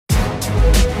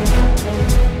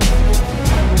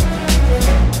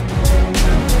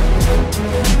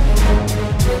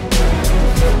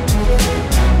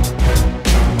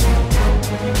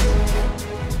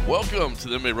Welcome to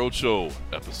the MMA Roadshow,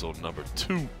 episode number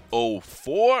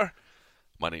 204.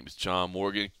 My name is John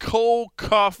Morgan. Cole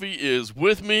Coffee is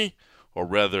with me, or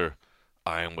rather,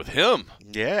 I am with him.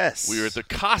 Yes. We are at the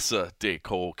Casa de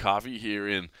Cole Coffee here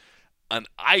in an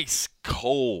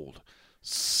ice-cold,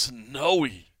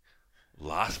 snowy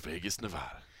Las Vegas,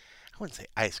 Nevada. I wouldn't say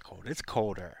ice cold. It's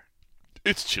colder.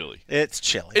 It's chilly. It's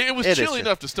chilly. It was chilly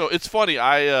enough to snow. It's funny.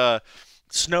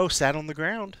 Snow sat on the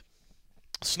ground.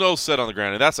 Snow set on the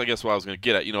ground, and that's, I guess, what I was going to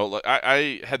get at. You know, like,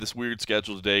 I had this weird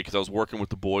schedule today because I was working with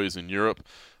the boys in Europe.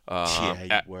 Yeah,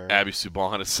 you were. Abby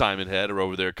Subban and Simon Head are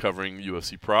over there covering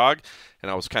UFC Prague, and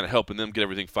I was kind of helping them get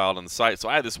everything filed on the site. So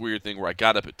I had this weird thing where I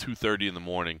got up at 2:30 in the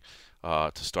morning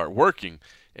to start working,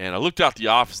 and I looked out the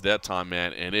office at that time,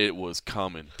 man, and it was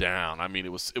coming down. I mean,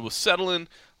 it was settling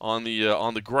on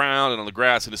the ground and on the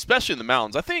grass, and especially in the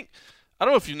mountains. I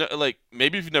don't know if you know, like,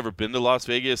 maybe if you've never been to Las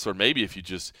Vegas, or maybe if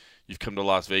you've come to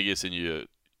Las Vegas and you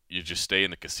just stay in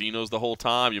the casinos the whole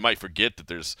time, you might forget that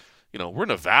there's, you know, we're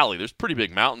in a valley. There's pretty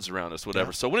big mountains around us, whatever.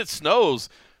 Yeah. So when it snows,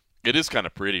 it is kind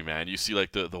of pretty, man. You see,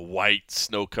 like, the white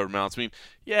snow-covered mountains. I mean,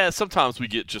 yeah, sometimes we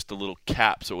get just the little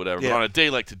caps or whatever. Yeah. But on a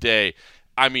day like today,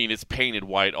 I mean, it's painted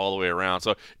white all the way around.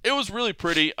 So it was really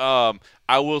pretty.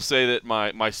 I will say that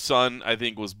my son, I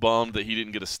think, was bummed that he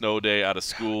didn't get a snow day out of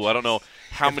school. I don't know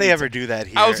how many. If they ever do that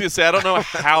here. I was going to say, I don't know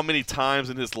how many times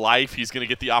in his life he's going to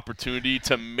get the opportunity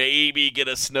to maybe get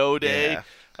a snow day.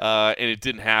 Yeah. And it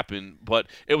didn't happen. But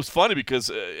it was funny because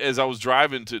as I was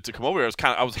driving to come over here,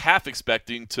 I was half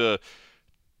expecting to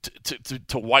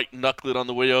white knuckle it on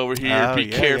the way over here. Be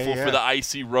careful for the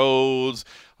icy roads.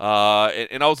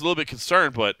 And I was a little bit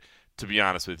concerned, but to be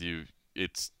honest with you,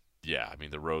 I mean,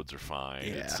 the roads are fine.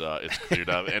 Yeah. It's cleared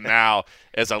up. And now,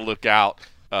 as I look out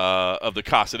of the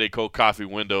Casa de Cole Coffee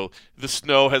window, the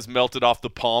snow has melted off the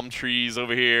palm trees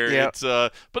over here. Yep.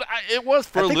 But it was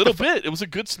for a little bit. It was a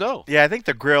good snow. Yeah, I think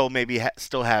the grill maybe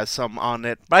still has some on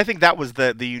it. But I think that was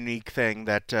the unique thing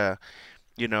that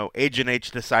you know, Agent H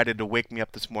decided to wake me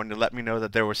up this morning to let me know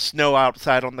that there was snow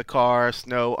outside on the car,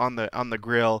 snow on the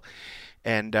grill.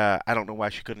 And I don't know why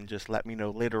she couldn't just let me know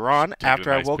later on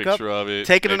after I woke up.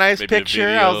 Taking a nice picture.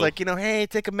 I was like, you know, hey,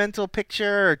 take a mental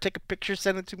picture or take a picture,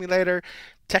 send it to me later.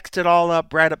 Text it all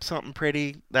up, write up something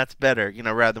pretty. That's better, you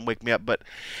know, rather than wake me up. But,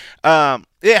 yeah,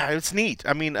 it's neat.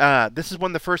 I mean, this is one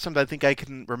of the first times I think I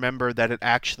can remember that it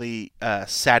actually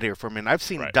sat here for me. And I've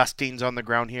seen dustings on the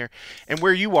ground here. And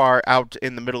where you are out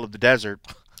in the middle of the desert,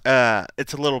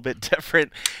 it's a little bit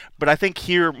different, but I think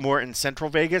here more in Central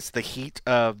Vegas, the heat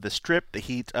of the Strip, the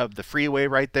heat of the freeway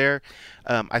right there,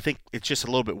 I think it's just a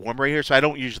little bit warmer right here, so I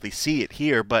don't usually see it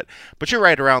here, but you're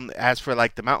right around, as for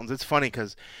like the mountains, it's funny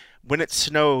because when it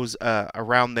snows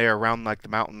around there, around like the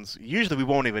mountains, usually we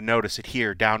won't even notice it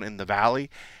here down in the valley.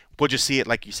 We'll just see it,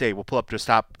 like you say, we'll pull up to a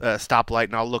stoplight,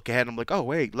 and I'll look ahead, and I'm like, oh,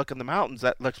 wait, look in the mountains,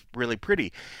 that looks really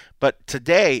pretty. But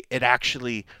today, it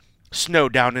actually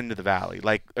snowed down into the valley,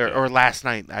 like or last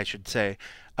night, I should say.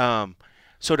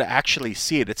 So to actually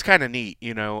see it, it's kind of neat,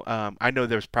 you know. I know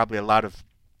there's probably a lot of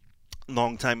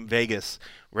longtime Vegas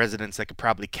residents that could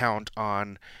probably count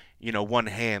on, you know, one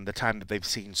hand the time that they've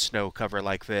seen snow cover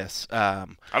like this. I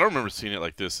don't remember seeing it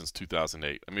like this since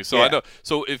 2008. I mean, so I know.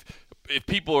 So if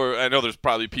people are, I know there's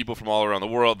probably people from all around the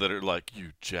world that are like,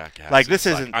 you jackass. Like this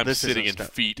isn't. I'm this sitting isn't in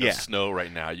feet of snow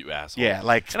right now, you asshole. Yeah,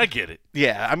 like, and I get it.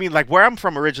 Yeah, I mean, like where I'm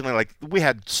from originally, like we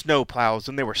had snow plows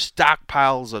and there were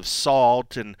stockpiles of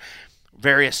salt and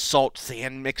various salt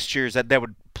sand mixtures that they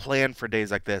would plan for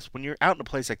days like this. When you're out in a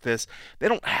place like this, they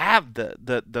don't have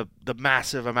the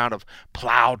massive amount of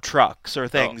plow trucks or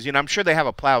things. You know, I'm sure they have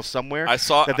a plow somewhere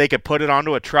that they could put it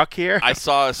onto a truck here. I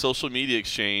saw a social media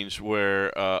exchange where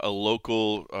a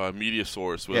local media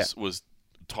source was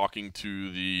talking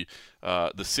to the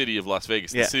city of Las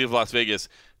Vegas. The city of Las Vegas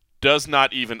does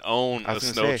not even own a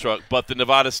snow truck, but the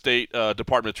Nevada State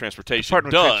Department of Transportation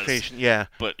does. Yeah.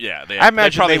 But yeah, I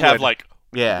imagine they probably they have would. like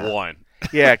one.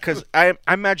 Yeah, because I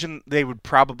imagine they would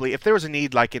probably, if there was a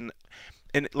need, like in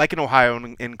Ohio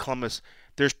and in Columbus,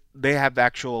 they have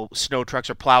actual snow trucks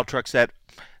or plow trucks that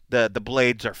the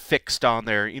blades are fixed on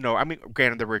there. You know, I mean,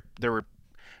 granted they were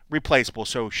replaceable,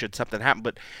 so should something happen,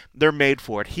 but they're made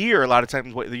for it. Here, a lot of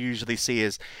times, what you usually see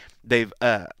is they've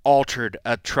altered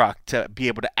a truck to be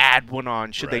able to add one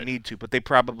on should they need to, but they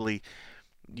probably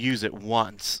use it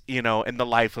once, you know, in the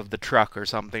life of the truck or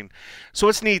something. So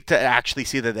it's neat to actually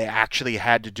see that they actually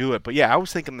had to do it. But yeah, I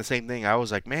was thinking the same thing. I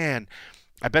was like, man,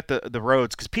 I bet the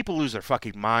roads, because people lose their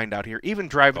fucking mind out here. Even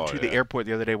driving Oh to the yeah. airport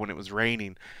the other day when it was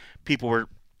raining, people were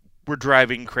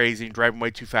driving crazy and driving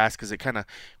way too fast because it kind of,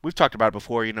 we've talked about it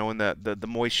before, when the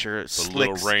moisture The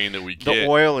little slicks rain that we the get.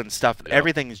 oil and stuff, Yep.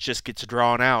 everything just gets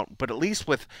drawn out. But at least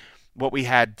with what we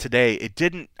had today, it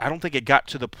didn't, I don't think it got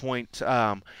to the point,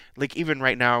 like even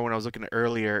right now when I was looking at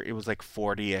earlier, it was like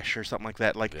 40-ish or something like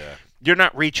that. Like Yeah. you're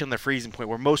not reaching the freezing point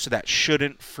where most of that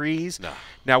shouldn't freeze. No.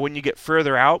 Now, when you get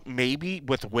further out, maybe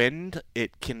with wind,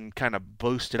 it can kind of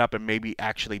boost it up and maybe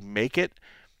actually make it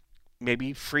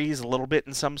maybe freeze a little bit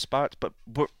in some spots, but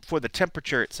for the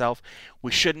temperature itself,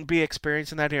 we shouldn't be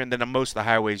experiencing that here. And then on most of the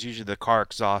highways, usually the car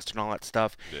exhaust and all that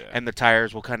stuff, Yeah. and the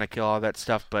tires will kind of kill all that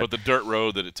stuff. But the dirt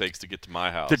road that it takes to get to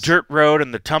my house. The dirt road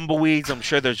and the tumbleweeds, I'm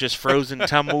sure there's just frozen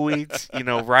tumbleweeds,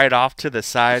 right off to the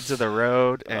sides of the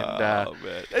road. And Oh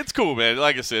man, it's cool, man.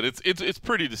 Like I said, it's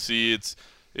pretty to see.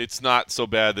 It's not so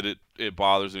bad that it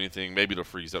bothers anything. Maybe it'll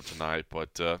freeze up tonight,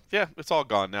 but yeah, it's all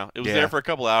gone now. It was Yeah. there for a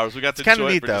couple hours. We got to It's kinda enjoy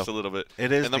it neat, for though. just a little bit.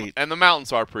 It is and the, neat. And the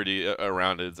mountains are pretty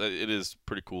around it. It is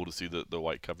pretty cool to see the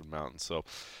white covered mountains. So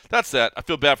that's that. I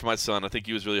feel bad for my son. I think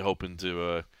he was really hoping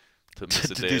to miss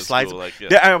a to day do of slides. school. Like,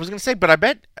 Yeah, I was gonna say, but I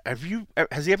bet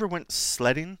has he ever went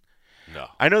sledding? no.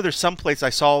 I know there's some place I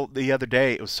saw the other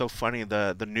day. It was so funny.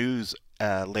 The news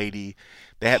lady,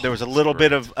 there was a That's little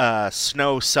bit great. of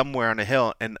snow somewhere on a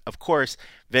hill, and of course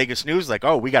Vegas News like,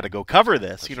 oh, we got to go cover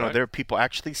this. That's right. There are people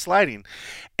actually sliding,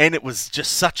 and it was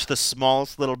just such the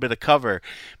smallest little bit of cover.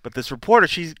 But this reporter,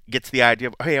 she gets the idea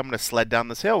of, hey, I'm going to sled down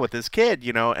this hill with this kid,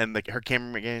 and her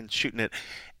cameraman shooting it,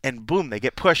 and boom, they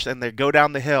get pushed and they go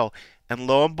down the hill, and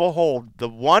lo and behold, the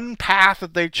one path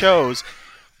that they chose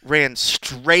ran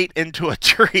straight into a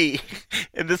tree.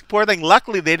 And this poor thing,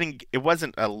 luckily they didn't, it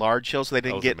wasn't a large hill, so they That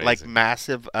didn't was get like amazing.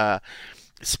 massive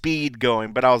speed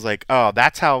going. But I was like, oh,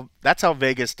 that's how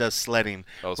Vegas does sledding.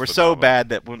 That was We're so phenomenal. bad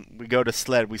that when we go to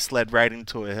sled, we sled right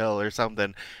into a hill or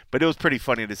something. But it was pretty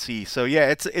funny to see. So yeah,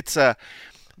 it's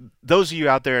those of you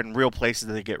out there in real places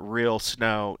that get real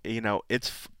snow,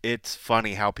 it's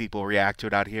funny how people react to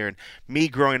it out here. And me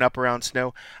growing up around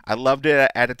snow, I loved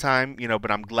it at a time, but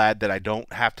I'm glad that I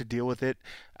don't have to deal with it.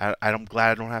 I'm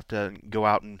glad I don't have to go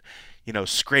out and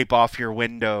scrape off your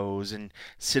windows and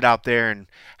sit out there and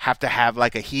have to have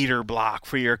like a heater block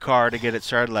for your car to get it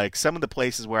started. Like some of the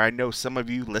places where I know some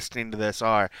of you listening to this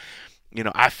are,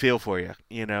 I feel for you.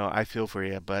 I feel for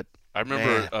you, but I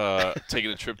remember man,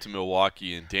 taking a trip to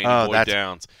Milwaukee and Danny oh, Boy that's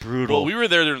Downs. Well, brutal. we were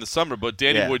there during the summer, but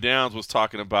Danny Yeah. Boy Downs was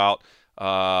talking about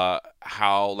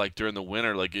how like during the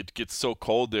winter, like it gets so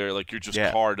cold there, like your just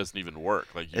Yeah. car doesn't even work.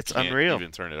 Like you It's can't unreal.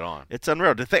 even turn it on. It's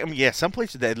unreal. The thing, I mean, yeah, some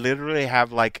places they literally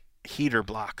have like heater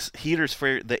blocks, heaters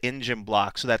for the engine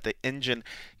block, so that the engine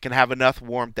can have enough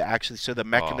warmth to actually, so the Oh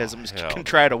mechanisms hell can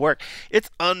try to no. work.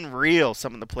 It's unreal.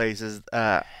 Some of the places.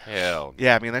 Hell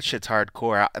Yeah, I no. mean that shit's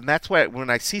hardcore, and that's why when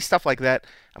I see stuff like that,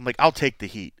 I'm like, I'll take the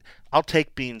heat. I'll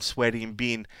take being sweaty and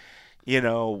being,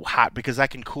 hot because I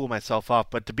can cool myself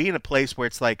off. But to be in a place where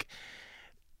it's like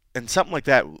and something like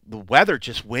that, the weather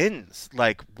just wins.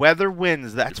 Like weather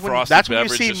wins. Your frosty That's when you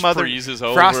beverage see just mother freezes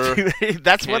over. frosty.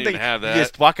 That's Can't one even thing. have You that.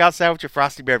 just walk outside with your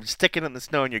frosty beverage, stick it in the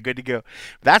snow, and you're good to go.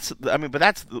 But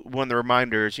that's one of the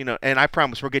reminders. And I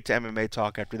promise we'll get to MMA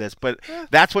talk after this. But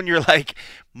that's when you're like,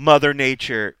 Mother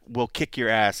Nature will kick your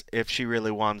ass if she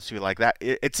really wants to. Like that,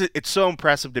 it's so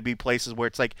impressive to be places where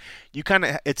it's like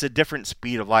it's a different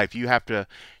speed of life.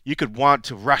 You could want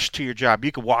to rush to your job.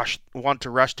 You could want to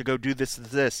rush to go do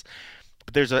this.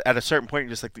 But at a certain point, you're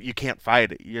just like, you can't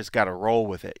fight it. You just got to roll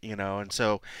with it. And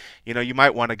so, you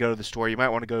might want to go to the store. You might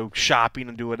want to go shopping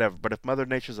and do whatever. But if Mother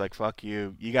Nature's like, fuck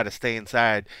you, you got to stay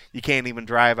inside. You can't even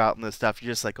drive out in this stuff.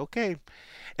 You're just like, okay.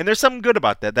 And there's something good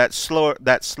about that. That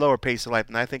slower pace of life.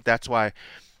 And I think that's why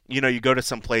you go to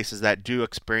some places that do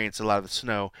experience a lot of the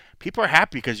snow. People are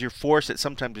happy because you're forced at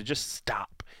sometimes to just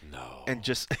stop and No.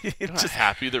 just They're not just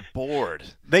happy. They're bored.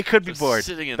 they could be Just bored.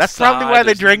 sitting That's probably inside. why they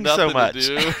There's drink so nothing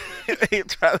to much. do.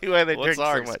 It's probably why they What's drink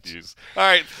our so much. excuse? All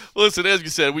right, listen. As you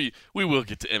said, we will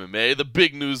get to MMA. The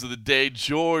big news of the day: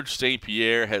 George St.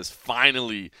 Pierre has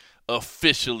finally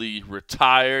officially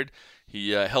retired.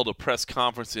 He held a press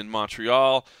conference in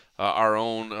Montreal. Our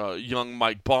own young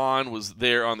Mike Bond was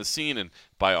there on the scene, and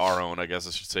by our own, I guess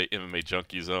I should say MMA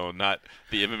Junkie's own, not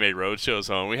the MMA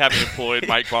Roadshow's own. We haven't employed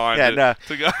Mike Bond Yeah, no,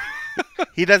 to go.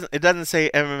 he doesn't. It doesn't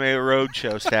say MMA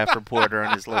Roadshow staff reporter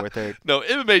on his lower third. No,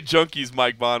 MMA Junkies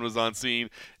Mike Bond was on scene,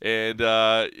 and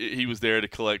he was there to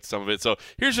collect some of it. So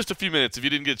here's just a few minutes. If you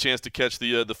didn't get a chance to catch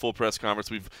the full press conference,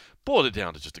 we've boiled it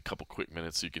down to just a couple quick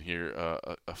minutes so you can hear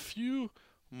a few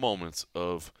moments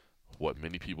of what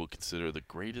many people consider the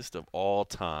greatest of all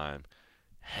time,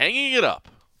 hanging it up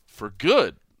for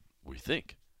good. What do you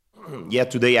think? Yeah,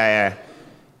 today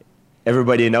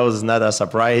everybody knows, it's not a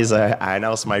surprise. I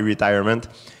announced my retirement.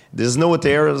 There's no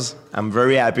tears. I'm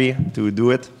very happy to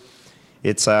do it.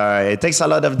 It takes a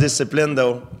lot of discipline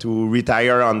though to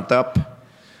retire on top.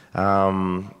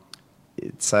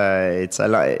 It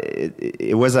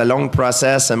was a long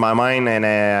process in my mind,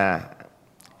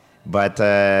 but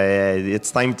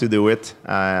it's time to do it.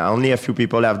 Only a few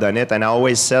people have done it, and I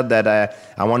always said that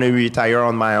I want to retire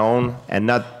on my own and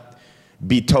not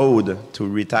be told to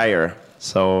retire.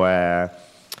 So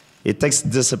it takes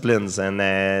disciplines, and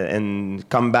in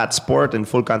combat sport and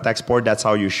full contact sport, that's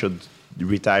how you should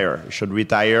retire. You should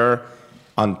retire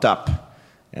on top,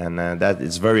 and that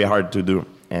is very hard to do.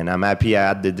 And I'm happy I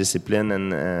had the discipline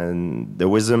and the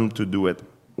wisdom to do it.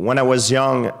 When I was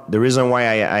young, the reason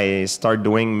why I started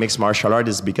doing mixed martial art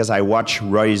is because I watched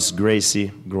Royce Gracie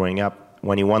growing up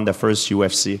when he won the first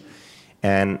UFC.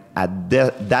 And at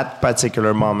that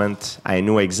particular moment, I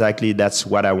knew exactly that's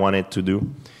what I wanted to do.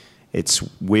 It's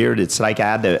weird. It's like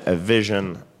I had a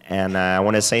vision. And I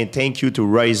want to say thank you to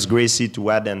Royce Gracie to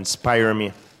have inspired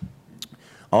me.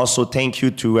 Also, thank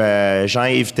you to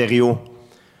Jean-Yves Thériault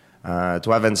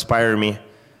to have inspired me,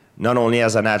 not only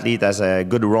as an athlete, as a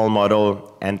good role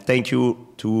model. And thank you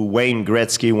to Wayne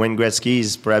Gretzky. Wayne Gretzky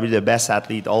is probably the best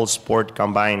athlete, all sport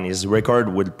combined. His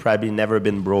record would probably never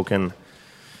been broken.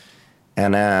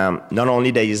 And not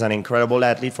only that he's an incredible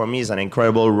athlete, for me, he's an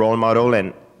incredible role model.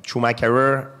 And through my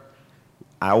career,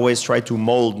 I always try to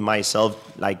mold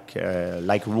myself like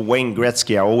Wayne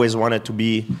Gretzky. I always wanted to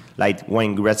be like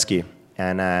Wayne Gretzky.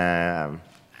 And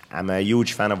I'm a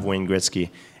huge fan of Wayne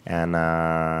Gretzky. And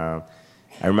I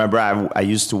remember I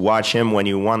used to watch him when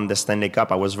he won the Stanley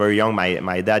Cup. I was very young.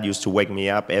 My dad used to wake me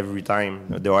up every time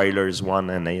the Oilers won,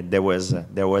 and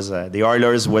the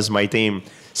Oilers was my team.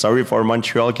 Sorry for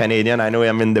Montreal Canadiens. I know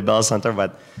I'm in the Bell Center,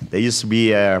 but they used to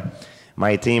be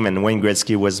my team, and Wayne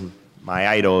Gretzky was my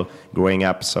idol growing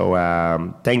up.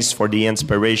 So thanks for the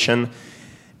inspiration.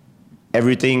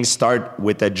 Everything started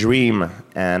with a dream,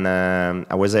 and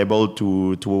I was able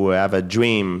to have a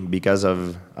dream because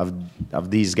of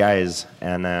these guys.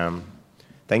 And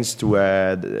thanks to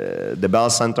the Bell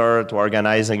Center to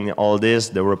organizing all this,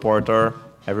 the reporter,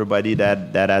 everybody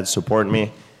that had supported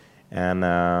me, and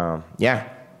yeah,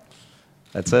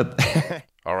 that's it.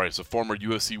 All right, so former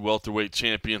UFC welterweight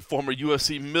champion, former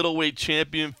UFC middleweight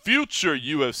champion, future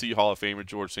UFC Hall of Famer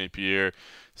Georges St-Pierre,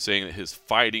 saying that his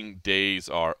fighting days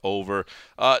are over.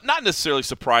 Not necessarily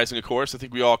surprising, of course. I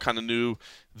think we all kind of knew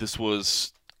this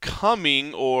was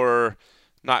coming or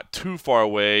not too far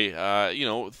away.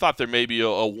 Thought there may be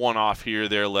a one-off here or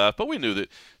there left, but we knew that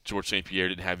Georges St-Pierre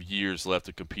didn't have years left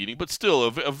of competing, but still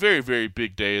a very, very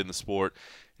big day in the sport.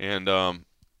 And, I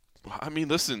mean,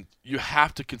 listen, you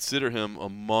have to consider him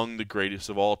among the greatest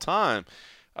of all time.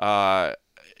 I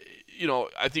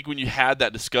think when you had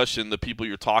that discussion, the people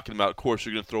you're talking about, of course,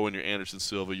 you're going to throw in your Anderson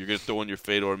Silva, you're going to throw in your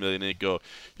Fedor Emelianenko,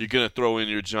 you're going to throw in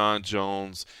your John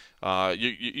Jones,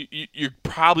 you're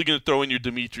probably going to throw in your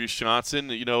Demetrius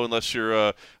Johnson, unless you're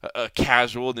a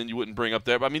casual, then you wouldn't bring up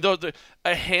there. But I mean, those are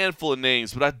a handful of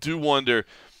names, but I do wonder,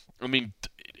 I mean,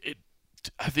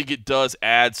 I think it does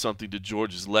add something to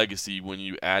George's legacy when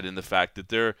you add in the fact that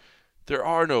there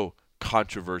are no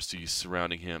controversies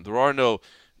surrounding him. There are no,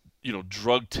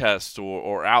 drug tests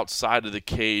or outside of the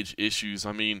cage issues.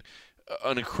 I mean,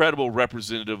 an incredible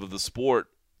representative of the sport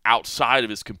outside of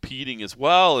his competing as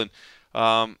well. And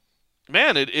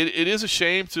man, it is a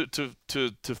shame to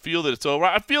feel that it's over.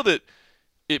 I feel that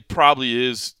it probably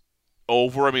is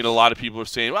over. I mean, a lot of people are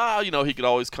saying, well, he could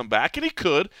always come back, and he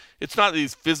could. It's not that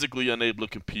he's physically unable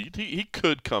to compete. He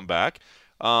could come back.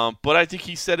 But I think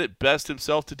he said it best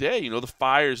himself today. The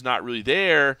fire's not really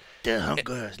there. The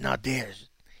hunger is not there.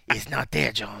 It's not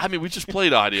there, John. I mean, we just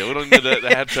played audio. We don't need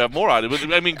to have to have more audio.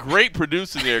 But, I mean, great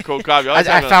producing there, Coach Cobb. I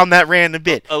found that random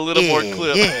bit. A little more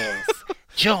clip. Yes.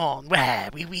 John,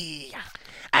 oui.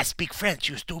 I speak French,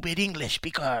 you stupid English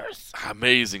speakers.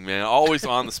 Amazing, man. Always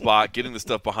on the spot, getting the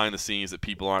stuff behind the scenes that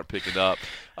people aren't picking up.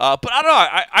 But I don't know.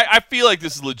 I feel like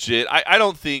this is legit. I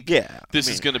don't think this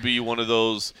is going to be one of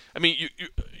those. I mean,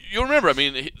 you remember, I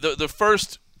mean, the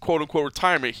first quote-unquote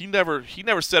retirement, he never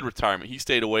said retirement. He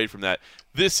stayed away from that.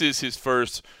 This is his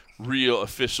first real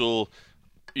official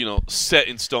set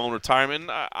in stone retirement.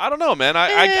 I don't know, man.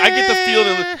 I get the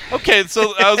feeling. Okay,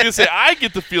 so I was gonna say I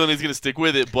get the feeling he's gonna stick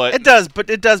with it, but it does. But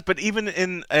even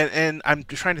in and I'm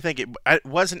trying to think, it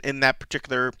wasn't in that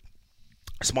particular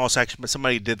small section, but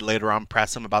somebody did later on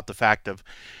press him about the fact of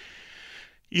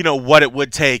what it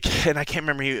would take, and I can't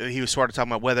remember. He was sort of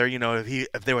talking about whether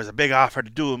if there was a big offer to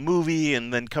do a movie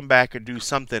and then come back and do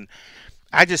something.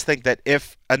 I just think that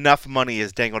if enough money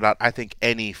is dangled out, I think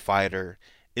any fighter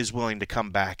is willing to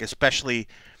come back, especially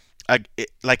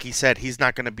like he said, he's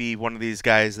not going to be one of these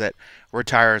guys that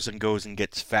retires and goes and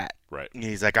gets fat. Right.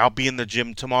 He's like, I'll be in the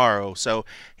gym tomorrow. So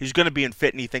he's going to be in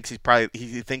fit, and he thinks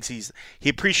he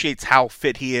appreciates how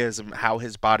fit he is and how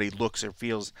his body looks or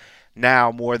feels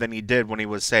now more than he did when he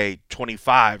was, say,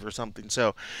 25 or something.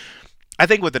 So I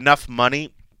think with enough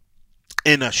money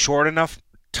in a short enough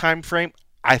time frame,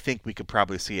 I think we could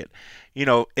probably see it.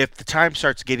 If the time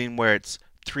starts getting where it's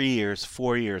 3 years,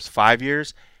 4 years, 5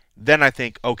 years, then I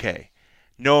think, okay,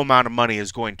 no amount of money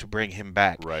is going to bring him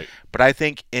back. Right. But I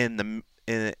think in the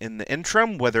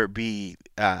interim, whether it be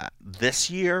this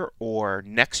year or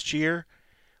next year,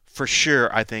 for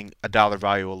sure, I think a dollar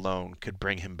value alone could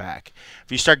bring him back.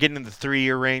 If you start getting in the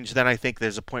 3-year range, then I think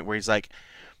there's a point where he's like,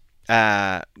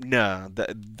 no,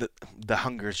 the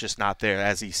hunger is just not there,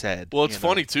 as he said. Well, it's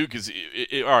funny too because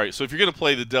all right. So if you're gonna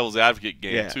play the devil's advocate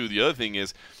game too, the other thing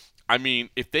is, I mean,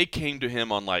 if they came to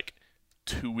him on like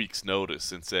 2 weeks'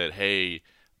 notice and said, "Hey,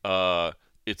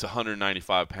 it's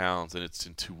 195 pounds and it's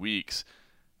in 2 weeks,"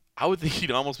 I would think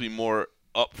he'd almost be more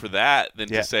up for that than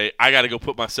to say, I got to go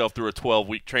put myself through a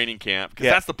 12-week training camp,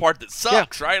 because that's the part that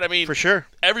sucks, right? I mean, for sure,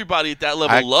 everybody at that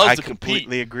level loves to compete. I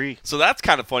completely agree. So that's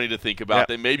kind of funny to think about.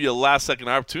 That maybe a last-second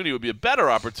opportunity would be a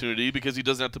better opportunity because he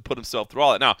doesn't have to put himself through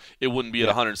all that. Now, it wouldn't be at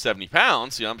 170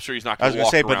 pounds. I'm sure he's not going to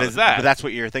walk around with that. But that's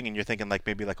what you're thinking. You're thinking like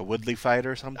maybe like a Woodley fight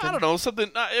or something? I don't know. Something.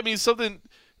 I mean, something.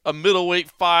 A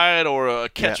middleweight fight or a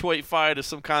catchweight fight of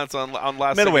some kind on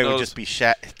last. Middleweight would just be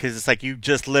because it's like you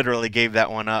just literally gave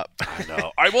that one up. I know.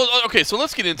 All right, well, okay, so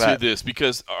let's get into this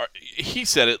because he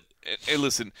said it. And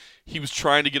listen, he was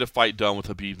trying to get a fight done with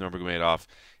Khabib Nurmagomedov,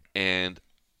 and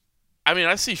I mean,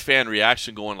 I see fan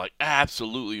reaction going like,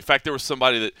 absolutely. In fact, there was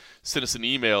somebody that sent us an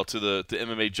email to the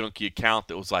MMA Junkie account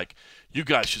that was like, you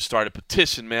guys should start a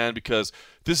petition, man, because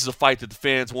this is a fight that the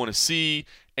fans want to see.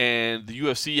 And the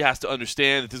UFC has to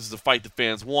understand that this is a fight the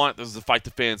fans want. This is a fight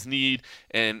the fans need.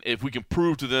 And if we can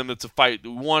prove to them it's a fight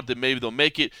that we want, then maybe they'll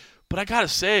make it. But I got to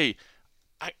say,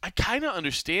 I kind of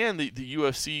understand the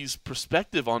UFC's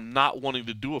perspective on not wanting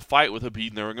to do a fight with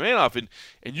Khabib Nurmagomedov.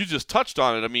 And you just touched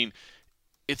on it. I mean,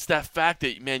 it's that fact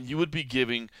that, man, you would be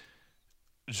giving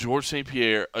Georges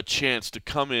St-Pierre a chance to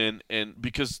come in, and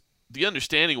because the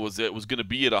understanding was that it was going to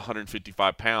be at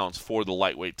 155 pounds for the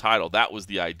lightweight title. That was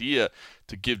the idea,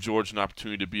 to give George an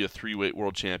opportunity to be a 3-weight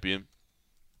world champion,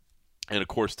 and of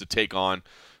course to take on,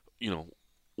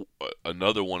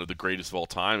 another one of the greatest of all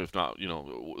time, if not,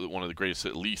 one of the greatest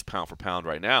at least pound for pound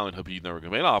right now, in Khabib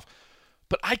Nurmagomedov.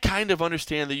 But I kind of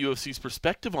understand the UFC's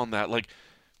perspective on that. Like,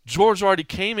 George already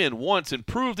came in once and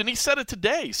proved, and he said it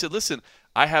today. He said, "Listen,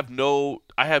 I have no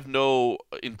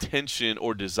intention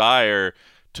or desire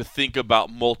to think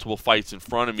about multiple fights in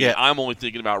front of me. I'm only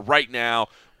thinking about right now,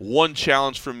 one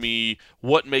challenge for me,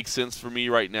 what makes sense for me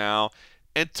right now."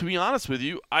 And to be honest with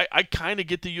you, I kind of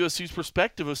get the UFC's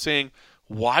perspective of saying,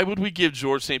 why would we give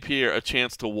Georges St-Pierre a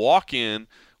chance to walk in,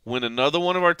 win another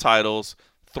one of our titles,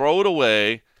 throw it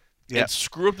away, and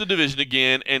screw up the division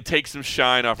again and take some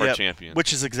shine off our champion?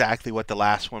 Which is exactly what the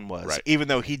last one was. Right. Even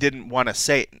though he didn't want to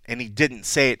say it, and he didn't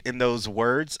say it in those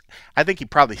words, I think he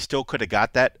probably still could have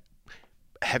got that.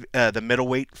 The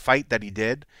middleweight fight that he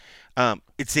did,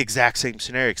 it's the exact same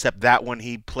scenario, except that one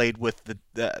he played with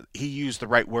he used the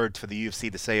right words for the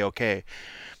UFC to say okay,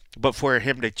 but for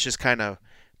him to just kind of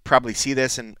probably see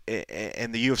this and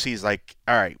the UFC is like,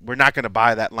 all right, we're not going to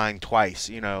buy that line twice,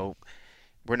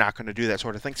 we're not going to do that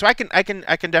sort of thing. So I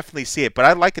can definitely see it, but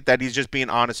I like it that he's just being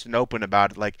honest and open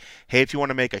about it. Like, hey, if you want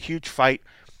to make a huge fight,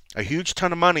 a huge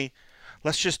ton of money,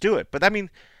 let's just do it. But I mean,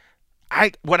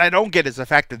 what I don't get is the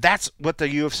fact that that's what the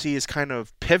UFC has kind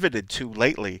of pivoted to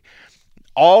lately.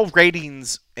 All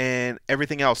ratings and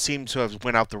everything else seems to have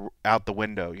went out the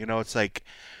window. It's like,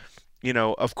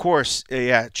 of course,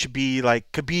 it should be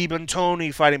like Khabib and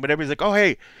Tony fighting, but everybody's like, oh,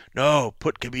 hey, no,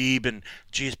 put Khabib and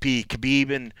GSP,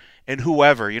 Khabib and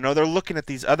whoever. They're looking at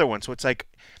these other ones. So it's like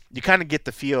you kind of get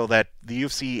the feel that the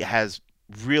UFC has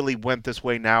really went this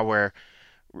way now where,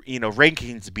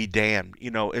 rankings be damned.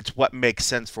 It's what makes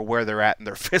sense for where they're at in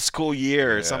their fiscal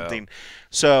year or something.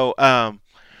 So, I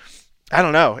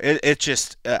don't know. It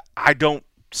just, I don't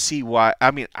see why.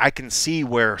 I mean, I can see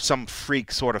where some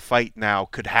freak sort of fight now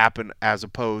could happen as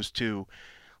opposed to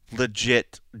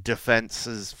legit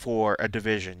defenses for a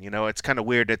division. It's kind of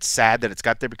weird. It's sad that it's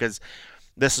got there because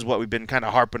this is what we've been kind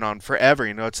of harping on forever.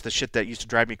 It's the shit that used to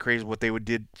drive me crazy what they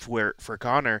did for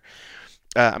Conor.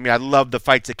 I mean, I love the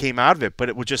fights that came out of it, but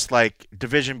it was just like,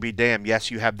 division be damned.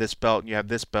 Yes, you have this belt and you have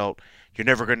this belt. You're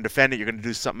never going to defend it. You're going to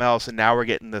do something else. And now we're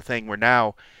getting the thing where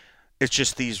now It's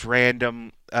just these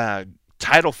random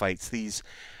title fights. These,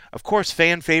 of course,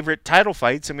 fan favorite title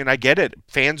fights. I mean, I get it.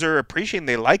 Fans are appreciating,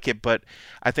 they like it, but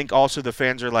I think also the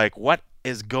fans are like, what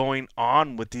is going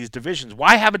on with these divisions?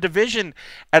 Why have a division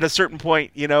at a certain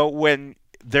point, when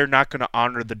they're not going to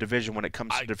honor the division when it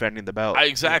comes to defending the belt?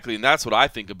 Exactly, and that's what I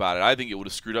think about it. I think it would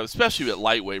have screwed up, especially at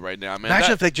lightweight right now, man.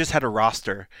 Imagine if they just had a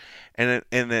roster and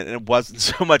it wasn't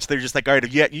so much. They're just like, all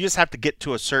right, you just have to get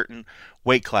to a certain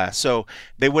weight class. So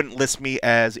they wouldn't list me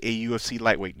as a UFC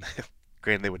lightweight.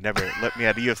 Granted, they would never let me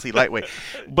at a UFC lightweight,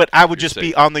 but I would just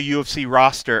be on the UFC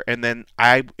roster, and then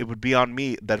it would be on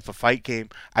me that if a fight came,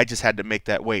 I just had to make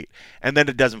that weight, and then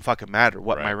it doesn't fucking matter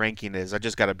what my ranking is. I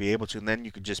just got to be able to, and then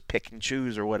you could just pick and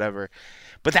choose or whatever.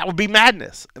 But that would be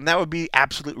madness, and that would be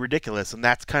absolutely ridiculous, and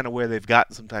that's kind of where they've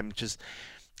gotten sometimes. Just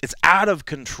it's out of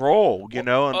control,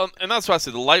 And that's why I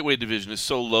said the lightweight division is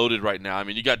so loaded right now. I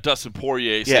mean, you got Dustin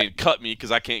Poirier saying, "Cut me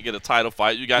because I can't get a title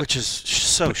fight." You got which is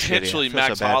so potentially shitty.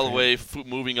 Max Holloway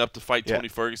moving up to fight Tony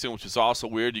Ferguson, which is also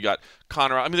weird. You got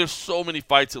Conor. I mean, there's so many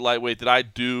fights at lightweight that I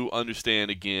do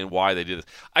understand again why they did this.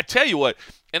 I tell you what,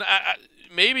 and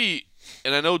maybe.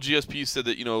 And I know GSP said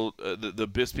that the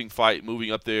Bisping fight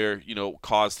moving up there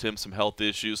caused him some health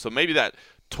issues, so maybe that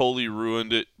totally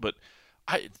ruined it. But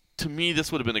to me,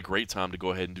 this would have been a great time to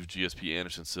go ahead and do GSP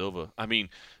Anderson Silva. I mean,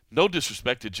 no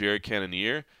disrespect to Jared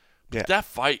Cannonier, but that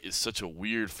fight is such a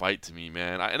weird fight to me,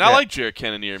 man. I like Jared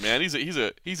Cannonier, man.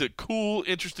 He's a cool,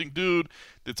 interesting dude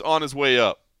that's on his way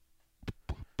up.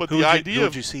 But who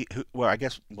would you see? I'll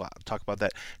talk about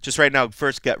that. Just right now,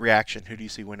 first gut reaction. Who do you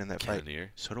see winning that Cannonier.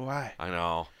 Fight? So do I. I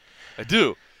know. I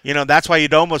do. That's why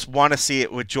you'd almost want to see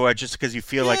it with George, just because you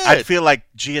feel like I'd feel like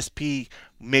GSP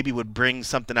maybe would bring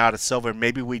something out of Silva.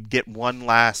 Maybe we'd get one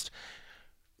last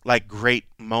great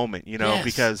moment,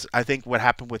 because I think what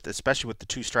happened especially with the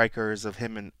two strikers of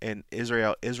him and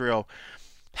Israel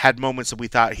had moments that we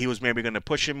thought he was maybe going to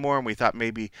push him more, and we thought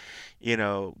maybe,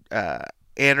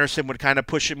 Anderson would kind of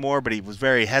push it more, but he was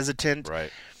very hesitant.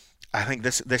 Right. I think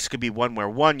this could be one where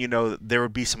there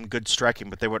would be some good striking,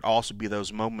 but there would also be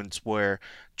those moments where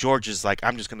George is like,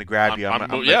 I'm just going to grab you. I'm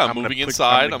moving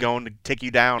inside. I'm going to take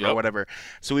you down or whatever.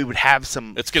 So we would have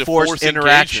some forced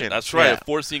interaction. That's right.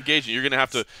 Force the engagement. You're going to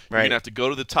have to. You're going to have to go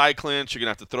to the tie clinch. You're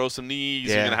going to have to throw some knees.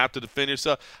 You're going to have to defend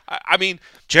yourself. I mean,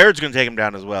 Jared's going to take him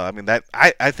down as well. I mean,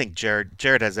 I think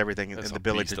Jared has everything in the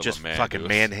ability to just fucking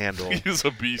manhandle. He's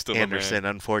a beast of Anderson, a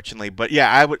man. unfortunately. But yeah,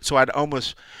 I would. So I'd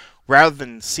almost. Rather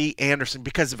than see Anderson,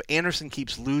 because if Anderson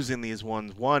keeps losing these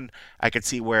ones, I could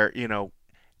see where,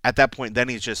 at that point, then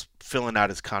he's just filling out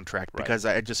his contract, because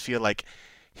I just feel like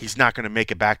he's not going to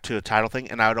make it back to a title thing,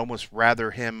 and I would almost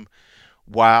rather him,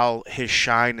 while his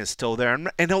shine is still there,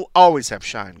 and he'll always have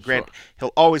shine. Grant,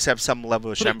 he'll always have some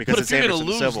level of shine because it's Anderson Silva.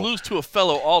 But if you're going to lose to a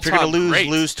fellow all-time great. If you're going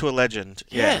to lose to a legend.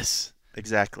 Yes.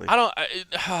 Exactly.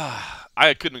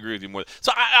 I couldn't agree with you more.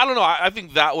 So I don't know. I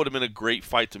think that would have been a great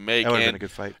fight to make. That would have been a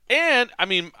good fight. And I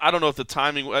mean, I don't know if the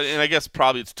timing, and I guess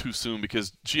probably it's too soon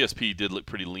because GSP did look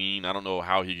pretty lean. I don't know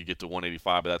how he could get to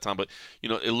 185 by that time, but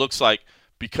it looks like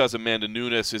because Amanda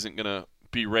Nunes isn't going to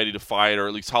be ready to fight, or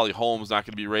at least Holly Holm's not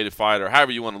going to be ready to fight, or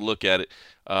however you want to look at it.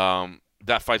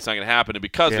 That fight's not going to happen, and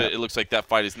because of it looks like that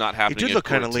fight is not happening. He did look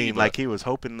kind of lean, like he was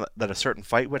hoping that a certain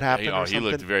fight would happen. He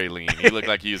looked very lean. He looked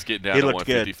like he was getting down to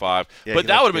 155. But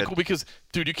that would have been cool because,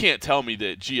 dude, you can't tell me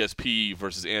that GSP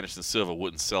versus Anderson Silva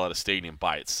wouldn't sell at a stadium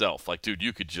by itself. Like, dude,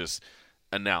 you could just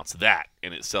announce that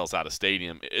and it sells out a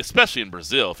stadium, especially in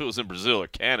Brazil. If it was in Brazil or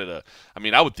Canada, I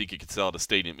mean, I would think it could sell at a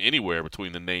stadium anywhere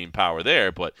between the name power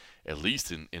there, but at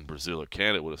least in Brazil or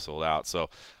Canada it would have sold out.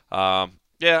 So,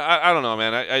 yeah, I don't know,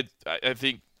 man. I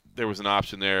think there was an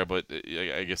option there, but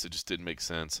I guess it just didn't make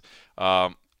sense.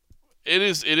 It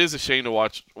is a shame to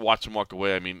watch him walk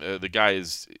away. I mean, the guy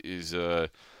is I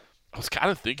was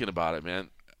kind of thinking about it, man.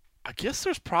 I guess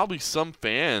there's probably some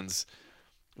fans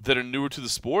that are newer to the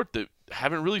sport that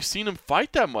haven't really seen him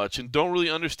fight that much and don't really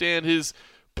understand his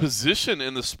position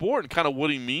in the sport and kind of what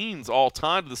he means all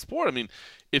time to the sport. I mean,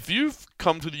 if you've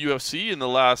come to the UFC in the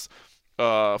last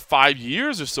 5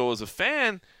 years or so as a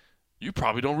fan, you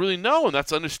probably don't really know, and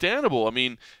that's understandable. I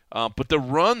mean, but the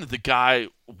run that the guy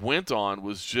went on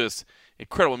was just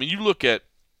incredible. I mean, you look at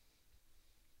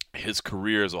his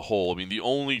career as a whole. I mean, the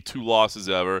only 2 losses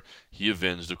ever, he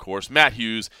avenged, of course. Matt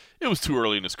Hughes, it was too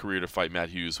early in his career to fight Matt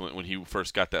Hughes when he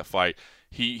first got that fight.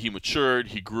 He matured,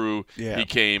 he grew, he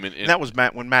came. And that was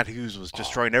when Matt Hughes was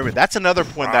destroying everything. That's another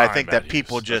point that I think that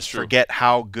people just forget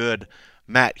how good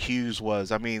Matt Hughes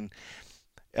was. I mean,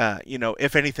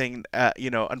 if anything,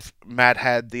 Matt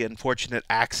had the unfortunate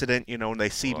accident, when they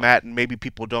see Matt, and maybe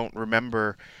people don't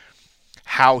remember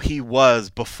how he was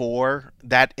before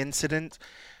that incident.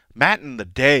 Matt in the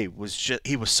day was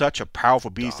he was such a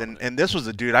powerful beast, and this was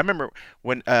a dude. I remember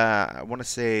when I want to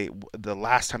say the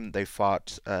last time they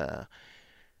fought.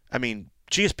 I mean,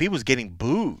 GSP was getting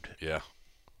booed. Yeah.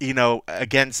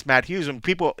 Against Matt Hughes. And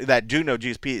people that do know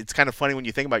GSP, it's kind of funny when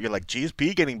you think about it, you're like,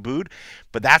 GSP getting booed?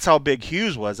 But that's how big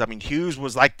Hughes was. I mean, Hughes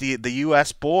was like the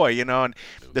U.S. boy, and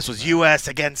this was U.S.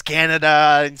 against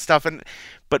Canada and stuff.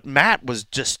 But Matt was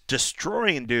just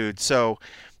destroying dudes. So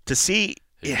to see...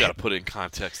 You got to put it in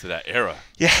context to that era.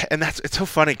 Yeah, and it's so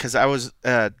funny because I was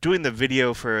doing the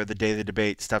video for the Day of the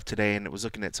Debate stuff today, and it was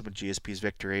looking at some of GSP's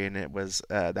victory, and it was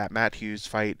that Matt Hughes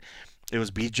fight. It was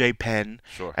BJ Penn,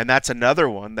 Sure. And that's another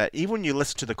one that even when you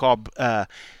listen to the call,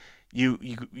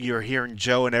 you're hearing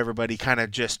Joe and everybody kind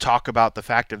of just talk about the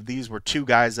fact of these were two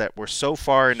guys that were so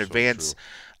far in advance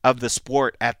of the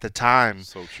sport at the time.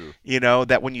 So true.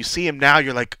 That when you see him now,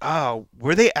 you're like, oh,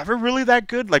 were they ever really that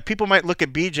good? Like, people might look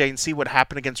at BJ and see what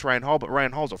happened against Ryan Hall, but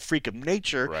Ryan Hall's a freak of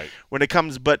nature when it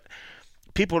comes. But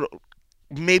people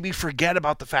maybe forget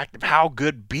about the fact of how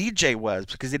good BJ was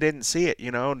because they didn't see it,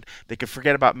 and they could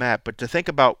forget about Matt. But to think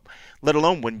about, let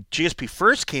alone when GSP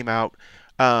first came out,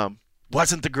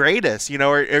 wasn't the greatest,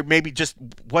 or maybe just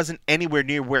wasn't anywhere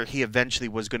near where he eventually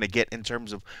was going to get in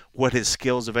terms of what his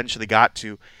skills eventually got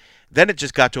to. Then it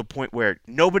just got to a point where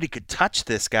nobody could touch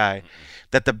this guy.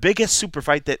 That the biggest super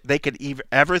fight that they could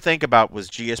ever think about was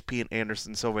GSP and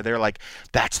Anderson Silva. They're like,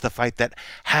 that's the fight that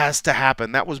has to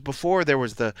happen. That was before there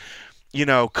was the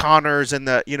Connors and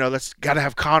the, let's got to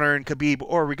have Connor and Khabib,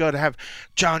 or we got to have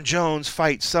John Jones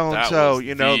fight so-and-so,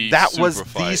 that was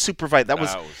the super fight. That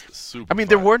was the super fight.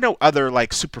 There were no other,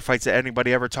 super fights that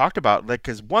anybody ever talked about,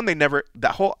 because one,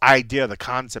 that whole idea, the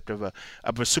concept of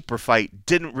a super fight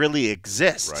didn't really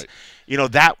exist. Right.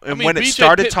 When it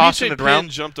started tossing it around. BJ Penn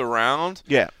jumped around.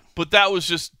 Yeah. But that was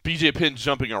just BJ Penn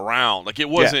jumping around. Like, it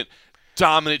wasn't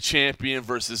dominant champion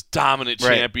versus dominant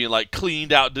champion, like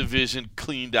cleaned out division.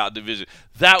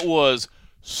 That was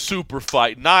super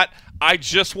fight. Not, I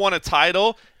just won a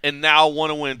title and now want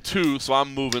to win two, so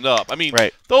I'm moving up.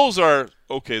 Those are,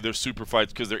 okay, they're super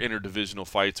fights because they're interdivisional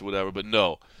fights or whatever, but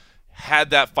no. Had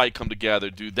that fight come together,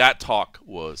 dude, that talk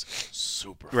was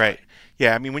super right. fight.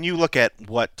 Yeah, when you look at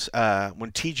what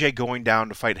when TJ going down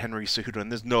to fight Henry Cejudo,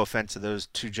 and there's no offense to those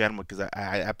two gentlemen because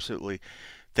I absolutely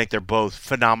think they're both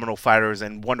phenomenal fighters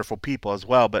and wonderful people as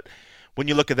well. But when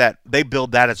you look at that, they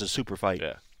build that as a super fight.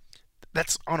 Yeah.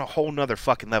 That's on a whole nother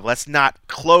fucking level. That's not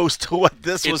close to what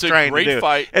this was trying to do.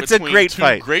 It's a great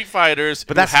fight. Great fighters,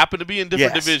 but that happen to be in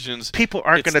different divisions. People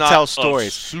aren't going to tell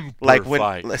stories like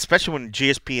especially when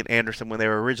GSP and Anderson, when they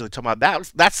were originally talking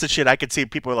about that's the shit I could see.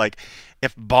 People were like,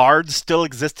 if bards still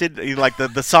existed, like the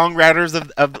songwriters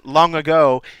of long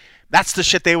ago. That's the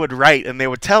shit they would write, and they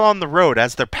would tell on the road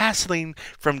as they're passing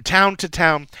from town to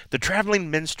town. The traveling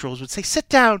minstrels would say, sit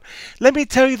down, let me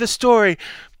tell you the story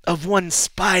of one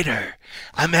Spider,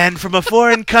 a man from a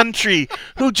foreign country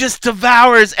who just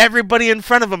devours everybody in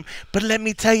front of him. But let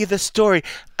me tell you the story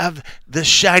of the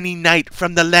shiny knight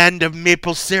from the land of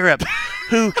maple syrup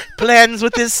who plans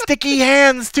with his sticky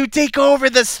hands to take over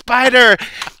the spider.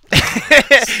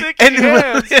 And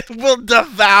will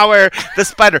devour the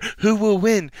spider. Who will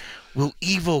win? Will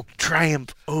evil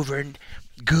triumph over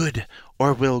good,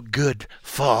 or will good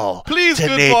fall Please, to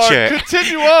good nature? Mark,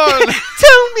 continue on.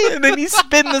 Tell me. And then he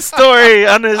spin the story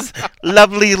on his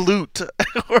lovely lute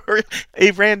or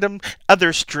a random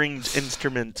other stringed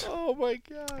instrument. Oh, my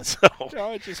God. So,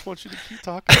 I just want you to keep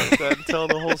talking about that and tell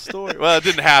the whole story. Well, it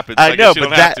didn't happen. So I know, but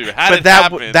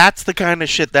that's the kind of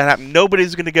shit that happened.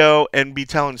 Nobody's going to go and be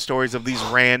telling stories of these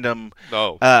random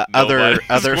other going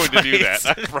fights. To do that.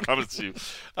 I promise you.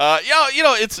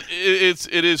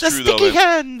 It is the true though. Sticky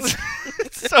hands.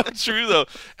 It's so true though.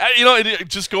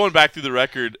 Just going back through the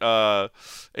record, I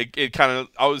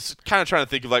was kind of trying to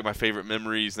think of like my favorite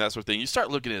memories and that sort of thing. You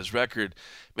start looking at his record,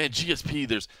 man.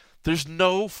 GSP, there's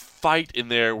no fight in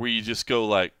there where you just go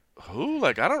like, who?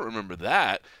 Like, I don't remember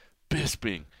that.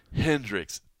 Bisping,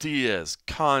 Hendricks, Diaz,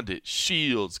 Condit,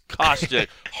 Shields, Koscheck,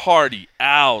 Hardy,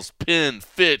 Alves, Penn,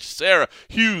 Fitch, Sarah,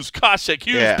 Hughes, Koscheck,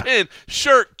 Hughes, Penn,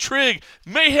 Shirk, Trigg,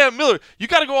 Mayhem Miller. You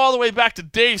got to go all the way back to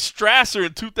Dave Strasser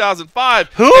in 2005.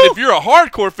 Who? And if you're a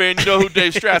hardcore fan, you know who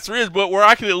Dave Strasser is, but where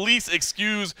I can at least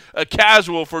excuse a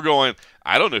casual for going,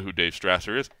 I don't know who Dave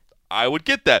Strasser is. I would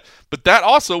get that. But that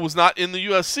also was not in the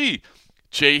UFC.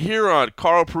 Jay Heron,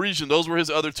 Carl Parisian, those were his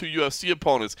other two UFC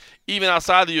opponents. Even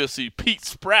outside the UFC, Pete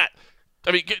Spratt.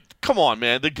 I mean, come on,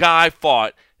 man. The guy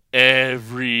fought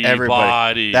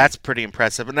everybody. That's pretty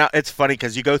impressive. And now it's funny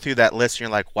because you go through that list and you're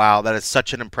like, wow, that is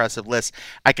such an impressive list.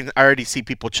 I can already see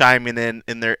people chiming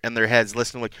in their heads,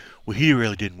 listening like, well, he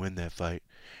really didn't win that fight.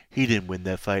 he didn't win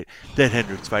that fight. That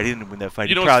Hendricks fight, he didn't win that fight.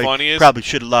 You know he what's funny is probably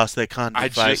should have lost that Condon I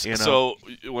fight. just You know, so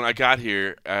when I got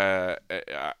here,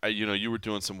 you were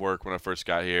doing some work when I first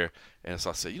got here, and so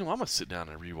I said, I'm gonna sit down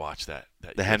and rewatch that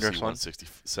the UFC Hendricks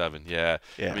 167. Yeah,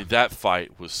 Yeah. I mean that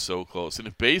fight was so close, and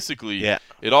it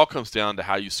it all comes down to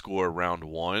how you score round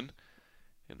one.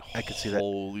 And I could see that.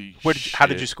 holy shit, How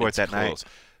did you score it it's that close.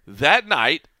 night? That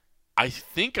night, I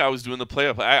think I was doing the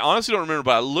play-by-play. I honestly don't remember,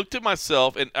 but I looked at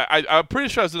myself, and I'm pretty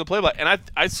sure I was doing the play-by-play, and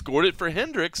I scored it for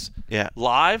Hendricks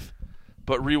live,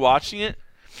 but rewatching it,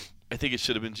 I think it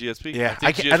should have been GSP. Yeah,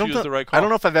 I think GSP was the right call. I don't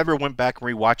know if I've ever went back and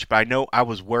rewatched, but I know I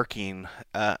was working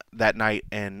that night,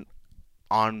 and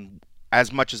on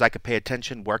as much as I could pay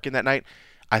attention working that night,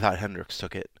 I thought Hendricks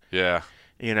took it. Yeah.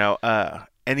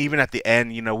 And even at the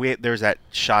end, there's that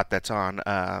shot that's on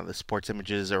the Sports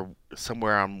Images or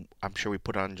somewhere I'm sure we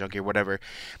put on Junkie or whatever.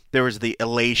 There was the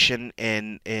elation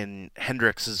in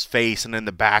Hendricks's face, and in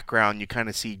the background you kind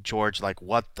of see George like,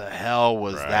 what the hell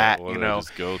was that? What did I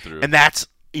just go through? And that's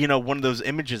one of those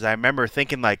images I remember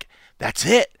thinking like, that's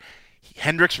it.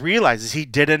 Hendricks realizes he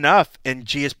did enough, and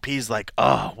GSP's like,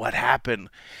 oh, what happened?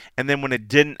 And then when it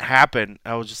didn't happen,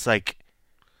 I was just like,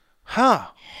 huh,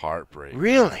 heartbreak.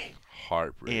 Really?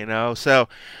 Heartbreak. So,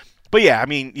 but yeah, I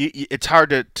mean, it's hard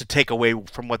to take away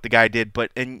from what the guy did,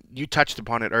 and you touched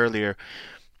upon it earlier.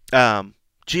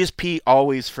 GSP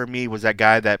always, for me, was that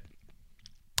guy that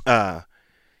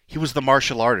he was the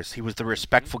martial artist. He was the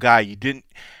respectful guy. You didn't,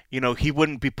 he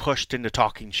wouldn't be pushed into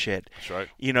talking shit. That's right.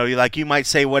 You might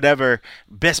say whatever,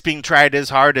 Bisping tried his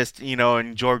hardest,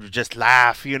 and George would just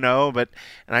laugh, and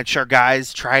I'm sure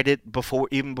guys tried it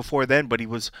even before then, but he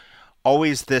was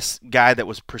always this guy that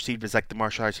was perceived as like the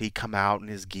martial arts. He'd come out in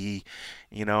his gi,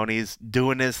 and he's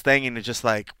doing his thing, and it's just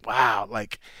like, wow,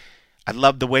 like I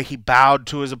love the way he bowed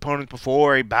to his opponent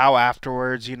before, he bow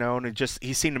afterwards, and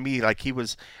he seemed to me like he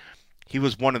was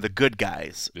one of the good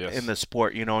guys in the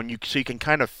sport, and so you can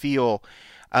kind of feel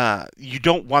you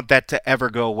don't want that to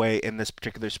ever go away in this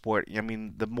particular sport. I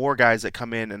mean, the more guys that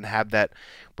come in and have that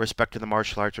respect to the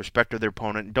martial arts, respect to their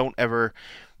opponent, don't ever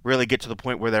really get to the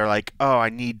point where they're like, oh, I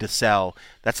need to sell.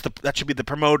 That should be the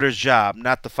promoter's job,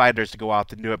 not the fighters to go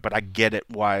out and do it. But I get it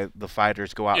why the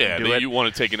fighters go out and do it. You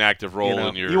want to take an active role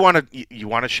in your. You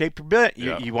want to shape your bit.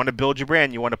 You want to build your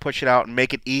brand. You want to push it out and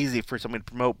make it easy for someone to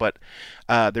promote. But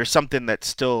there's something that's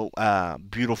still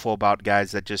beautiful about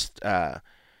guys that just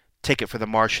take it for the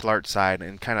martial arts side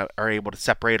and kind of are able to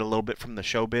separate a little bit from the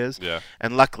showbiz. Yeah.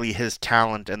 And luckily, his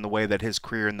talent and the way that his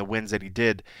career and the wins that he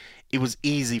did, it was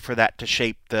easy for that to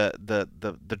shape the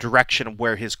direction of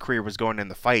where his career was going in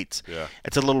the fights. Yeah.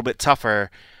 It's a little bit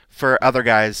tougher for other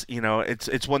guys.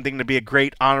 It's one thing to be a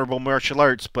great, honorable martial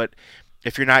arts, but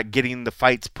if you're not getting the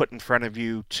fights put in front of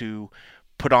you to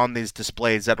put on these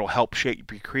displays that'll help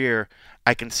shape your career,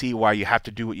 I can see why you have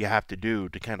to do what you have to do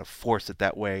to kind of force it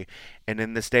that way. And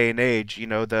in this day and age,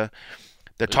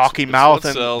 the talking mouth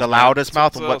and the loudest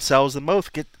mouth and what sells the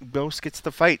most gets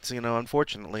the fights,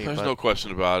 unfortunately. There's no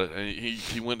question about it. And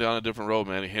he went down a different road,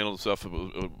 man. He handled himself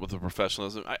with a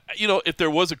professionalism. If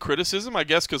there was a criticism, I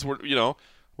guess, because we're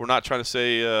not trying to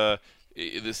say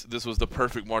this was the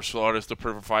perfect martial artist, the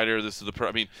perfect fighter. This is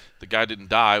the guy didn't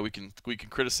die. We can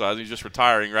criticize him. He's just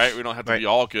retiring, right? We don't have to be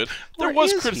all good. There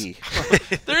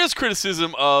is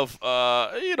criticism of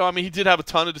he did have a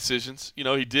ton of decisions.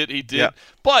 He did. Yeah.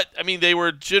 But they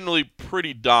were generally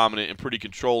pretty dominant and pretty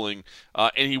controlling.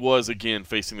 And he was again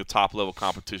facing the top level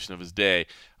competition of his day.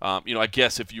 I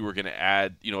guess if you were going to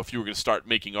add, if you were going to start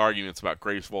making arguments about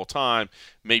greatest of all time,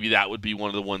 maybe that would be one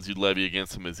of the ones you'd levy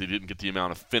against him, as he didn't get the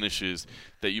amount of finishes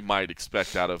that you might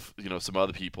expect out of some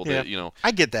other people. Yeah. That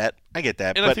I get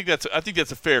that. And I think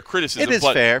that's a fair criticism. It is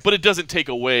fair, but it doesn't take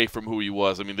away from who he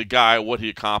was. The guy, what he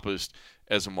accomplished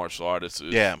as a martial artist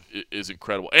is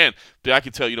incredible. And I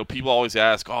can tell people always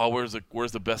ask, oh, where's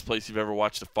the best place you've ever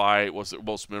watched a fight? What's the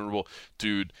most memorable?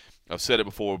 Dude, I've said it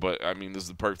before, but this is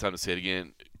the perfect time to say it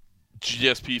again.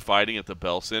 GSP fighting at the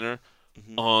Bell Center,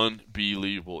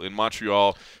 unbelievable. In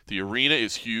Montreal, the arena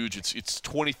is huge. It's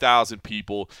 20,000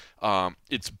 people.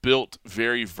 It's built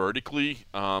very vertically,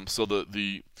 so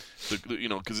the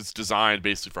because it's designed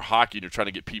basically for hockey, and you're trying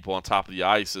to get people on top of the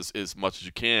ice as much as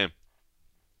you can.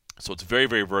 So it's very,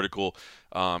 very vertical,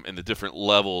 and the different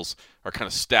levels are kind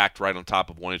of stacked right on top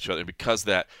of one each other. And because of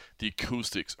that, the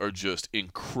acoustics are just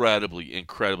incredibly,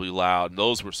 incredibly loud. And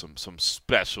those were some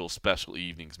special, special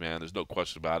evenings, man. There's no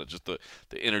question about it. Just the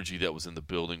energy that was in the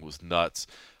building was nuts.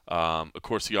 Of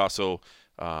course, he also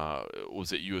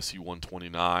was at UFC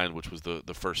 129, which was the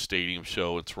first stadium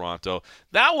show in Toronto.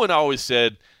 That one I always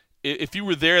said, if you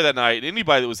were there that night,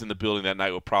 anybody that was in the building that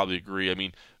night would probably agree.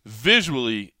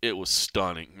 visually it was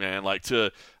stunning, man.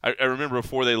 I remember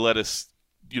before they let us,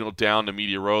 down to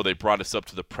media row, they brought us up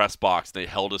to the press box and they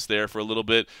held us there for a little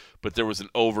bit, but there was an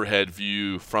overhead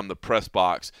view from the press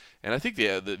box, and I think the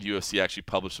UFC actually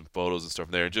published some photos and stuff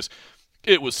there, and just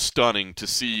it was stunning to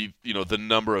see, the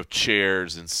number of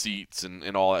chairs and seats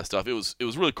and all that stuff. It was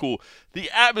really cool. The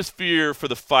atmosphere for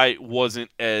the fight wasn't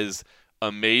as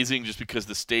amazing just because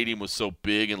the stadium was so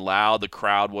big and loud. The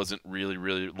crowd wasn't really,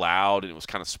 really loud, and it was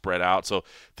kind of spread out. So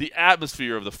the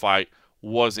atmosphere of the fight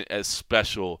wasn't as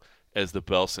special as the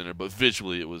Bell Center, but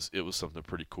visually it was something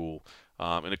pretty cool.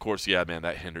 And of course, yeah, man,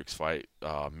 that Hendricks fight,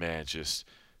 man, just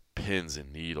pins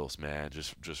and needles, man,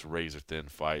 just razor thin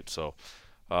fight. So,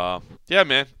 yeah,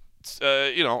 man,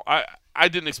 I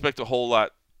didn't expect a whole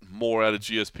lot more out of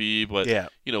GSP, but Yeah.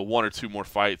 one or two more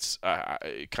fights.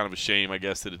 Kind of a shame, I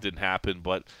guess, that it didn't happen,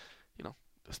 but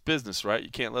it's business, right? You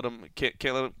can't let them can't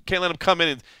let them come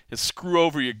in and screw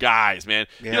over your guys, man.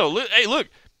 Yeah. Hey, look.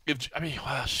 I was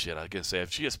gonna say if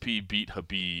GSP beat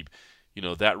Habib,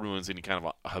 that ruins any kind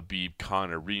of a Habib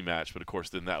Conor rematch. But of course,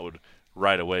 then that would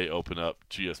right away open up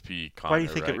GSP Conor. Why do you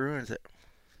think right? it ruins it?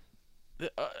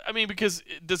 Because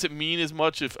does it mean as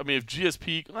much if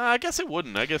GSP? I guess it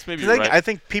wouldn't. I guess maybe 'Cause you're right. I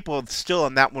think people still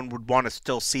on that one would want to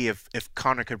still see if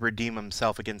Conor could redeem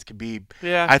himself against Khabib.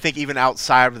 Yeah. I think even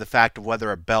outside of the fact of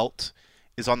whether a belt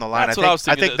is on the line, That's I what I was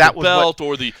thinking. think the that was belt what,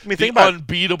 or the think about it.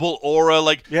 unbeatable aura.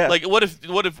 Like what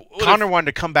if Conor wanted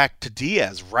to come back to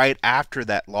Diaz right after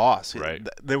that loss. Right.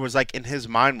 There was in his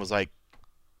mind was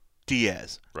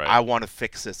Diaz. Right. I want to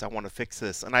fix this. I want to fix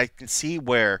this, and I can see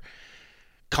where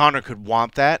Conor could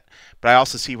want that, but I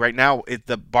also see right now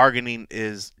the bargaining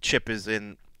chip is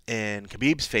in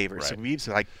Khabib's favor. So Right. Khabib's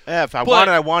like, if I want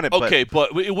it, I want it. Okay,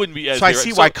 but it wouldn't be as. So I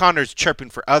see why Conor's chirping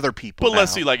for other people. But now.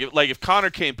 let's see, if Conor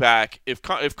came back, if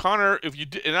Conor, if you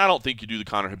did, and I don't think you do the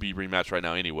Conor Habib rematch right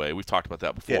now anyway. We've talked about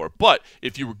that before. Yeah. But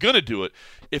if you were gonna do it,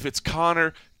 if it's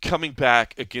Conor coming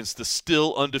back against the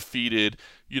still undefeated,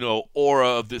 aura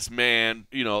of this man,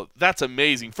 that's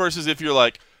amazing. Versus if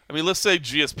you're let's say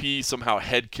GSP somehow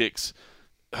head kicks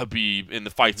Habib and the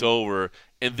fight's over,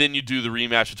 and then you do the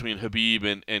rematch between Habib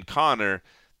and Conor.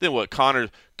 Then what?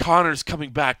 Conor's coming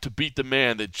back to beat the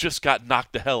man that just got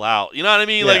knocked the hell out. You know what I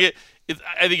mean? Yeah.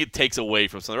 I think it takes away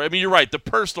from something. I mean, you're right. The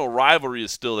personal rivalry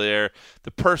is still there.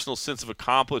 The personal sense of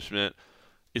accomplishment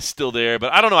is still there.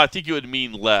 But I don't know. I think it would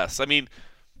mean less. I mean,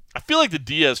 I feel like the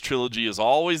Diaz trilogy is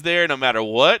always there no matter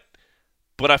what.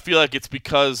 But I feel like it's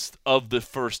because of the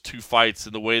first two fights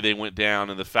and the way they went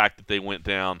down and the fact that they went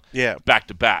down back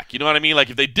to back. You know what I mean?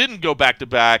 If they didn't go back to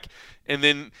back and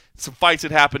then some fights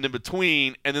had happened in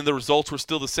between and then the results were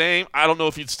still the same, I don't know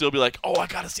if you'd still be like, oh, I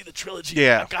got to see the trilogy.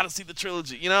 Yeah. I got to see the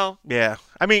trilogy, Yeah.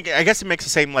 I mean, I guess it makes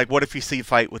the same, what if you see a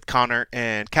fight with Conor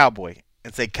and Cowboy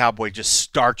and say Cowboy just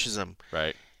starches him?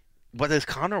 Right. What is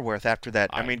Conor worth after that?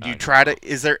 I mean, do you I try know. to?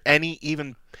 Is there any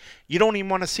even? You don't even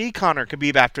want to see Conor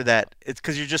Khabib after that. It's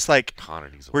because you're just Conor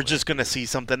needs a we're win. just gonna see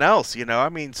something else. I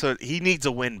mean, so he needs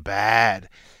a win bad.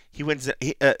 He wins.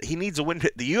 He needs a win.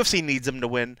 The UFC needs him to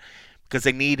win because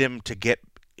they need him to get.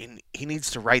 He needs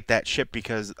to right that ship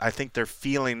because I think they're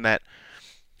feeling that.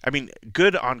 I mean,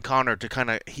 good on Conor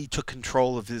to he took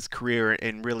control of his career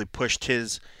and really pushed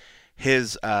his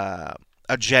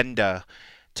agenda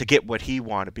to get what he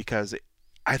wanted because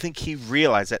I think he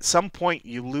realized at some point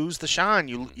you lose the shine.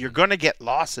 You're going to get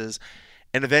losses,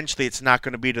 and eventually it's not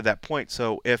going to be to that point.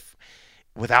 So if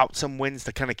without some wins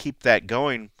to kind of keep that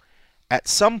going, at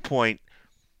some point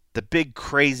the big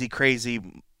crazy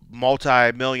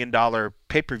multi-million-dollar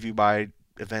pay-per-view buy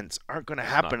events aren't going to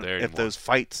happen if those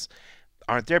fights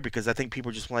aren't there because I think people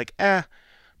are just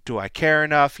do I care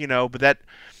enough? But that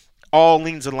all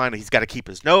leans in line. He's got to keep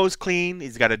his nose clean.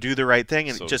 He's got to do the right thing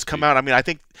and just come out. I mean, I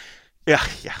think, yeah.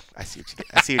 I see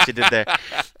what you did there.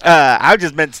 I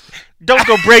just meant don't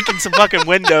go breaking some fucking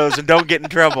windows and don't get in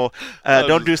trouble.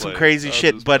 Don't do some crazy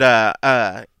shit. But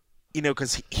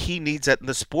because he needs that in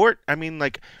the sport. I mean,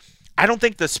 I don't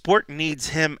think the sport needs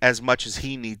him as much as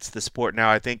he needs the sport now.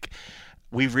 I think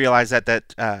we've realized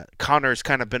that Conor's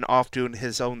kind of been off doing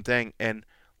his own thing. And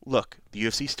look, the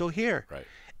UFC's still here. Right.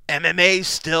 MMA's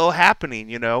still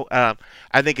happening, I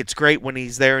think it's great when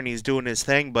he's there and he's doing his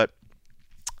thing, but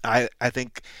I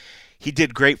think he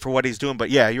did great for what he's doing.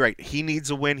 But yeah, you're right. He needs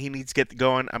a win. He needs to get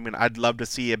going. I mean, I'd love to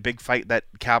see a big fight, that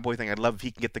Cowboy thing. I'd love if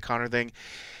he can get the Conor thing.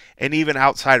 And even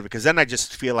outside of it, because then I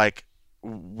just feel like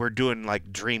we're doing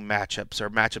dream matchups or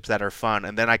matchups that are fun.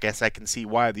 And then I guess I can see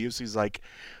why the UFC's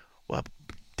well,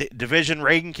 division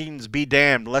rankings be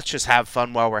damned. Let's just have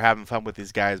fun while we're having fun with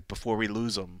these guys before we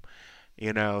lose them.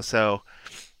 So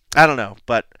I don't know,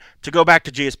 but to go back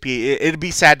to GSP, it'd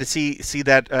be sad to see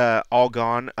that all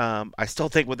gone. I still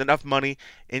think with enough money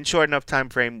in short enough time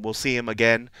frame, we'll see him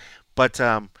again. But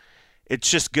it's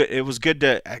just good. It was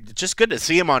just good to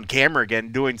see him on camera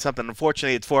again doing something.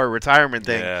 Unfortunately, it's for a retirement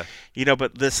thing, Yeah.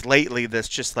 But this lately, this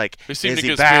just like, He seemed is to he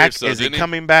get back? spirits, though, Is he didn't he?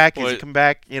 coming back? Is Well, he come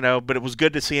back? But it was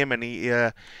good to see him, and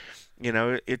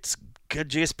it's good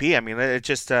GSP. I mean, it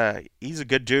just he's a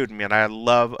good dude, man. I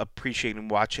love appreciating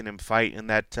watching him fight in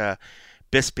that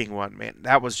Bisping one, man.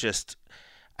 That was just,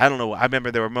 I don't know. I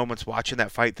remember there were moments watching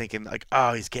that fight thinking like,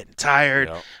 oh, he's getting tired.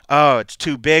 Yeah. Oh, it's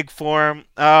too big for him.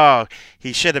 Oh,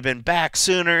 he should have been back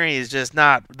sooner. He's just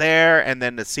not there. And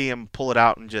then to see him pull it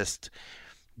out and just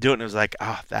do it, and it was like,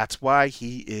 that's why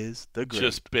he is the great.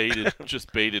 Just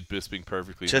baited Bisping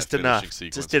perfectly. Just in that enough. finishing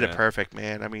sequence, Just did it man. perfect,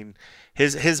 man. I mean,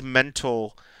 his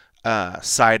mental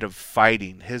side of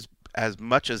fighting, his as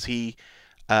much as he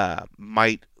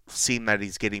might seem that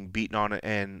he's getting beaten on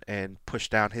and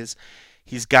pushed down,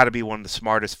 he's got to be one of the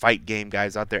smartest fight game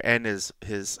guys out there, and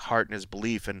his heart and his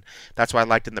belief, and that's why I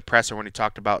liked in the presser when he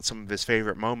talked about some of his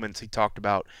favorite moments. He talked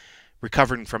about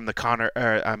recovering from the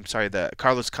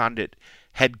Carlos Condit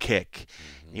head kick,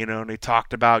 and he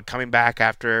talked about coming back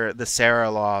after the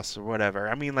Sarah loss or whatever.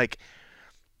 I mean, like,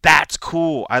 that's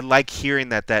cool. I like hearing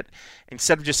that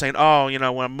instead of just saying, oh,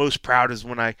 what I'm most proud is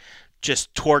when I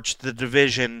just torched the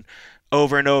division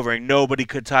over and over and nobody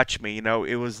could touch me.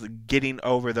 It was getting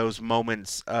over those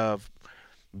moments of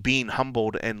being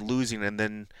humbled and losing, and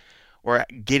then, or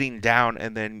getting down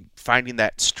and then finding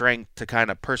that strength to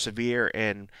kind of persevere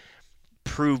and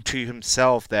prove to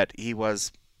himself that he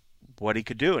was what he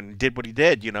could do and did what he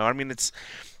did. I mean,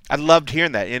 I loved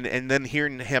hearing that, and then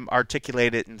hearing him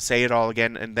articulate it and say it all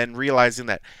again, and then realizing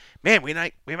that, man,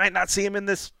 we might not see him in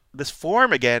this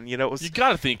form again. It was, You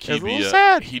got to think it was a little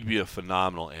sad. he'd be a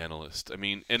phenomenal analyst. I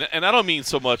mean, and I don't mean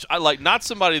so much. I like not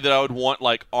somebody that I would want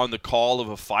like on the call of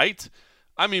a fight.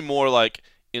 I mean more like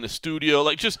in a studio,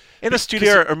 like just In a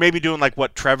studio, or maybe doing like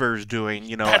what Trevor's doing,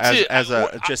 That's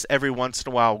it. just every once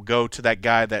in a while go to that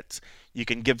guy that you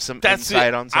can give some That's insight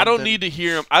it. on something. I don't need to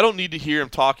hear him. I don't need to hear him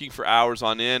talking for hours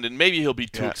on end, and maybe he'll be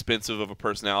too Yeah. expensive of a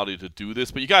personality to do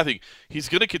this. But you gotta think he's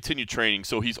going to continue training,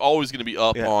 so he's always going to be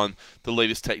up Yeah. on the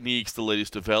latest techniques, the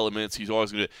latest developments. He's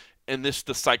always going to, and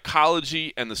the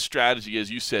psychology and the strategy, as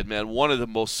you said, man, one of the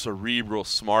most cerebral,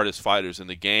 smartest fighters in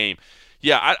the game.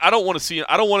 Yeah, I don't want to see him.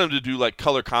 I don't want him to do like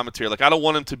color commentary. Like I don't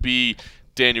want him to be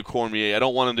Daniel Cormier. I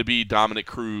don't want him to be Dominic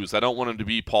Cruz. I don't want him to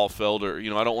be Paul Felder.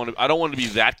 I don't want him to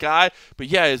be that guy. But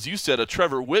yeah, as you said, a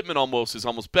Trevor Whitman is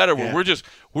almost better. Where Yeah.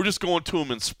 we're just going to him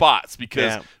in spots because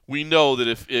Yeah. we know that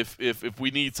if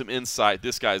we need some insight,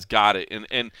 this guy's got it.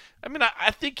 And I mean, I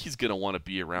think he's gonna want to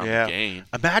be around Yeah. the game.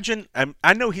 Imagine,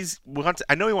 I know he wants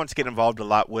to get involved a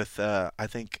lot with, I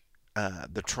think,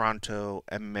 the Toronto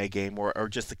MMA game, or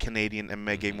just the Canadian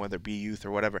MMA game, whether it be youth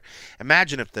or whatever.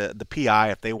 Imagine if the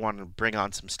PI, if they wanted to bring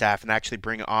on some staff and actually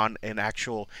bring on an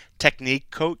actual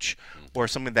technique coach or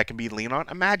something that can be leaned on.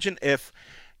 Imagine if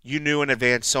you knew in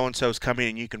advance so and so's coming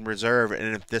and you can reserve,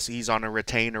 and if he's on a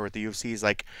retainer with the UFC, he's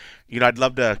like, I'd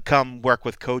love to come work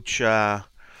with coach at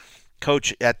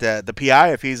the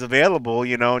PI if he's available,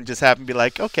 and just have him be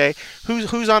like, okay,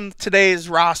 who's on today's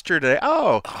roster today?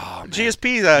 Oh,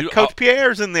 GSP, Coach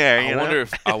Pierre's in there.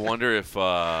 I wonder if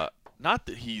not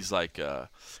that he's like a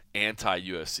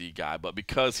anti-UFC guy, but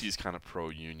because he's kind of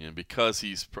pro-union, because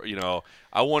he's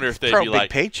I wonder if they'd pro be big like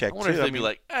paycheck I wonder too. if I they'd be mean,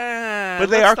 like, but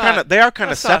they are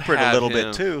kind of separate a little bit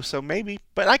him. too. So maybe,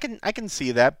 but I can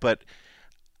see that. But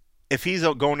if he's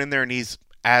going in there and he's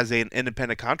as an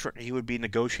independent contractor, he would be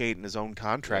negotiating his own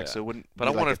contract. Yeah. So it wouldn't. But be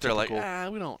I wonder like if they're typical,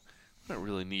 like, we don't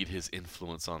really need his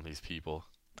influence on these people.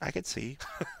 I could see.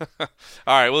 All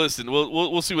right, well, listen,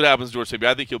 we'll see what happens, George Sabia.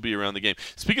 I think he'll be around the game.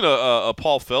 Speaking of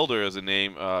Paul Felder as a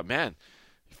name, man,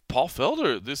 Paul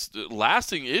Felder, this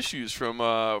lasting issues from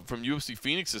UFC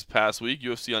Phoenix this past week,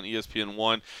 UFC on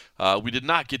ESPN1. We did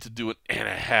not get to do an and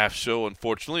a half show,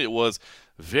 unfortunately. It was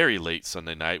very late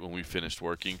Sunday night when we finished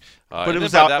working. But it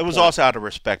was also out of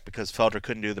respect because Felder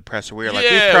couldn't do the presser. We were like,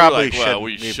 we probably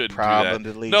shouldn't do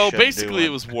that. No, basically it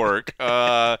was work.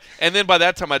 And then by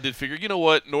that time I did figure, you know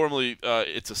what? Normally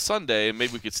it's a Sunday and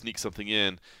maybe we could sneak something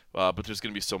in. But there's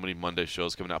going to be so many Monday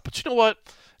shows coming out. But you know what?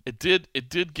 It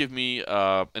did give me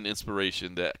an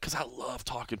inspiration that because I love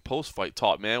talking post-fight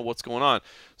talk, man. What's going on?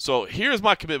 So here's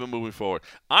my commitment moving forward.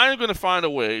 I'm going to find a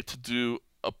way to do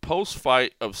a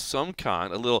post-fight of some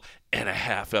kind, a little and a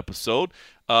half episode,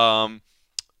 even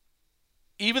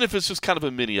if it's just kind of a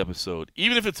mini episode,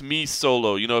 even if it's me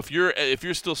solo. If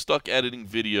you're still stuck editing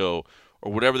video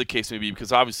or whatever the case may be,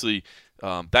 because obviously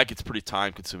that gets pretty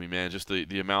time consuming, man. Just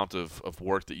the amount of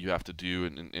work that you have to do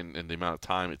and the amount of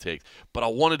time it takes. But I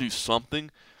want to do something.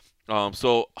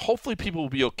 So hopefully people will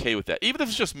be okay with that, even if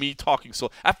it's just me talking solo.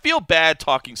 I feel bad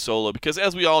talking solo because,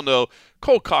 as we all know,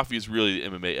 Cold Coffee is really the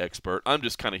MMA expert. I'm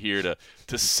just kind of here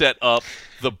to set up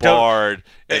the bar.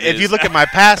 If you look at my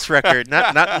past record,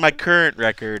 not my current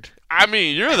record. I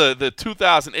mean, you're the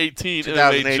 2018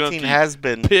 MMA Junkie has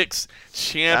been picks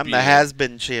champion. I'm the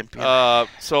has-been champion.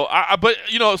 So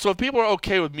if people are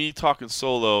okay with me talking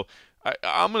solo,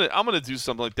 I'm gonna do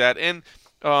something like that. And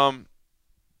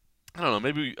I don't know.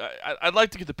 Maybe I'd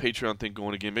like to get the Patreon thing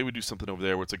going again. Maybe do something over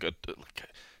there where it's like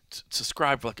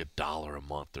subscribe for like $1 a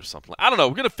month or something. I don't know.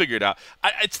 We're gonna figure it out.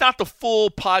 It's not the full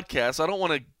podcast. I don't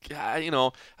want to. I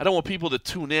don't want people to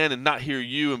tune in and not hear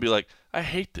you and be like, I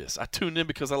hate this. I tuned in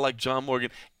because I like John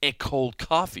Morgan and Cold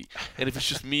Coffee. And if it's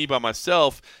just me by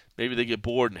myself, maybe they get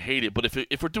bored and hate it. But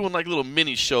if we're doing like little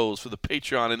mini shows for the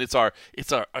Patreon and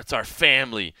it's our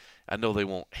family, I know they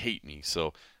won't hate me.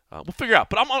 So. We'll figure out.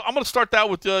 But I'm going to start that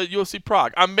with UFC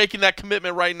Prague. I'm making that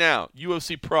commitment right now.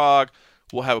 UFC Prague,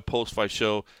 we'll have a post-fight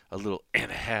show, a little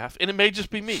and a half. And it may just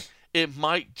be me. It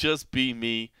might just be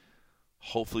me.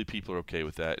 Hopefully people are okay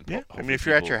with that. Yeah, I mean, if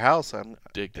you're at your house,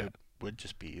 dig that. It would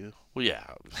just be you. Well, yeah.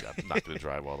 I'm not going to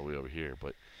drive all the way over here.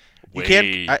 But you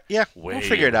can. We'll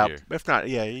figure it out. Here. If not,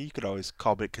 yeah, you could always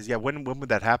call it. Because, when would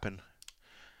that happen?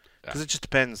 Because it just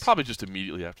depends. Probably just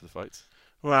immediately after the fights.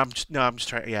 Well, I'm just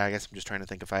trying. Yeah, I guess I'm just trying to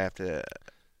think if I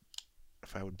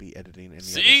would be editing any other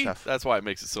stuff. That's why it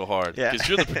makes it so hard. Yeah, because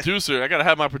you're the producer. I gotta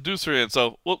have my producer in,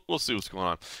 so we'll see what's going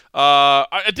on.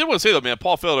 I did want to say though, man,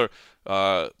 Paul Felder,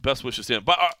 best wishes to him.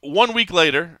 But 1 week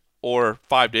later or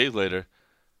 5 days later,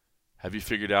 have you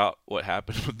figured out what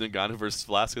happened with Ngannou versus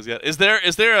Velasquez yet? Is there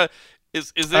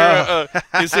an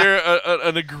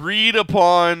agreed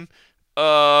upon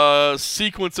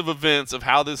sequence of events of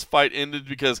how this fight ended?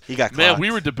 Because he got man, clocked.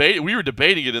 we were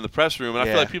debating it in the press room, and I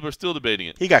feel like people are still debating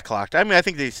it. He got clocked. I mean, I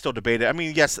think they still debate it. I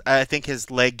mean, yes, I think his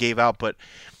leg gave out, but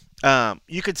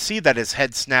you could see that his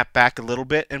head snapped back a little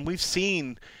bit, and we've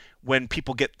seen when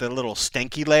people get the little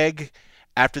stanky leg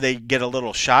after they get a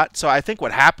little shot. So I think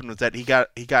what happened was that he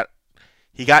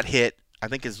got hit. I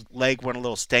think his leg went a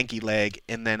little stanky leg,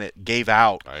 and then it gave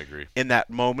out. I agree. In that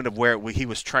moment of where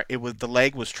the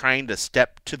leg was trying to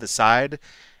step to the side,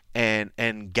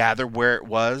 and gather where it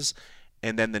was,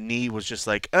 and then the knee was just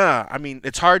like, I mean,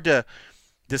 it's hard to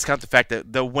discount the fact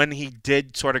that when he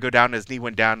did sort of go down, his knee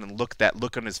went down, and that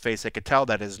look on his face, I could tell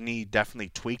that his knee definitely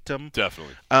tweaked him.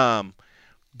 Definitely.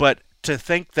 But to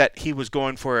think that he was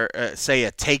going for, say,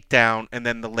 a takedown, and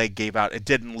then the leg gave out, it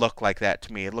didn't look like that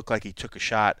to me. It looked like he took a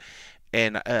shot.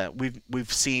 And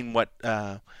we've seen what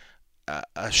a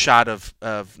shot of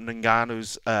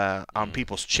Ngannou's on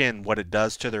people's chin, what it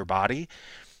does to their body.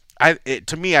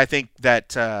 To me, I think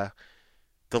that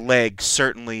the leg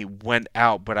certainly went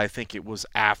out, but I think it was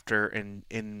after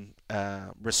in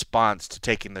response to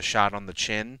taking the shot on the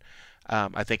chin.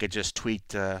 I think it just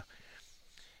tweaked. When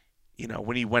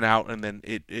he went out, and then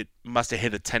it must have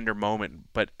hit a tender moment.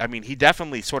 But I mean, he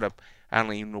definitely sort of, I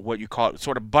don't even know what you call it,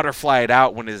 sort of butterflied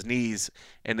out when his knees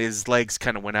and his legs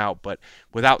kind of went out. But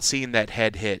without seeing that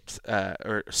head hit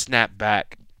or snap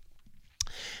back,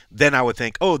 then I would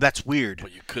think, oh, that's weird.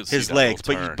 But you could his see legs.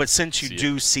 But But since you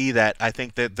do see that, I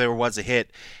think that there was a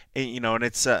hit. And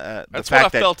it's the that's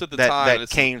fact what I felt at the time. That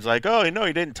Kane's like, oh, no,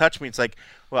 he didn't touch me. It's like,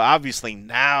 well, obviously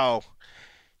now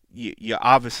you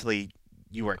obviously.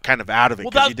 You were kind of out of it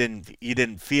because you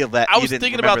didn't feel that. I was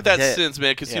thinking about that hit. since,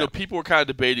 man, because people were kind of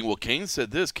debating. Well, Kane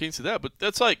said this, Kane said that, but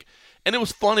that's like, and it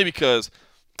was funny because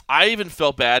I even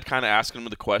felt bad kind of asking him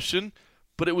the question,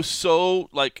 but it was so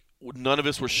like none of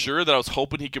us were sure that I was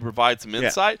hoping he could provide some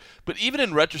insight. Yeah. But even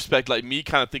in retrospect, like me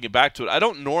kind of thinking back to it, I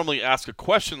don't normally ask a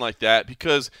question like that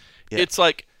because it's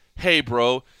like, hey,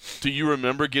 bro, do you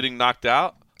remember getting knocked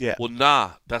out? Yeah. Well,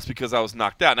 nah, that's because I was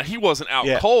knocked out. Now he wasn't out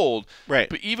cold, right?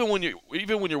 But even when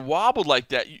you're wobbled like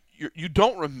that, you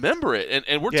don't remember it,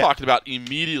 and we're talking about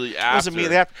immediately after. It was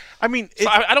immediately after. I mean, so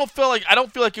I don't feel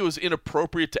like it was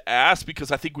inappropriate to ask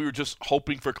because I think we were just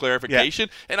hoping for clarification,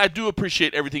 and I do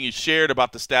appreciate everything he shared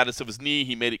about the status of his knee.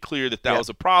 He made it clear that was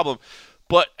a problem,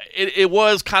 but it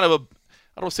was kind of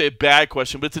I don't say a bad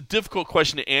question, but it's a difficult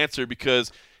question to answer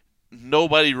because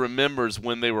nobody remembers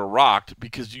when they were rocked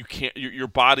because you can't. Your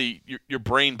body, your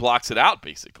brain blocks it out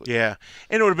basically. Yeah,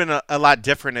 and it would have been a lot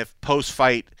different if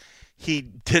post-fight he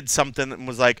did something and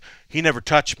was like, he never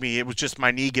touched me. It was just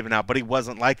my knee giving out. But he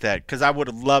wasn't like that because I would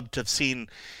have loved to have seen,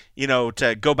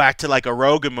 to go back to like a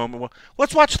Rogan moment. Well,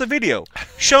 let's watch the video.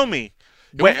 Show me.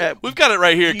 We've got it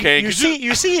right here, Kane. You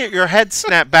see your head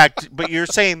snap back, but you're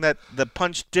saying that the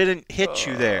punch didn't hit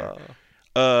you there.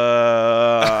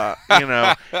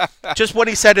 Just what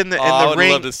he said in the ring. I would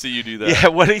love to see you do that. Yeah,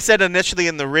 what he said initially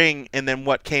in the ring, and then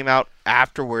what came out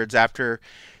afterwards, after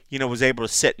was able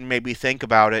to sit and maybe think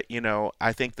about it.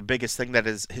 I think the biggest thing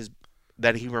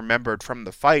that he remembered from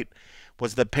the fight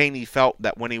was the pain he felt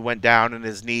that when he went down and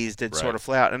his knees did sort of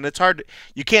flat out. And it's hard.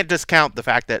 You can't discount the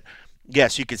fact that,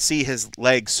 yes, you could see his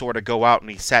legs sort of go out and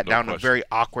he sat down in a very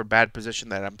awkward, bad position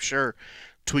that I'm sure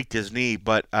tweaked his knee.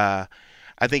 But I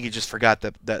think he just forgot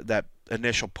that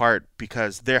initial part,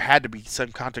 because there had to be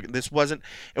some contact. It wasn't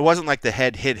like the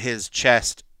head hit his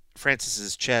chest,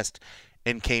 Francis's chest,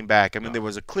 and came back. I mean, there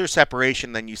was a clear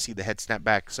separation, then you see the head snap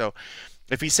back. So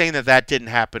if he's saying that didn't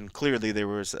happen, clearly there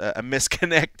was a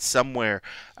misconnect somewhere.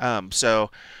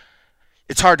 So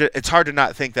it's hard to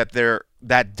not think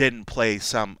that didn't play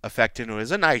some effect into it. It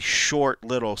was a nice short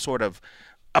little sort of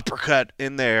uppercut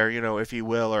in there, if you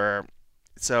will.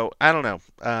 So I don't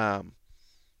know.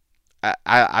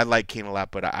 I like Kane a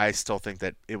lot, but I still think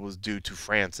that it was due to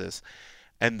Francis,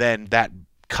 and then that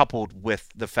coupled with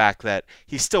the fact that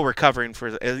he's still recovering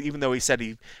even though he said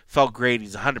he felt great,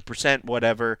 he's 100%,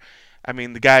 whatever. I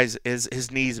mean, the guy's his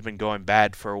knees have been going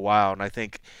bad for a while, and I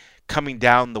think coming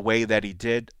down the way that he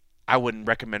did, I wouldn't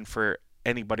recommend for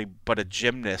anybody but a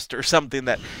gymnast or something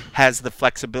that has the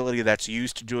flexibility that's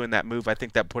used to doing that move. I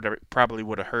think that probably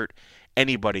would have hurt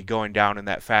anybody going down in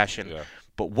that fashion. Yeah.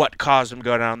 But what caused him to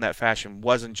go down in that fashion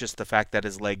wasn't just the fact that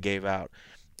his leg gave out.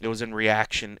 It was in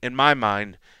reaction, in my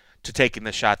mind, to taking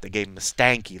the shot that gave him a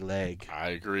stanky leg. I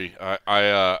agree.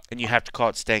 And you have to call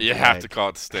it stanky leg. You have to call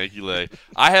it the stanky leg.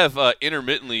 I have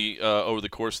intermittently, over the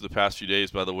course of the past few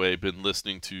days, by the way, been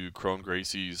listening to Crone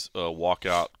Gracie's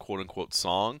walkout, quote-unquote,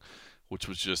 song, which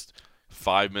was just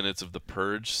 5 minutes of the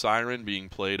Purge siren being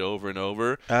played over and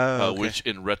over, which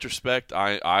in retrospect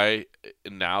I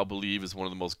now believe is one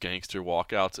of the most gangster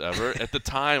walkouts ever. At the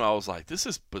time, I was like, this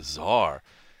is bizarre.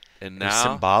 And now, it was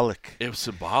symbolic. It was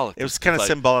symbolic. It was kind of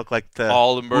symbolic, like the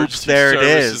all emergency there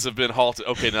services have been halted.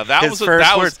 Okay, now that His was first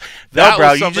that words. was No, that bro,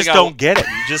 was you something just don't get it.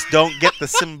 You just don't get the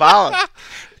symbolic.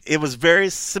 It was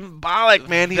very symbolic,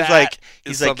 man. He's like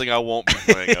something I won't be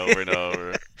playing over and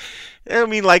over. I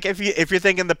mean, like if you're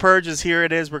thinking the Purge is here,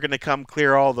 it is. We're gonna come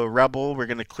clear all the rebel. We're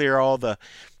gonna clear all the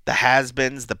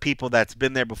has-beens, the people that's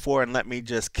been there before, and let me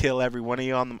just kill every one of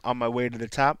you on my way to the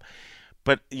top.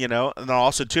 But, and then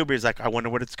also, too, but he's like, I wonder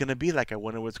what it's going to be like. I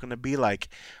wonder what it's going to be like.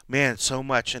 Man, so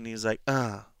much. And he's like,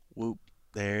 whoop,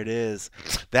 there it is.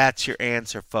 That's your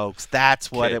answer, folks.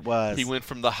 That's what it was. He went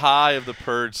from the high of the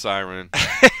Purge siren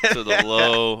to the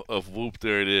low of whoop,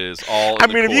 there it is.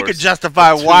 If you could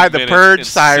justify why the Purge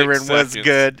siren was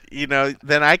good,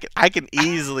 then I can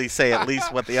easily say at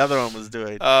least what the other one was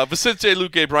doing. Vicente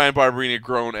Luque, Brian Barberini,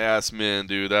 grown-ass men,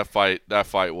 dude. That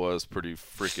fight was pretty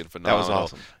freaking phenomenal. That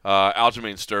was awesome.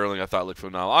 Aljamain Sterling, I thought, looked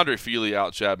phenomenal. Andre Fili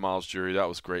out Chad Miles Jury. That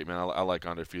was great, man. I like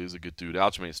Andre Fili. He's a good dude.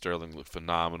 Aljamain Sterling looked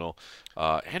phenomenal.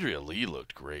 Andrea Lee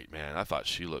looked great, man. I thought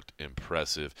she looked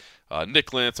impressive.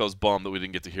 Nick Lentz, I was bummed that we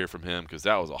didn't get to hear from him because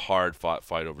that was a hard-fought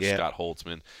fight over Scott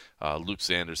Holtzman. Luke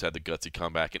Sanders had the gutsy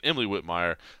comeback, and Emily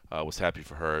Whitmire was happy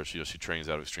for her. She trains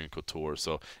out of Extreme Couture,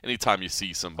 so anytime you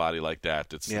see somebody like that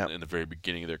that's in the very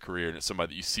beginning of their career, and it's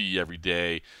somebody that you see every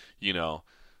day,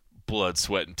 blood,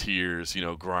 sweat, and tears,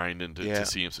 grinding to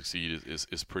see him succeed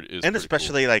is pretty. And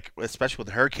especially cool. Especially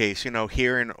with her case,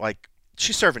 hearing like.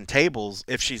 She's serving tables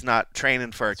if she's not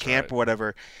training for a camp or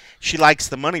whatever. She likes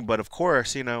the money, but of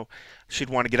course, she'd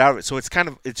want to get out of it. So it's kind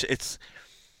of it's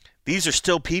these are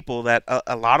still people that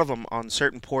a lot of them on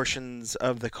certain portions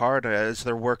of the card as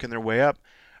they're working their way up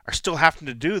are still having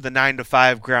to do the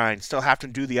 9-to-5 grind, still have to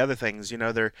do the other things.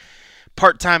 They're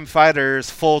part-time fighters,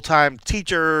 full-time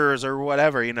teachers, or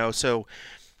whatever. So.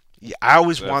 Yeah, I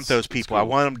always want those people. Cool. I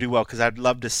want them to do well because I'd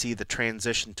love to see the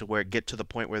transition to where it get to the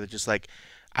point where they're just like,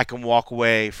 I can walk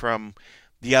away from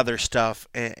the other stuff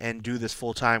and do this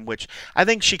full time, which I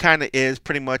think she kind of is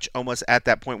pretty much almost at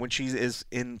that point when she is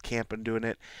in camp and doing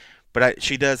it. But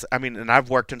she does. I mean, and I've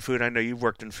worked in food. I know you've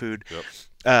worked in food. Yep.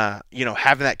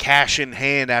 Having that cash in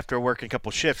hand after working a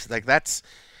couple shifts, like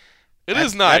it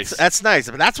is nice. That's nice.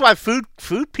 But that's why food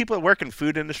people that work in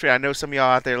food industry. I know some of y'all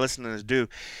out there listening to this do.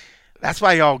 That's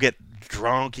why y'all get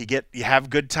drunk. You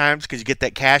have good times because you get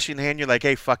that cash in hand. You're like,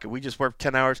 hey, fuck it. We just worked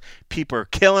 10 hours. People are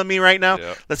killing me right now.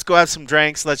 Yep. Let's go have some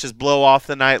drinks. Let's just blow off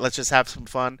the night. Let's just have some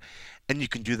fun. And you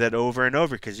can do that over and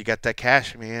over because you got that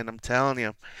cash, man. I'm telling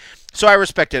you. So I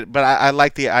respect it, but I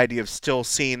like the idea of still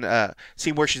seeing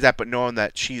where she's at, but knowing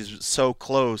that she's so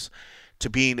close to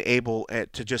being able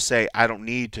to just say, I don't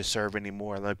need to serve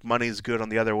anymore. Like, money's good on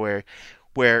the other way.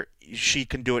 where she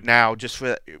can do it now. Just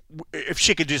for if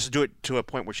she could just do it to a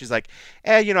point where she's like,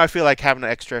 I feel like having an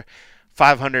extra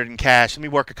 $500 in cash. Let me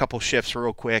work a couple shifts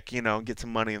real quick, get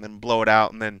some money and then blow it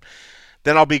out, and then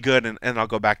I'll be good and I'll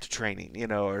go back to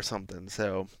training, or something.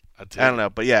 So I don't know,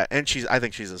 but yeah, and I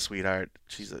think she's a sweetheart.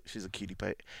 She's a cutie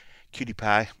pie. Cutie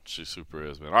pie. She super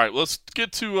is, man. All right, let's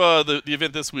get to the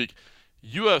event this week.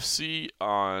 UFC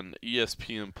on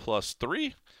ESPN Plus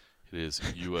 3. It is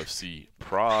UFC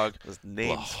Prague. Those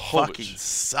names fucking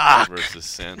suck. Versus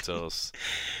Santos.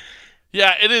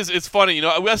 Yeah, it is. It's funny.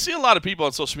 I see a lot of people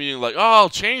on social media like, oh,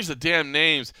 change the damn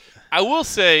names. I will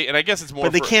say, and I guess it's more.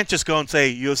 But they can't just go and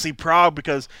say UFC Prague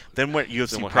because then what?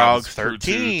 UFC Prague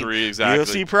 13, 2, 3,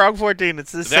 exactly. UFC Prague 14.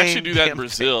 It's the same. They actually do that in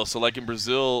Brazil. So, like in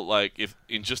Brazil, like if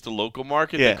in just the local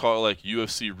market, they call it like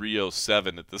UFC Rio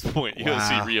 7 at this point, wow.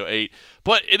 UFC Rio 8.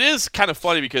 But it is kind of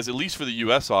funny because at least for the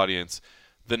U.S. audience,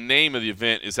 the name of the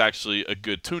event is actually a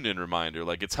good tune-in reminder.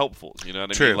 Like it's helpful. You know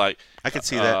what I mean? Like I can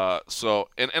see that. So,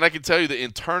 and I can tell you that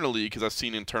internally, because I've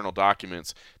seen internal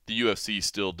documents, the UFC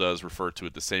still does refer to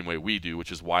it the same way we do,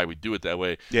 which is why we do it that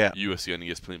way. Yeah. UFC on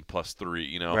ESPN Plus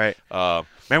 3. Right.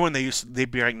 Remember when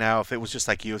they'd be right now, if it was just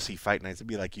like UFC Fight Nights, it'd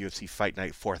be like UFC Fight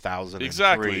Night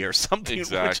 4003 or something.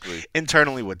 Exactly. Which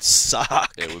internally would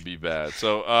suck. It would be bad.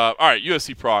 So, all right,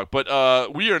 UFC Prague,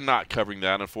 but we are not covering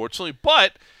that, unfortunately.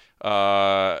 But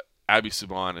Abby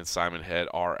Subban and Simon Head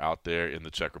are out there in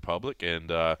the Czech Republic,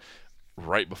 and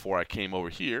right before I came over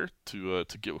here to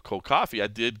get with cold coffee, I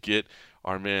did get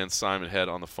our man Simon Head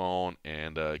on the phone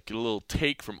and get a little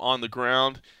take from on the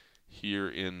ground here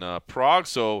in Prague.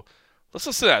 So let's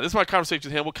listen to that. This is my conversation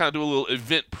with him. We'll kind of do a little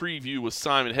event preview with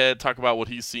Simon Head, talk about what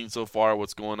he's seen so far,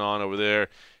 what's going on over there,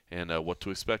 and what to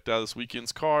expect out of this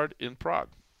weekend's card in Prague.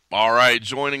 All right,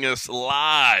 joining us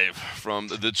live from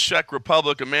the Czech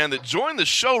Republic, a man that joined the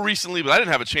show recently, but I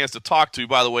didn't have a chance to talk to.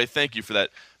 By the way, thank you for that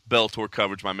Bellator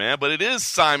coverage, my man. But it is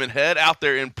Simon Head out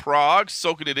there in Prague,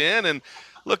 soaking it in. And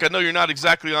look, I know you're not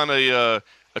exactly on a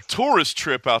tourist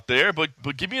trip out there, but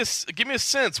give me a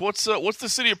sense. What's the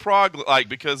city of Prague like?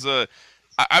 Because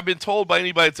I've been told by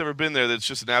anybody that's ever been there that it's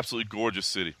just an absolutely gorgeous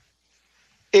city.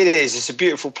 It is. It's a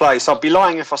beautiful place. I'd be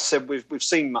lying if I said we've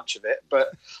seen much of it,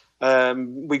 but.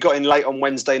 We got in late on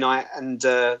Wednesday night, and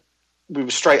we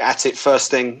were straight at it first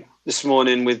thing this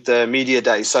morning with media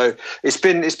day. So it's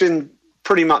been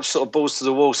pretty much sort of balls to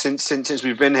the wall since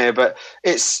we've been here. But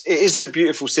it is a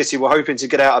beautiful city. We're hoping to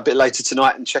get out a bit later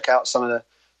tonight and check out some of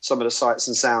the sights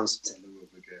and sounds.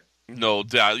 No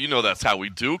doubt. That's how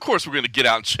we do. Of course we're going to get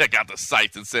out and check out the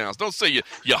sights and sounds. Don't say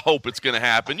you hope it's going to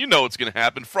happen. You know it's going to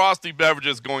happen. Frosty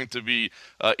beverages going to be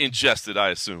ingested, I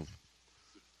assume.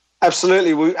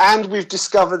 Absolutely, we've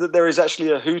discovered that there is actually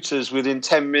a Hooters within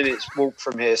 10 minutes walk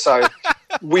from here. So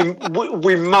we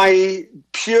may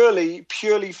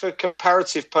purely for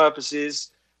comparative purposes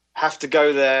have to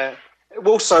go there.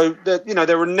 Also,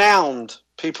 they're renowned.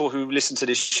 People who listen to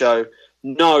this show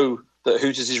know that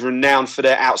Hooters is renowned for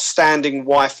their outstanding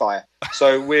Wi-Fi.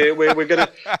 So we're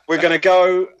gonna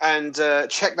go and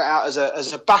check that out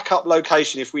as a backup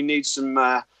location if we need some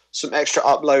extra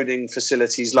uploading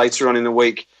facilities later on in the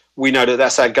week. We know that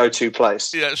that's our go-to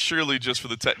place. Yeah, surely just for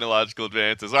the technological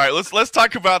advances. All right, let's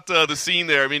talk about the scene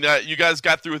there. I mean, you guys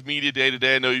got through with Media Day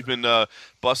today. I know you've been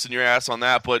busting your ass on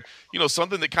that, but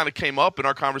something that kind of came up in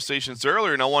our conversations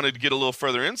earlier, and I wanted to get a little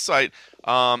further insight.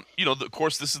 Of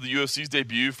course, this is the UFC's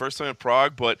debut, first time in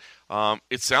Prague, but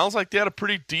it sounds like they had a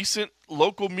pretty decent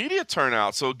local media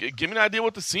turnout. So give me an idea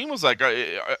what the scene was like.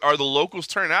 Are the locals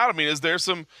turning out? I mean, is there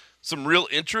some real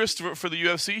interest for the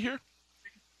UFC here?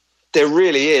 There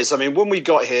really is. I mean, when we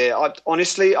got here, I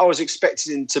was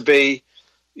expecting to be,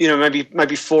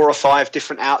 maybe 4 or 5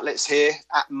 different outlets here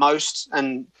at most.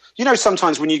 And,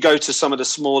 sometimes when you go to some of the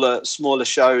smaller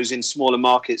shows in smaller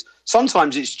markets,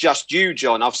 sometimes it's just you,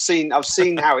 John. I've seen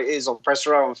how it is on Press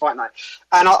Row on Fight Night.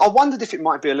 And I wondered if it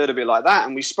might be a little bit like that.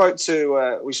 And we spoke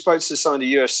to some of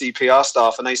the UFC PR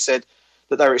staff, and they said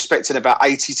that they were expecting about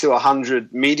 80 to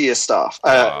 100 media staff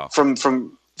from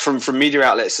media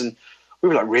outlets. And we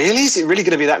were like, really? Is it really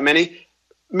going to be that many?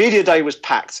 Media Day was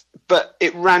packed, but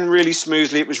it ran really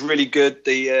smoothly. It was really good.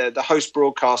 The host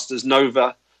broadcasters,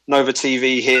 Nova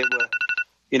TV here,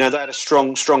 they had a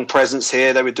strong presence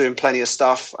here. They were doing plenty of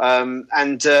stuff, and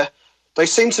they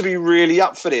seem to be really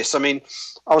up for this. I mean,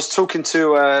 I was talking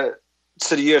to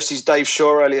the UFC's Dave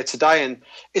Shaw earlier today, and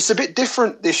it's a bit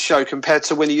different this show compared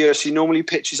to when the UFC normally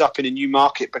pitches up in a new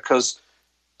market because.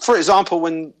 For example,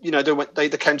 when they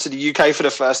came to the UK for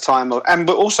the first time, but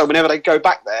also whenever they go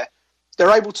back there,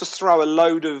 they're able to throw a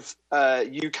load of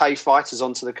UK fighters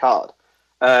onto the card,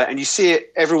 and you see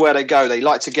it everywhere they go. They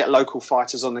like to get local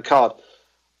fighters on the card.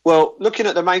 Well, looking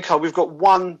at the main card, we've got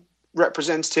one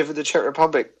representative of the Czech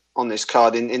Republic on this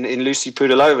card in Lucy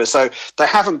Pudilova. So they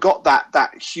haven't got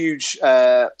that huge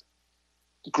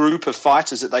group of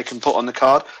fighters that they can put on the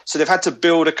card. So they've had to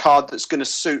build a card that's going to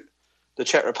suit the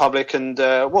Czech Republic. And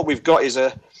what we've got is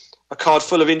a card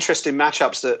full of interesting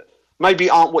matchups that maybe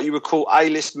aren't what you would call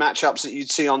A-list matchups that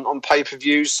you'd see on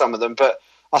pay-per-views, some of them. But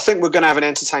I think we're going to have an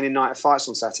entertaining night of fights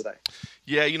on Saturday.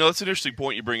 Yeah, it's an interesting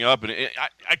point you bring up, and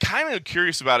I kind of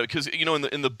curious about it because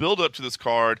in the build up to this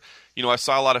card, I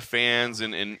saw a lot of fans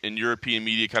and European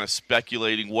media kind of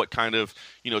speculating what kind of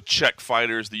Czech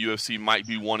fighters the UFC might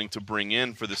be wanting to bring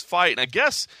in for this fight, and I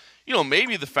guess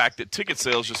maybe the fact that ticket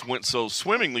sales just went so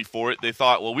swimmingly for it, they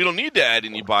thought, well, we don't need to add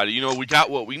anybody, we got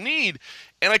what we need.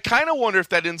 And I kind of wonder if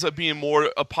that ends up being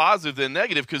more a positive than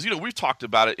negative because, we've talked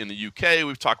about it in the UK,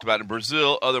 we've talked about it in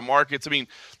Brazil, other markets. I mean,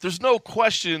 there's no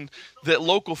question that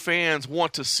local fans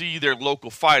want to see their local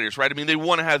fighters, right? I mean, they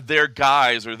want to have their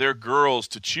guys or their girls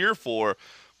to cheer for.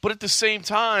 But at the same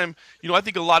time, I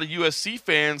think a lot of UFC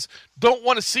fans don't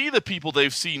want to see the people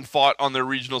they've seen fought on their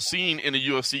regional scene in a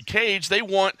UFC cage. They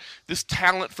want this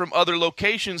talent from other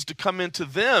locations to come into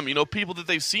them, people that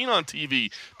they've seen on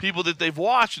TV, people that they've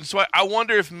watched. And so I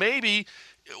wonder if maybe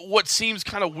what seems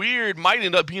kind of weird might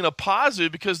end up being a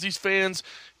positive because these fans,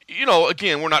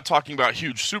 again, we're not talking about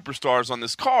huge superstars on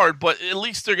this card, but at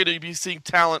least they're going to be seeing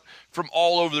talent from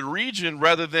all over the region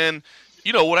rather than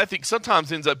what I think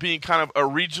sometimes ends up being kind of a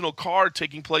regional card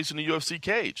taking place in the UFC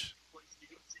cage.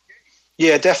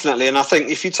 Yeah, definitely. And I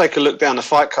think if you take a look down the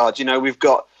fight card, we've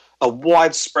got a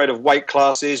wide spread of weight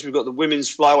classes. We've got the women's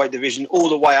flyweight division all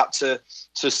the way up to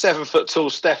 7 foot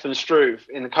tall Stefan Struve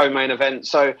in the co-main event.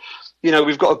 So,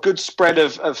 we've got a good spread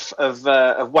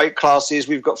of weight classes.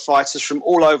 We've got fighters from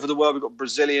all over the world. We've got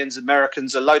Brazilians,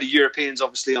 Americans, a load of Europeans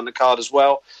obviously on the card as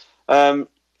well.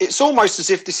 It's almost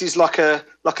as if this is like a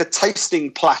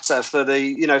tasting platter for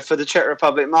the Czech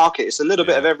Republic market. It's a little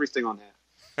bit of everything on here.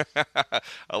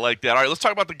 I like that. All right, let's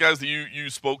talk about the guys that you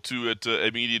spoke to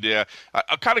at Media Day.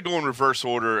 I'll kind of go in reverse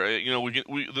order.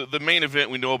 The main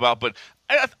event we know about, but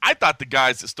I thought the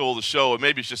guys that stole the show, and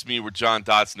maybe it's just me, were John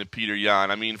Dodson and Peter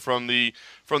Yan. I mean, from the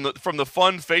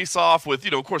fun face-off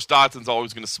with, of course, Dodson's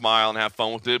always going to smile and have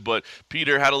fun with it, but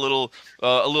Peter had a little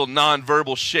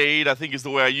non-verbal shade, I think is the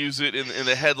way I use it in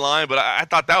the headline. But I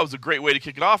thought that was a great way to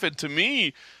kick it off, and to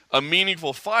me, a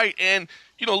meaningful fight. And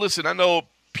listen, I know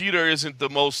Peter isn't the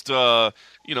most,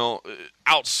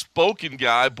 outspoken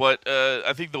guy, but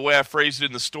I think the way I phrased it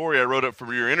in the story I wrote up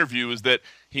from your interview is that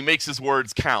he makes his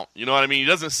words count. You know what I mean? He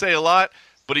doesn't say a lot,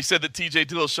 but he said that TJ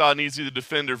Dillashaw needs to either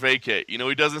defend or vacate. He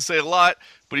doesn't say a lot,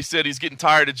 but he said he's getting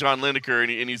tired of John Lineker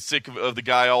and he's sick of the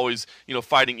guy always,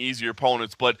 fighting easier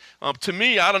opponents. But to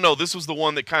me, I don't know, this was the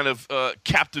one that kind of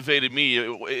captivated me.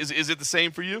 Is it the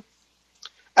same for you?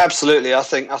 Absolutely. I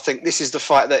think this is the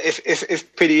fight that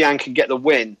if Peter Yan can get the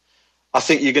win, I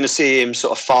think you're going to see him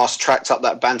sort of fast-tracked up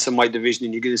that bantamweight division,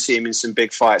 and you're going to see him in some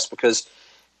big fights because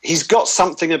he's got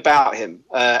something about him.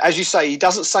 As you say, he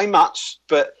doesn't say much,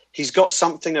 but he's got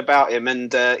something about him,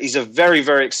 and he's a very,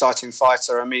 very exciting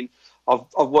fighter. I mean, I've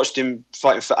watched him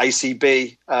fighting for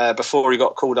ACB before he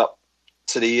got called up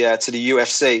to the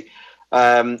UFC.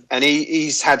 And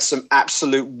he's had some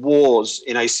absolute wars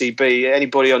in ACB.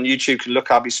 Anybody on YouTube can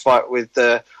look up his fight with,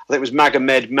 I think it was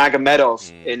Magomedov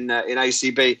in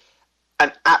ACB.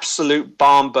 An absolute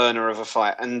barn burner of a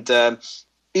fight. And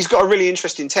he's got a really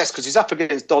interesting test because he's up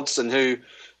against Dodson, who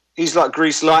he's like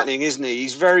grease lightning, isn't he?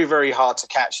 He's very, very hard to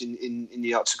catch in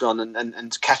the octagon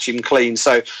and to catch him clean.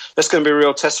 So that's going to be a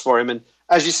real test for him. And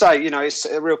as you say, it's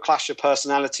a real clash of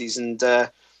personalities. And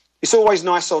it's always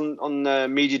nice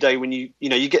on Media Day when you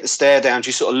get the stare downs,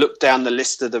 you sort of look down the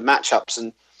list of the matchups.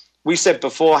 And we said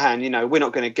beforehand, we're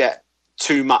not going to get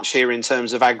too much here in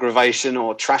terms of aggravation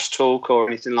or trash talk or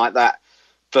anything like that.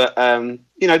 But,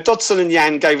 Dodson and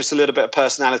Yan gave us a little bit of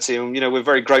personality and, we're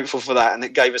very grateful for that. And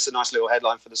it gave us a nice little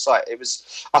headline for the site.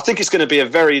 I think it's going to be a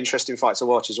very interesting fight to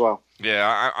watch as well.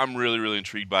 Yeah, I'm really, really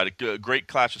intrigued by it. Great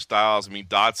clash of styles. I mean,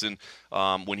 Dodson,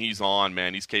 when he's on,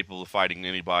 man, he's capable of fighting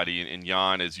anybody. And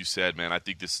Yan, as you said, man, I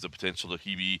think this is the potential that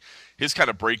he be his kind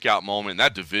of breakout moment. And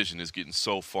that division is getting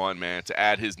so fun, man. To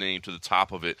add his name to the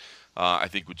top of it, I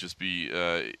think would just be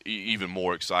even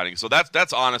more exciting. So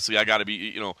that's honestly, I got to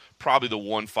be, probably the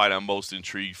one fight I'm most intrigued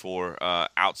intrigued for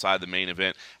outside the main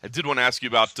event. I did want to ask you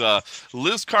about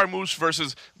Liz Carmouche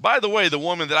versus, by the way, the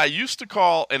woman that I used to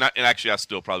call, and actually I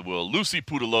still probably will, Lucy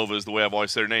Pudilova is the way I've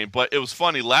always said her name. But it was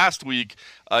funny, last week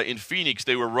in Phoenix,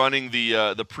 they were running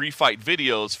the pre-fight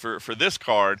videos for this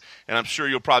card, and I'm sure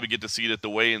you'll probably get to see it at the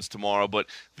weigh-ins tomorrow. But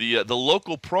the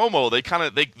local promo,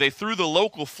 they threw the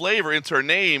local flavor into her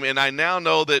name, and I now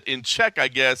know that in Czech, I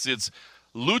guess it's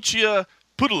Lucia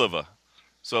Pudilova.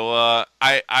 So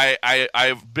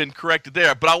I've been corrected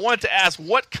there. But I wanted to ask,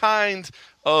 what kind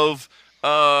of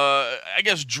I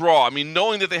guess draw? I mean,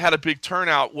 knowing that they had a big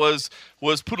turnout, was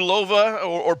Pudilova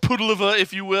or Pudilova,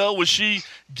 if you will, was she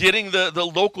getting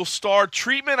the local star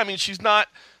treatment? I mean, she's not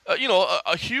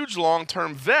a huge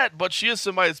long-term vet, but she is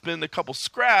somebody that's been in a couple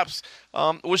scraps.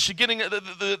 Was she getting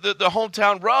the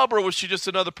hometown rub, or was she just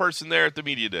another person there at the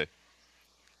media day?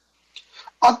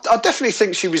 I definitely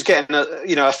think she was getting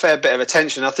a fair bit of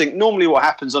attention. I think normally what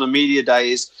happens on a media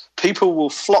day is people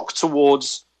will flock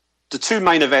towards the two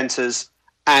main eventers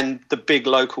and the big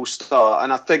local star.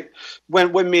 And I think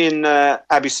when me and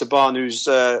Abby Saban,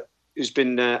 who's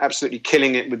been absolutely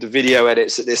killing it with the video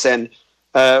edits at this end,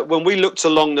 when we looked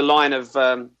along the line of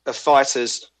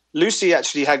fighters, Lucy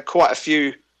actually had quite a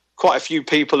few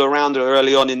people around her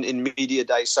early on in media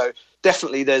day. So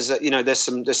definitely there's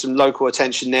some local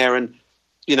attention there, and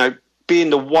being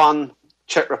the one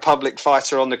Czech Republic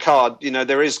fighter on the card,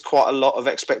 there is quite a lot of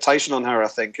expectation on her, I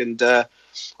think. And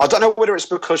I don't know whether it's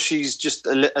because she's just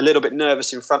a little bit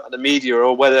nervous in front of the media,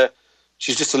 or whether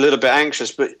she's just a little bit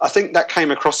anxious. But I think that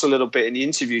came across a little bit in the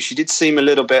interview. She did seem a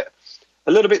little bit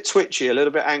twitchy, a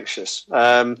little bit anxious.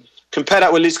 Compare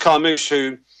that with Liz Carmouche,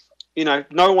 who,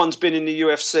 no one's been in the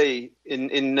UFC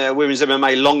in women's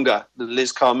MMA longer than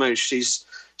Liz Carmouche.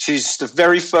 She's the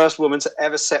very first woman to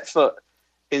ever set foot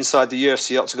inside the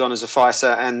UFC octagon as a fighter,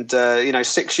 and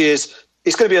 6 years.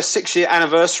 It's going to be a 6-year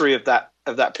anniversary of that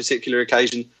particular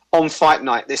occasion on fight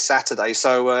night this Saturday.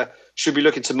 So should be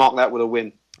looking to mark that with a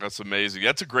win. That's amazing.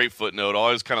 That's a great footnote. I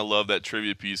always kind of love that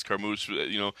trivia piece.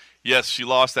 Carmouche, yes, she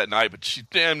lost that night, but she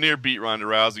damn near beat Ronda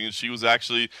Rousey, and she was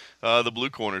actually the blue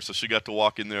corner, so she got to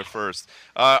walk in there first.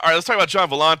 All right, let's talk about John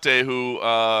Vellante, who.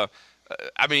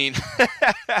 I mean,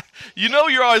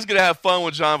 you're always going to have fun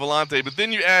with John Vellante, but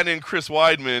then you add in Chris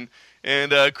Weidman,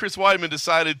 and Chris Weidman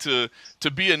decided to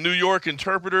be a New York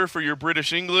interpreter for your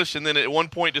British English, and then at one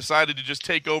point decided to just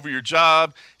take over your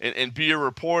job and be a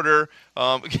reporter.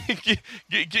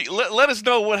 Let us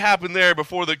know what happened there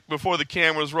before the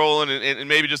camera's rolling, and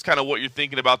maybe just kind of what you're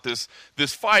thinking about this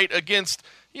fight against,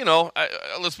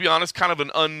 let's be honest, kind of an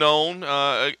unknown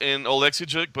in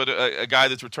Oleksiejczuk, but a guy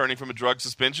that's returning from a drug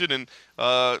suspension, and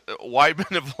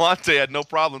Weidman and Vellante had no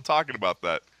problem talking about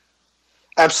that.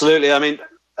 Absolutely. I mean,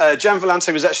 Jan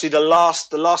Vellante was actually the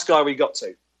last guy we got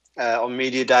to on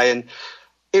media day, and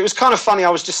it was kind of funny. I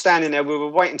was just standing there. We were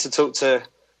waiting to talk to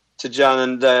Jan,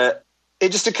 and it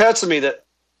just occurred to me that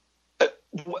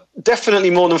definitely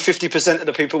more than 50% of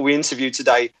the people we interviewed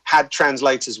today had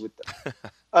translators with them.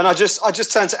 And I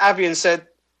just turned to Abby and said,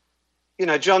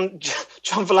 John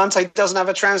Vellante doesn't have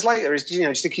a translator. Do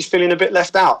you think he's feeling a bit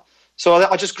left out? So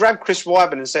I just grabbed Chris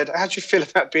Weidman and said, how do you feel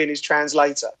about being his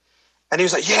translator? And he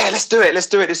was like, yeah, let's do it.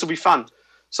 This will be fun.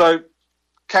 So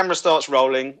camera starts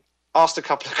rolling, asked a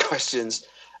couple of questions,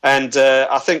 and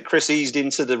I think Chris eased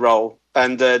into the role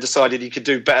and decided he could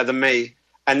do better than me,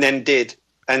 and then did.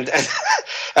 And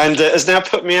has now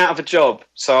put me out of a job.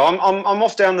 So I'm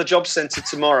off down the job centre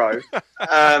tomorrow.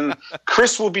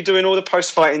 Chris will be doing all the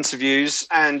post-fight interviews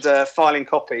and filing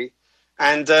copy.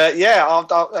 And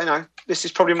this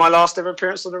is probably my last ever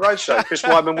appearance on the roadshow. Chris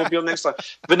Weidman will be on next time.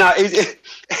 But no,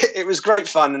 it was great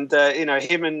fun. And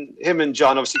him and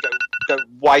John obviously go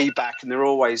way back, and they're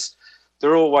always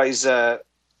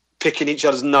picking each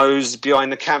other's nose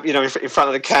behind the in front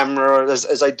of the camera,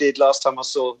 as I did last time I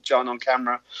saw John on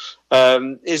camera.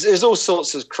 There's all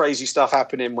sorts of crazy stuff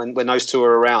happening when those two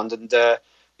are around, and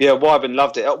Weidman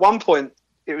loved it. At one point,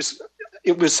 it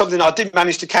was something I didn't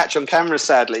manage to catch on camera,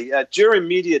 sadly. During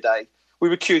media day, we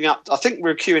were queuing up. I think we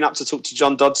were queuing up to talk to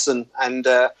John Dodson, and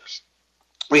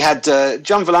we had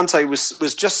John Vellante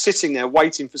was just sitting there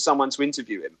waiting for someone to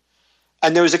interview him,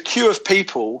 and there was a queue of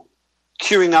people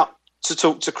queuing up to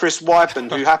talk to Chris Weidman,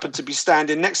 who happened to be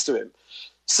standing next to him.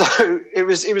 So it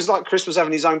was like Chris was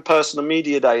having his own personal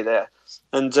media day there.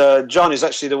 And John is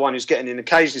actually the one who's getting in the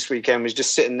cage this weekend, was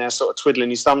just sitting there sort of twiddling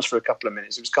his thumbs for a couple of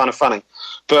minutes. It was kind of funny.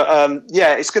 But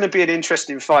it's going to be an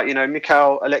interesting fight.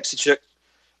 Mikhail Oleksiejczuk,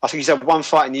 I think he's had one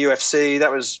fight in the UFC.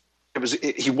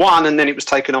 He won, and then it was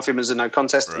taken off him as a no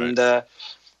contest. Right. But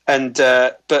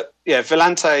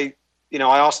Vellante,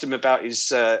 I asked him about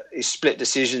his split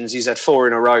decisions. He's had 4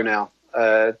 in a row now.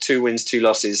 2 wins, 2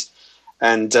 losses,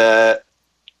 and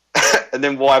and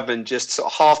then Weidman just sort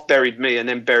of half buried me and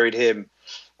then buried him.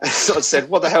 And sort of said,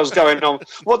 "What the hell's going on?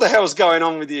 What the hell's going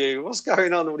on with you? What's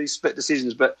going on with these split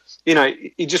decisions?" But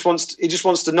he just wants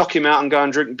to knock him out and go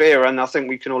and drink beer, and I think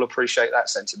we can all appreciate that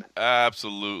sentiment.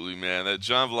 Absolutely, man. That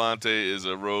John Vellante is a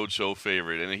roadshow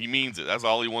favorite, and he means it. That's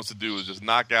all he wants to do is just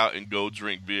knock out and go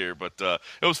drink beer. But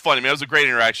it was funny, man. It was a great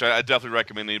interaction. I definitely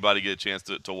recommend anybody get a chance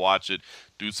to watch it.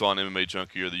 Do so on MMA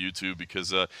Junkie or the YouTube,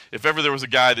 because if ever there was a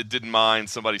guy that didn't mind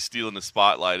somebody stealing the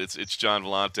spotlight, it's John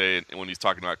Vellante, and when he's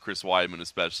talking about Chris Weidman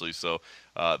especially. So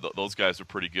those guys are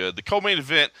pretty good. The co-main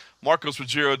event, Marcos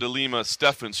Rogério de Lima,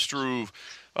 Stefan Struve.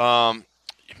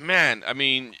 Man, I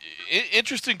mean,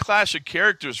 interesting clash of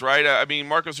characters, right? I mean,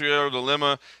 Marcos Rogério de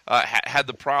Lima had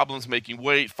the problems making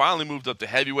weight, finally moved up to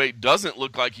heavyweight. Doesn't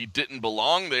look like he didn't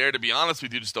belong there, to be honest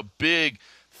with you. Just a big,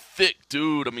 thick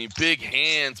dude. I mean, big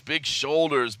hands, big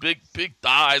shoulders, big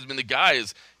thighs. I mean, the guy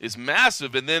is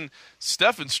massive. And then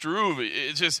Stefan Struve,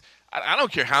 it's just, I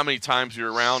don't care how many times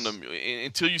you're around him,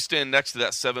 until you stand next to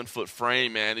that 7-foot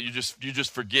frame, man, you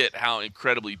just forget how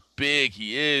incredibly big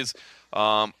he is.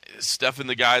 Stefan,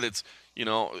 the guy that's,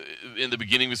 in the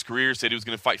beginning of his career said he was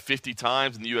going to fight 50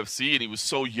 times in the UFC, and he was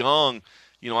so young.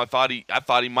 I thought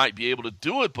he might be able to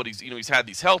do it, but he's had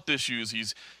these health issues.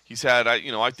 He's had,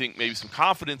 I think maybe some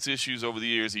confidence issues over the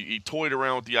years. He toyed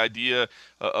around with the idea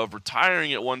of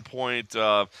retiring at one point.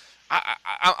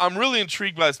 I'm really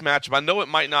intrigued by this matchup. I know it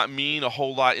might not mean a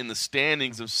whole lot in the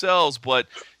standings themselves, but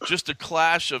just a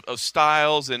clash of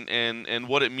styles and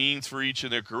what it means for each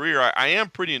in their career, I am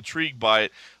pretty intrigued by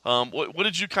it. What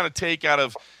did you kind of take out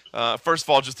of, first of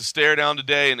all, just the stare down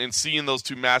today and seeing those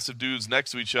two massive dudes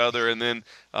next to each other, and then,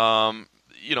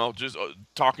 just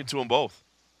talking to them both?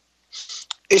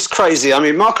 It's crazy. I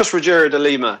mean, Marcos Rogério de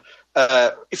Lima,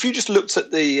 if you just looked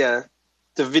at the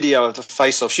video of the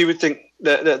face-offs, you would think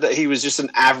that he was just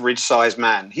an average-sized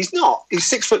man. He's not. He's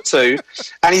 6'2",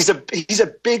 and he's a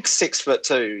big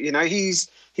 6'2".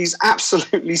 He's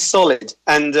absolutely solid.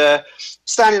 And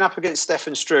standing up against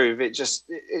Stefan Struve, it's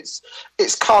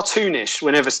cartoonish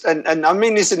whenever. And I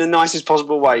mean this in the nicest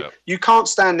possible way. Yeah. You can't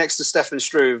stand next to Stefan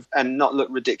Struve and not look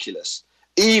ridiculous,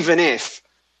 even if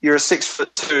you're a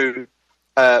 6'2"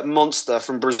 monster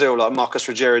from Brazil like Marcos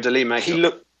Rogério de Lima. He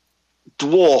looked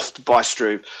dwarfed by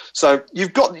Struve. So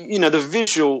you've got the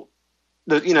visual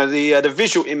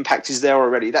impact is there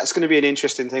already. That's going to be an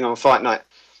interesting thing on fight night.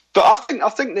 But I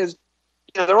think there's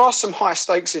there are some high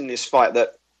stakes in this fight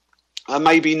that are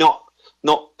maybe not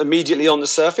immediately on the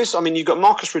surface. I mean, you've got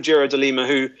Marcos Rogério de Lima,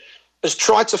 who has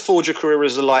tried to forge a career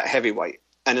as a light heavyweight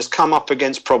and has come up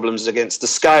against problems against the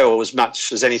scale as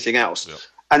much as anything else,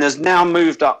 and has now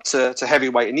moved up to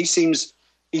heavyweight. And he seems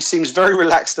very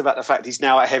relaxed about the fact he's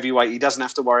now at heavyweight. He doesn't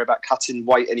have to worry about cutting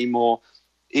weight anymore.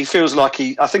 He feels like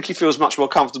I think he feels much more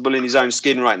comfortable in his own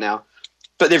skin right now.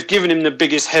 But they've given him the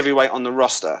biggest heavyweight on the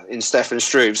roster in Stefan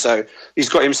Struve. So he's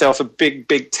got himself a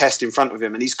big test in front of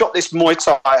him. And he's got this Muay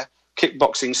Thai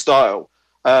kickboxing style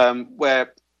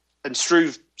and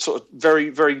Struve sort of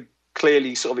very, very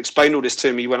clearly sort of explained all this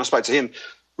to me when I spoke to him.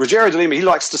 Rogério de Lima, he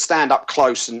likes to stand up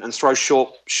close and throw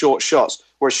short shots.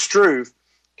 Whereas Struve,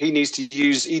 he needs to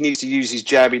use his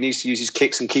jab, he needs to use his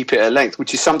kicks and keep it at length,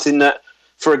 which is something that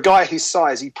for a guy his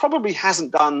size, he probably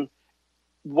hasn't done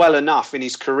well enough in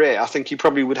his career. I think he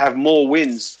probably would have more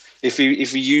wins if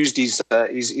he used his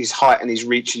height and his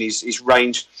reach and his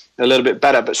range a little bit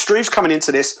better. But Struve's coming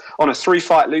into this on a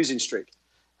 3-fight losing streak,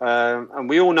 and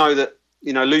we all know that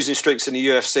losing streaks in the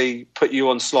UFC put you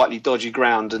on slightly dodgy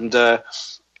ground. And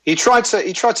he tried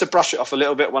to brush it off a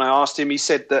little bit when I asked him. He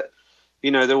said that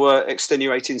there were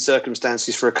extenuating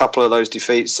circumstances for a couple of those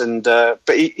defeats, and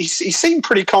but he seemed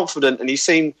pretty confident and he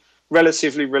seemed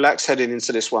relatively relaxed heading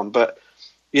into this one. But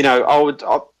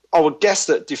I would guess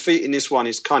that defeating this one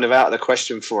is kind of out of the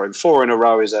question for him. 4 in a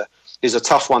row is a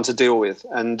tough one to deal with.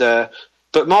 And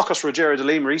but Marcos Rogério de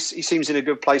Lima, he seems in a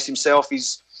good place himself.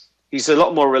 He's a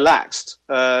lot more relaxed,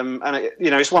 and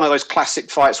it's one of those classic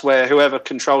fights where whoever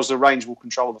controls the range will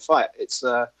control the fight. It's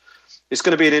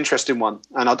going to be an interesting one,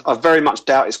 and I very much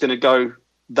doubt it's going to go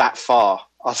that far.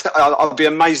 I'll be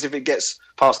amazed if it gets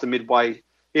past the midway.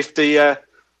 If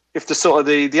the sort of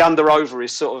the under-over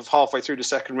is sort of halfway through the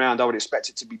second round, I would expect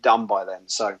it to be done by then.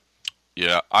 So,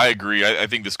 yeah, I agree. I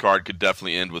think this card could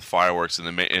definitely end with fireworks in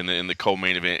the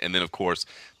co-main event, and then of course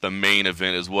the main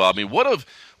event as well. I mean, what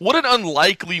an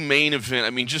unlikely main event. I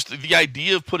mean, just the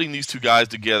idea of putting these two guys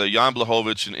together, Jan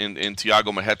Blachowicz and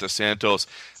Thiago Marreta Santos.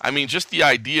 I mean, just the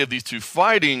idea of these two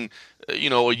fighting, a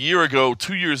year ago,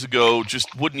 2 years ago,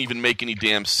 just wouldn't even make any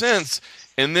damn sense.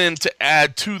 And then to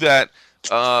add to that,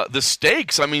 the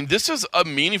stakes. I mean, this is a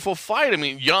meaningful fight. I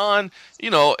mean, Jan,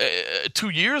 2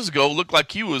 years ago looked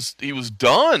like he was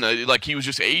done, like he was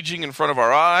just aging in front of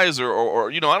our eyes,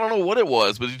 or I don't know what it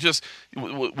was, but he just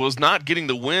was not getting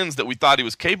the wins that we thought he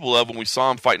was capable of when we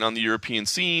saw him fighting on the European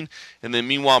scene. And then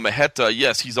meanwhile, Maheta,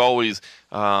 yes, he's always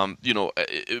been on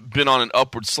an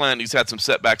upward slant. He's had some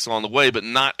setbacks along the way, but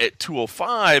not at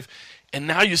 205. And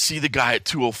now you see the guy at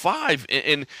 205,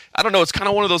 and I don't know, it's kind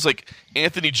of one of those like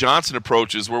Anthony Johnson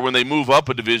approaches where when they move up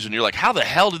a division, you're like, how the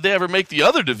hell did they ever make the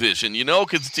other division?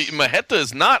 Because Maheta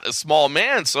is not a small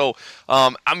man. So,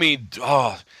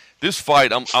 this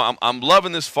fight, I'm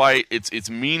loving this fight. It's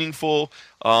meaningful.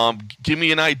 Give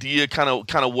me an idea, kind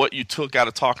of what you took out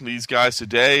of talking to these guys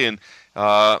today, and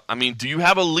do you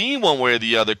have a lean one way or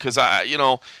the other? Because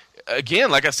again,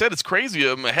 like I said, it's crazy.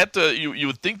 Maheta, you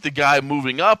would think the guy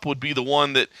moving up would be the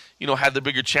one that had the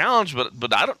bigger challenge,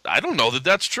 but I don't know that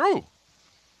that's true.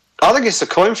 I think it's a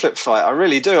coin flip fight. I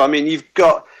really do. I mean, you've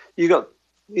got Thiago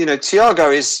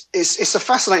it's a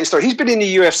fascinating story. He's been in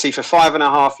the UFC for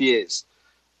 5.5 years,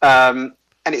 and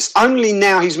it's only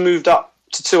now he's moved up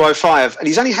to 205, and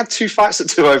he's only had 2 fights at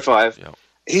 205. Yep.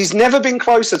 He's never been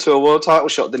closer to a world title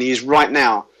shot than he is right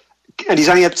now, and he's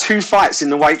only had 2 fights in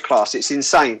the weight class. It's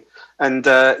insane. And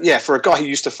for a guy who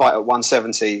used to fight at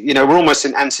 170, we're almost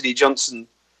in Anthony Johnson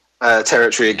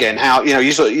territory again. How as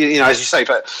you say,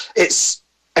 but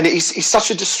he's such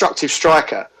a destructive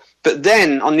striker. But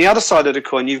then on the other side of the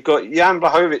coin, you've got Jan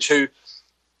Blachowicz, who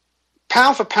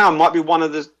pound for pound might be one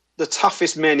of the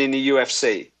toughest men in the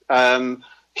UFC.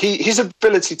 His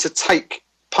ability to take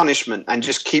punishment and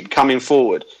just keep coming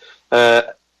forward.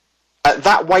 At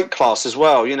that weight class as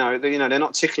well, they're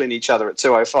not tickling each other at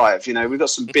 205. We've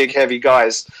got some big, heavy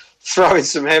guys throwing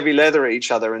some heavy leather at each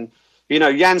other. And,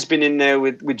 Jan's been in there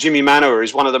with Jimmy Manuwa,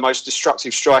 who's one of the most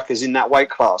destructive strikers in that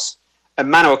weight class.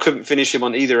 And Manuwa couldn't finish him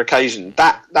on either occasion.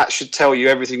 That should tell you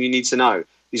everything you need to know.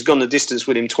 He's gone the distance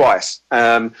with him twice.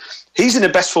 He's in the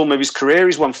best form of his career.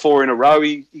 He's won 4 in a row.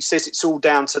 He says it's all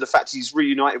down to the fact he's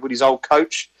reunited with his old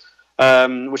coach.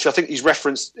 Which I think he's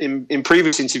referenced in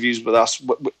previous interviews with us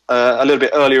a little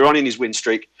bit earlier on in his win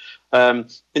streak. And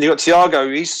you've got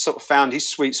Thiago, he's sort of found his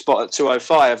sweet spot at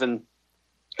 205. And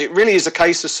it really is a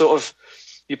case of sort of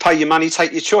you pay your money,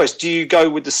 take your choice. Do you go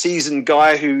with the seasoned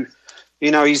guy who,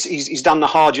 he's done the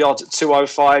hard yards at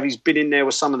 205. He's been in there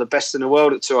with some of the best in the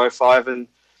world at 205. And,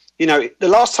 the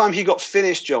last time he got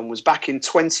finished, John, was back in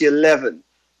 2011.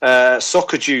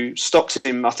 Soccerdew stopped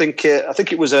him. I think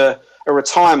it was a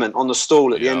retirement on the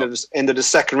stall at the end of the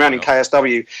second round in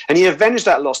KSW, and he avenged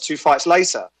that loss 2 fights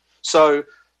later. So,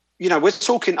 we're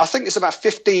talking, I think it's about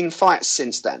 15 fights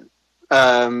since then,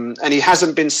 and he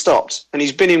hasn't been stopped, and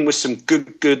he's been in with some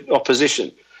good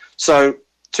opposition. So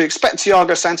to expect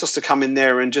Thiago Santos to come in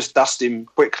there and just dust him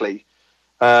quickly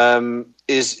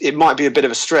it might be a bit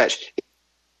of a stretch.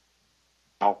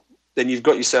 Then you've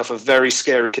got yourself a very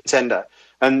scary contender.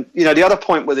 And the other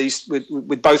point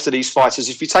with both of these fighters,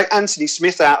 if you take Anthony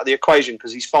Smith out of the equation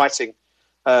because he's fighting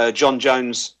John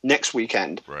Jones next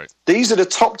weekend, right. These are the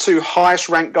top 2 highest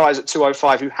ranked guys at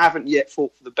 205 who haven't yet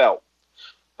fought for the belt.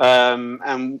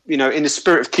 And in the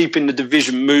spirit of keeping the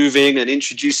division moving and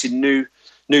introducing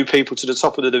new people to the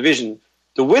top of the division,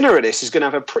 the winner of this is going to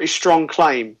have a pretty strong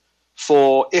claim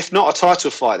for, if not a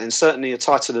title fight, then certainly a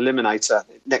title eliminator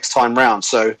next time round.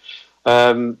 So.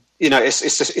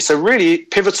 It's a really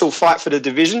pivotal fight for the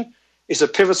division. It's a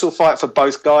pivotal fight for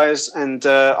both guys, and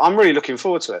I'm really looking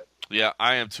forward to it. Yeah,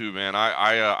 I am too, man.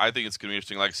 I think it's going to be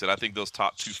interesting. Like I said, I think those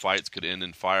top 2 fights could end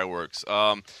in fireworks.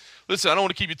 Listen, I don't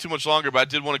want to keep you too much longer, but I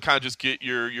did want to kind of just get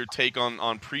your take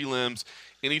on prelims.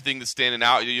 Anything that's standing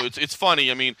out? It's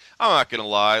funny. I mean, I'm not going to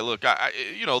lie. Look,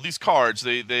 these cards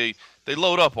they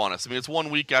load up on us. I mean, it's one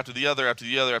week after the other, and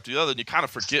you kind of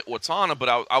forget what's on them.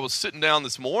 But I was sitting down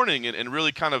this morning and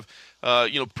really kind of,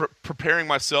 preparing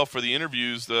myself for the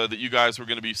interviews that you guys were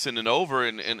going to be sending over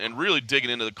and really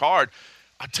digging into the card.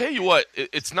 I tell you what,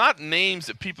 it's not names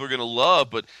that people are going to love,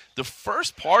 but the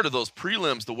first part of those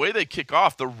prelims, the way they kick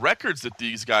off, the records that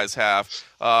these guys have,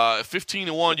 15-1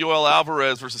 Yoel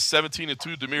Alvarez versus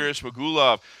 17-2 Damir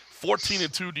Ismagulov,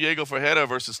 14-2 Diego Ferreira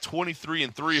versus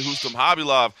 23-3 Rustam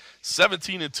Khabilov,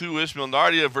 17-2 Ismail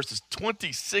Nardia versus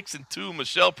 26-2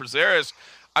 Michel Prazeres.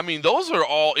 I mean, those are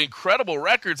all incredible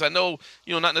records. I know,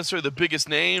 not necessarily the biggest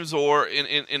names or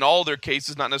in all their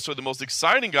cases, not necessarily the most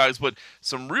exciting guys, but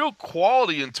some real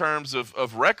quality in terms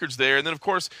of records there. And then, of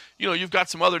course, you've got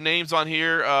some other names on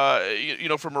here,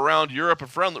 from around Europe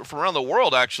and from around the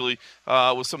world, actually,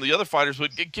 with some of the other fighters.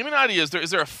 But give me an idea. Is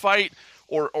there a fight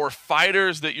or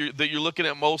fighters that you're looking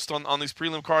at most on these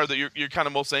prelim cards that you're kind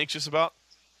of most anxious about?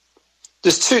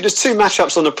 there's two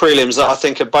matchups on the prelims that I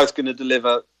think are both going to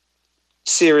deliver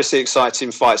seriously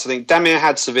exciting fights. I think Damir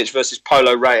Hadzovic versus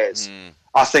Polo Reyes,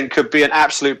 I think could be an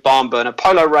absolute barn burner.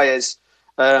 Polo Reyes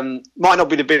might not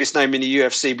be the biggest name in the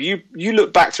UFC, but you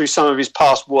look back through some of his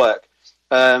past work,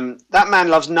 that man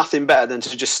loves nothing better than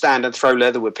to just stand and throw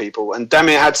leather with people. And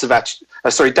Damir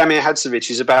Hadzovic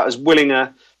is about as willing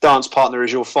a dance partner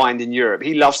as you'll find in Europe.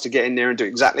 He loves to get in there and do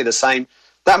exactly the same.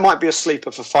 That might be a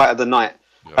sleeper for fight of the night.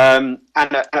 Yeah.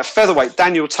 And at featherweight,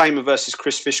 Daniel Tamer versus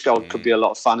Chris Fishgold could be a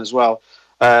lot of fun as well.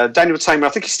 Daniel Tamer, I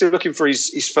think he's still looking for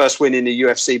his first win in the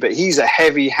UFC, but he's a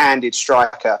heavy-handed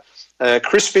striker.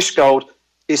 Chris Fishgold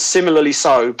is similarly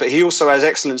so, but he also has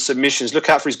excellent submissions. Look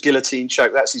out for his guillotine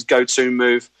choke. That's his go-to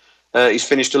move. He's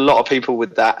finished a lot of people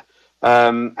with that.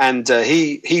 And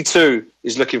he too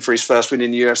is looking for his first win in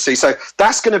the UFC. So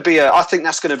that's going to be I think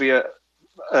that's going to be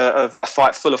a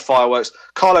fight full of fireworks.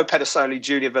 Carlo Pedasoli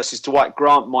Jr. versus Dwight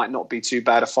Grant might not be too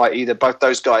bad a fight either. Both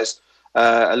those guys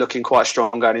are looking quite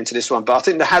strong going into this one. But I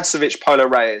think the Hadzovic, Polo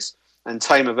Reyes, and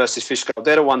Tamer versus Fishgold,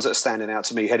 they're the ones that are standing out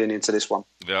to me heading into this one.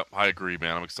 Yeah, I agree,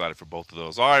 man. I'm excited for both of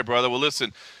those. All right, brother. Well,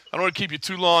 listen, I don't want to keep you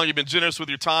too long. You've been generous with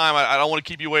your time. I don't want to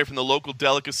keep you away from the local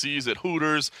delicacies at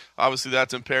Hooters. Obviously,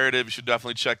 that's imperative. You should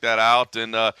definitely check that out.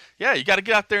 And, yeah, you got to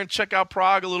get out there and check out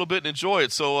Prague a little bit and enjoy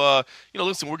it. So,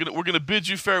 listen, we're gonna bid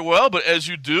you farewell. But as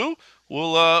you do,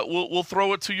 we'll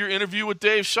throw it to your interview with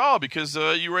Dave Shaw, because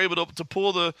you were able to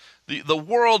pull the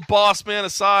world boss man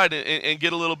aside and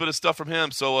get a little bit of stuff from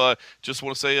him. So just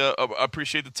want to say I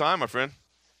appreciate the time, my friend.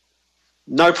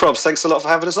 No probs. Thanks a lot for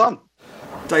having us on.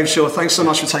 Dave Shaw, thanks so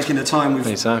much for taking the time. We've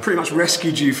pretty much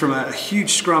rescued you from a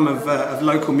huge scrum of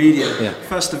local media. Yeah.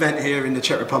 First event here in the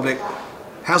Czech Republic.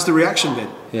 How's the reaction been?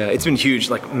 Yeah, it's been huge.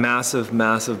 Like massive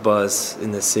buzz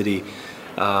in this city.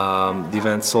 The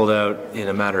event sold out in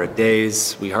a matter of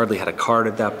days. We hardly had a card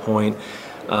at that point.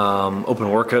 Open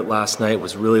workout last night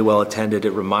was really well attended.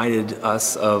 It reminded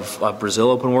us of Brazil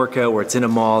Open Workout, where it's in a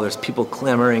mall. There's people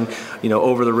clamoring,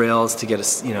 over the rails to get a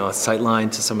sight line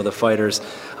to some of the fighters.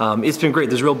 It's been great.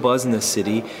 There's real buzz in this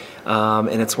city,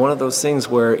 and it's one of those things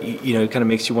where it kind of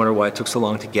makes you wonder why it took so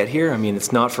long to get here. I mean,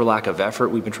 it's not for lack of effort.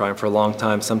 We've been trying for a long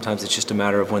time. Sometimes it's just a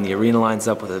matter of when the arena lines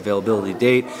up with an availability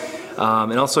date,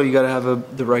 and also you got to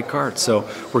have the right card. So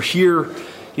we're here.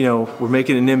 We're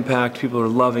making an impact. People are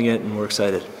loving it, and we're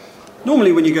excited.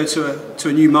 Normally, when you go to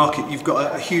a new market, you've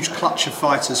got a huge clutch of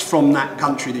fighters from that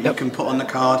country that you can put on the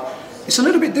card. It's a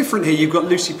little bit different here. You've got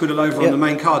Lucy Pudilova on the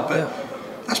main card, but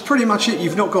that's pretty much it.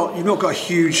 You've not got a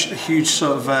huge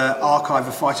sort of archive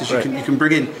of fighters you can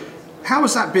bring in. How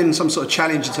has that been some sort of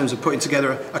challenge in terms of putting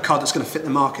together a card that's going to fit the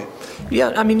market?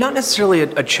 Yeah, I mean, not necessarily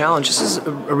a challenge. This is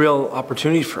a real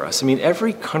opportunity for us. I mean,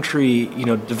 every country,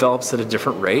 develops at a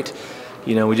different rate.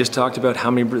 We just talked about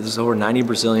how many, there's over 90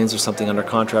 Brazilians or something under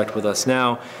contract with us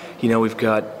now. We've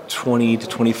got 20 to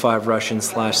 25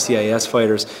 Russian/CIS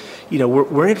fighters.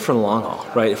 We're in it for the long haul,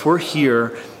 right? If we're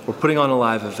here, we're putting on a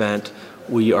live event.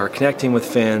 We are connecting with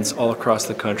fans all across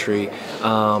the country.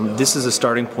 This is a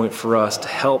starting point for us to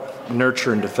help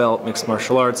nurture and develop mixed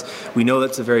martial arts. We know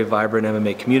that's a very vibrant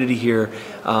MMA community here.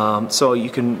 So you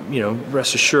can,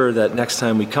 rest assured that next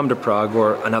time we come to Prague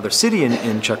or another city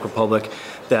in Czech Republic,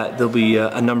 that there'll be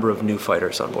a number of new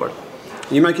fighters on board.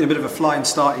 You're making a bit of a flying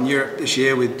start in Europe this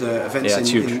year with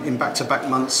events in back-to-back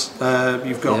months.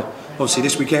 You've got obviously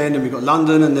this weekend, and we've got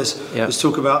London, and there's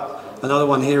talk about another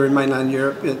one here in mainland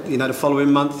Europe. The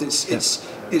following month.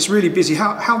 It's really busy.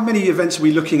 How many events are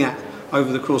we looking at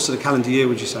over the course of the calendar year,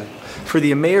 would you say? For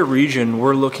the EMEA region,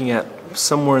 we're looking at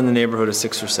somewhere in the neighborhood of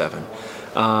 6 or 7.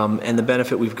 And the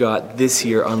benefit we've got this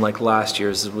year, unlike last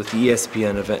year's, is with the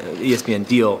ESPN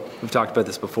deal. We've talked about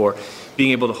this before.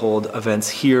 Being able to hold events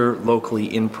here locally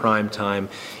in prime time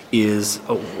is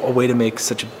a way to make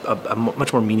such a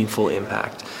much more meaningful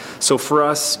impact. So for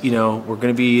us, we're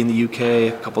going to be in the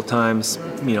UK a couple times,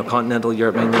 continental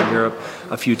Europe, mainland Europe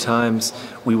a few times.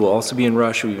 We will also be in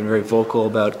Russia. We've been very vocal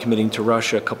about committing to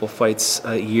Russia a couple fights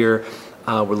a year.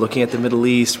 We're looking at the Middle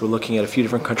East. We're looking at a few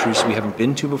different countries we haven't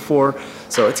been to before.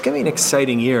 So it's going to be an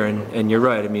exciting year, and you're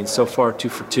right. I mean, so far 2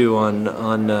 for 2 on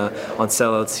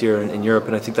sellouts here in Europe,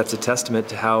 and I think that's a testament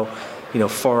to how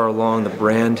far along the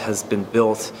brand has been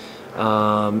built,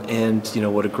 and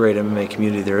what a great MMA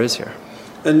community there is here.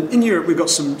 And in Europe, we've got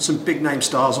some big name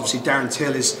stars. Obviously, Darren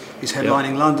Till is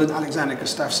headlining London. Alexander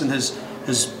Gustafsson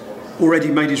has already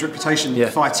made his reputation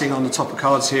fighting on the top of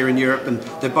cards here in Europe, and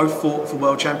they've both fought for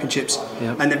world championships,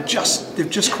 and they've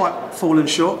just quite fallen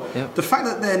short. The fact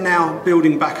that they're now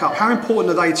building back up, how important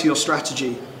are they to your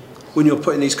strategy when you're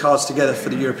putting these cards together for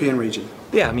the European region?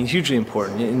 Yeah, I mean, hugely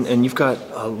important. And you've got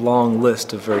a long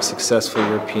list of very successful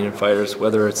European fighters,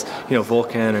 whether it's,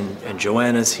 Volkan and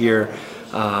Joanna's here.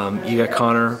 You got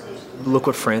Connor. Look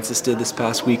what Francis did this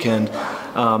past weekend.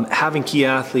 Having key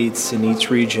athletes in each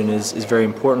region is very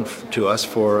important to us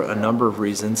for a number of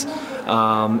reasons.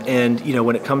 And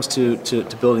when it comes to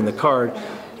building the card,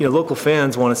 local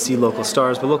fans want to see local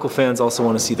stars, but local fans also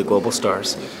want to see the global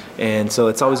stars. And so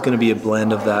it's always going to be a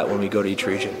blend of that when we go to each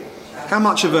region. How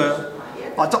much of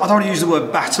I don't want to use the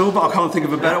word battle, but I can't think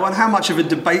of a better one. How much of a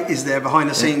debate is there behind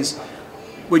the scenes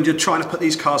when you're trying to put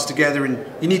these cards together, and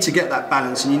you need to get that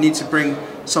balance, and you need to bring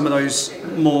some of those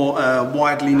more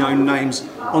widely known names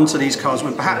onto these cards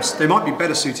when perhaps they might be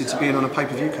better suited to being on a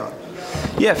pay-per-view card?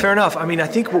 Yeah, fair enough. I mean, I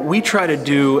think what we try to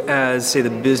do as, say, the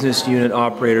business unit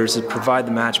operators is provide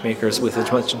the matchmakers with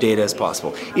as much data as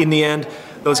possible. In the end,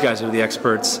 those guys are the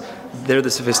experts. They're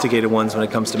the sophisticated ones when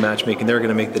it comes to matchmaking. They're going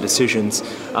to make the decisions,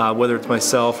 whether it's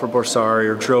myself or Borsari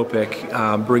or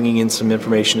Dropik, bringing in some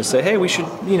information to say, hey, we should,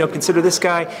 consider this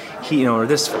guy, or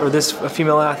this a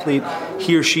female athlete.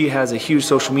 He or she has a huge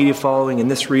social media following in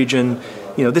this region.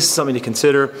 This is something to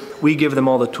consider. We give them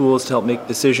all the tools to help make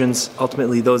decisions.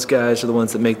 Ultimately, those guys are the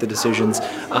ones that make the decisions.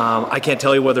 I can't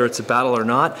tell you whether it's a battle or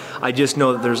not. I just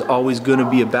know that there's always going to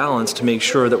be a balance to make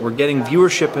sure that we're getting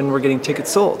viewership and we're getting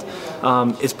tickets sold.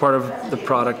 It's part of the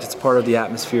product. It's part of the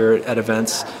atmosphere at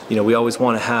events. We always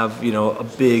want to have, a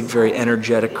big, very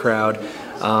energetic crowd.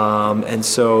 And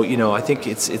so, I think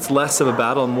it's less of a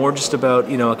battle and more just about,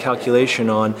 a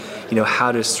calculation on,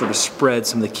 how to sort of spread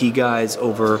some of the key guys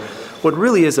over what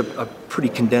really is a pretty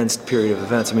condensed period of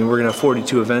events. I mean, we're going to have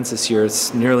 42 events this year.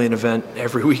 It's nearly an event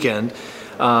every weekend.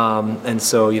 And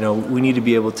so, we need to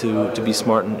be able to be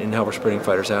smart in how we're spreading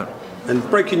fighters out. And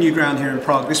breaking new ground here in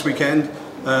Prague this weekend,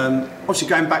 obviously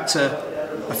going back to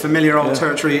a familiar old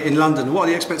territory in London. What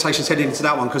are the expectations heading into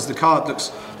that one? Because the card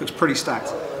looks pretty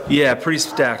stacked. Yeah, pretty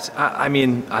stacked. I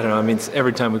mean, I don't know. I mean,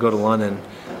 every time we go to London,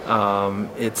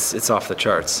 it's off the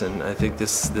charts, and I think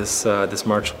this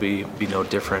March will be no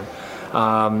different.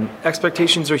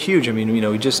 Expectations are huge. I mean,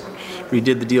 we just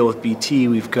redid the deal with BT.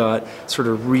 We've got sort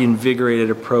of reinvigorated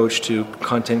approach to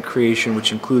content creation,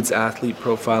 which includes athlete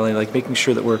profiling, like making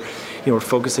sure that we're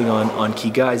focusing on key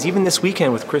guys. Even this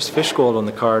weekend with Chris Fishgold on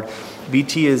the card,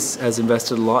 BT has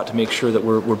invested a lot to make sure that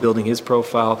we're building his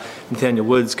profile. Nathaniel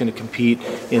Wood's going to compete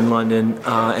in London,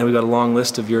 and we've got a long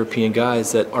list of European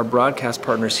guys that our broadcast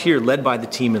partners here, led by the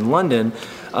team in London,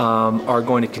 are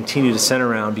going to continue to center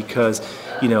around because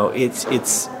it's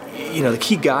the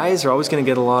key guys are always going to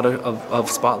get a lot of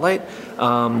spotlight,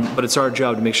 but it's our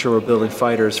job to make sure we're building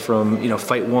fighters from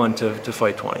fight 1 to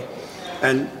fight 20.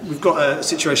 And we've got a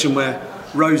situation where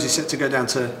Rose is set to go down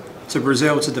to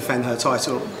Brazil to defend her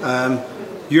title.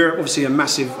 Europe, obviously a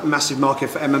massive market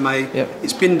for MMA. Yep.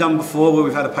 It's been done before where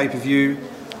we've had a pay-per-view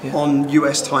on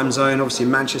US time zone, obviously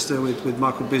in Manchester with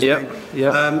Michael Bisping.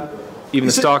 Yep. Even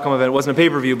the Stockholm event, it wasn't a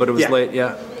pay-per-view, but it was late,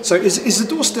 So is the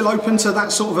door still open to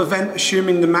that sort of event,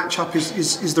 assuming the matchup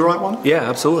is the right one? Yeah,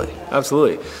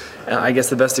 absolutely. I guess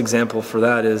the best example for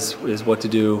that is what to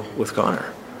do with Connor,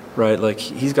 right? Like,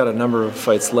 he's got a number of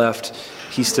fights left.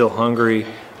 He's still hungry.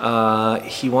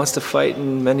 He wants to fight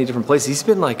in many different places. He's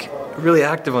been really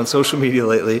active on social media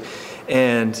lately,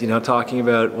 and talking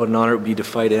about what an honor it would be to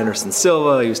fight Anderson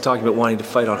Silva. He was talking about wanting to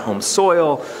fight on home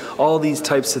soil. All these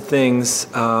types of things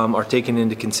are taken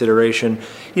into consideration.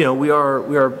 We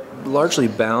are largely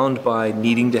bound by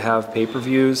needing to have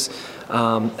pay-per-views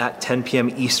at 10 p.m.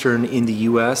 Eastern in the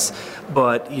U.S.,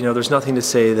 but there's nothing to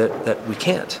say that we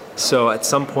can't. So at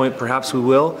some point, perhaps we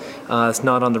will. It's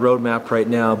not on the roadmap right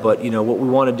now, but what we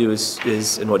want to do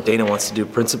is, and what Dana wants to do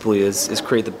principally is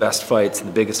create the best fights,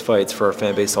 the biggest fights for our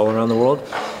fan base all around the world.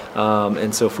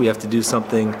 And so if we have to do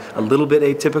something a little bit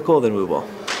atypical, then we will.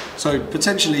 So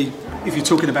potentially, if you're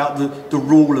talking about the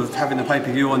rule of having a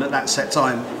pay-per-view on at that set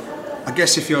time, I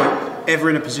guess if you're ever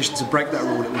in a position to break that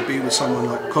rule, it would be with someone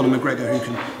like Conor McGregor, who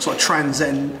can sort of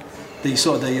transcend the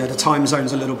time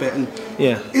zones a little bit. And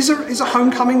is a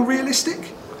homecoming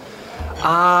realistic?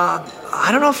 I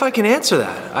don't know if I can answer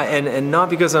that, and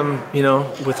not because I'm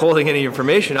withholding any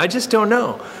information. I just don't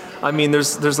know. I mean,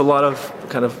 there's a lot of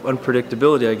kind of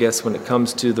unpredictability, I guess, when it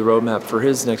comes to the roadmap for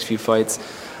his next few fights.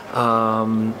 We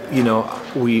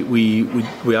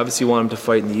obviously want him to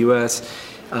fight in the U.S.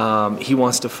 He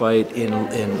wants to fight in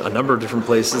a number of different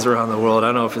places around the world. I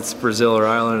don't know if it's Brazil or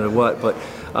Ireland or what, but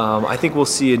I think we'll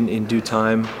see in due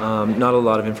time. Not a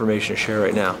lot of information to share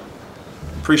right now.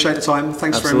 Appreciate the time.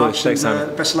 Thanks Absolutely. very much. Thanks,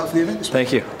 and best of luck for the event.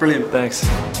 Thank you. Brilliant. Thanks.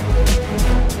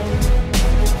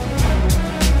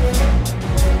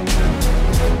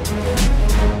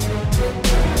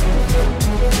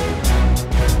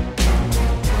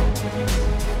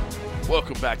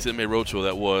 back to the MMA Roadshow.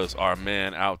 That was our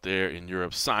man out there in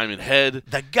Europe, Simon Head.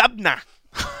 The governor.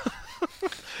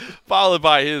 Followed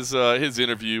by his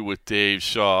interview with Dave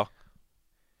Shaw.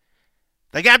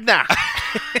 The governor.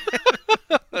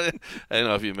 I don't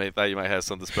know if you thought you might have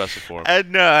something special for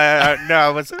him. No, I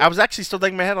was actually still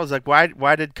thinking in my head. I was like,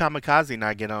 why did Kamikaze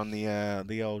not get on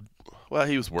the old? Well,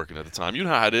 he was working at the time. You know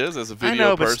how it is as a video I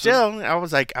know, person. but still, I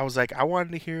was like, I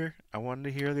wanted to hear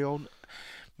the old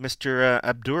Mr.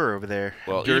 Abdur over there,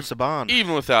 Abdur Saban.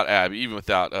 Even without Abby, even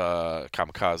without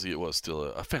Kamikaze, it was still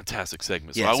a fantastic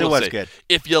segment. So yes, I will it was say, good.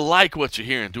 If you like what you're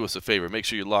hearing, do us a favor. Make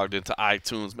sure you're logged into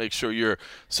iTunes. Make sure you're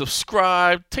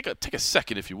subscribed. Take a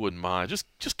second if you wouldn't mind. Just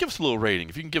give us a little rating.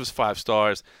 If you can give us 5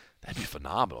 stars, that'd be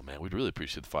phenomenal, man. We'd really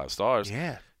appreciate the 5 stars.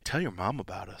 Yeah, tell your mom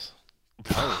about us.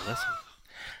 Tell her, listen.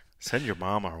 Send your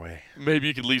mom our way. Maybe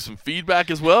you could leave some feedback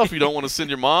as well. If you don't want to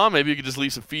send your mom, maybe you could just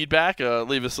leave some feedback.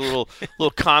 Leave us a little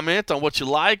comment on what you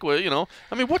like. Well,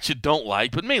 what you don't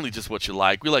like, but mainly just what you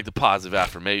like. We like the positive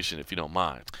affirmation, if you don't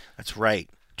mind. That's right.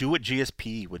 Do what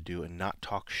GSP would do and not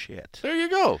talk shit. There you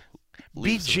go.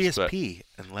 Be GSP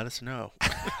and let us know.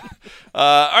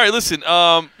 All right, listen.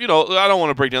 I don't want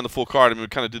to break down the full card. I mean, we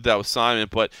kind of did that with Simon,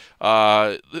 but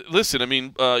listen. I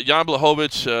mean, Jan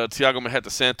Blachowicz, Thiago Marreta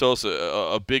Santos,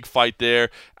 a big fight there.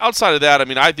 Outside of that, I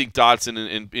mean, I think Dodson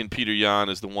and Peter Yan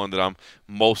is the one that I'm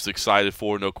most excited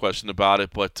for, no question about it.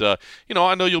 But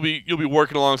I know you'll be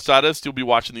working alongside us. You'll be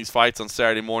watching these fights on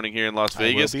Saturday morning here in Las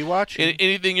Vegas. I will be watching.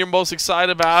 Anything you're most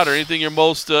excited about, or anything you're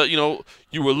most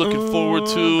you were looking forward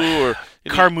to, or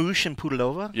Carmouche and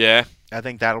Pudilova? Yeah. I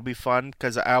think that'll be fun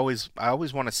because I always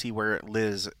want to see where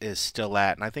Liz is still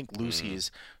at, and I think Lucy is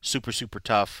super, super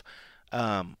tough.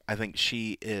 I think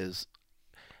she's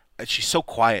so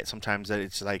quiet sometimes that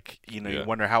it's like you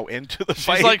wonder how into the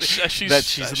fight like she's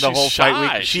in the whole shy.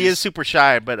 fight week. She is super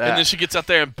shy, but and then she gets out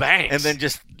there and bangs, and then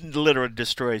just literally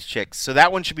destroys chicks. So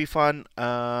that one should be fun.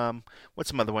 What's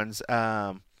some other ones?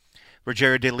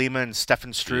 Rogerio de Lima and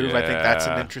Stefan Struve. I think that's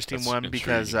an interesting one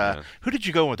because who did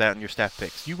you go with that in your staff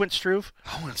picks? You went Struve?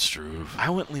 I went Struve. I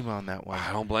went Lima on that one.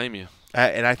 I don't blame you.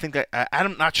 And I think that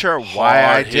I'm not sure why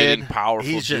I did. Powerful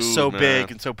He's just dude, so man. big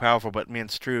and so powerful. But man,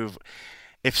 Struve,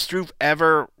 if Struve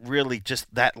ever really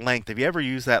just that length, if you ever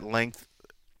use that length,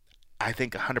 I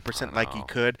think 100% like he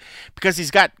could, because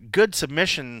he's got good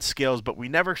submission skills, but we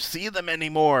never see them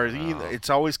anymore. It's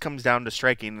always comes down to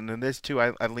striking, and in this too,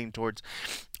 I lean towards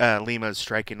Lima's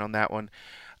striking on that one.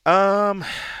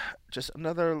 Just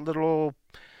another little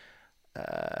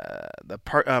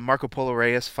Marco Polo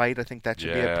Reyes fight. I think that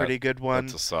should be a pretty good one.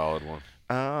 That's a solid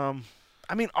one.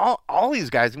 I mean, all these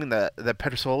guys. I mean, the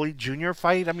Pedersoli Jr.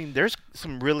 fight. I mean, there's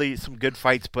some good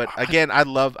fights. But again, I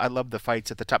love the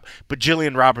fights at the top. But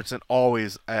Jillian Robertson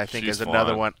always, I think, is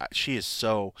another one. She is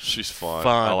she's fun.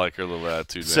 I like her little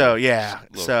attitude. So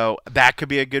so that could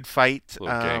be a good fight.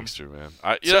 Little gangster, man.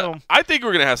 I think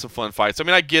we're gonna have some fun fights. I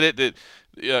mean, I get it that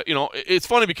it's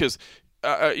funny because.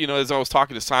 As I was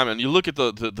talking to Simon, you look at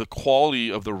the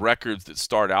quality of the records that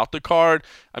start out the card.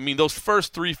 I mean, those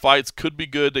first 3 fights could be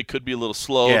good. They could be a little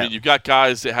slow. Yeah. I mean, you've got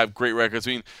guys that have great records.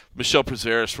 I mean, Michelle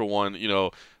Prazeres, for one,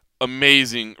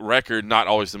 amazing record, not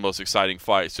always the most exciting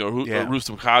fight. So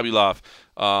Rustam Khabilov,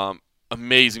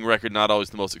 amazing record, not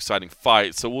always the most exciting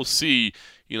fight. So we'll see,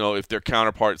 if their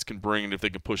counterparts can bring it, if they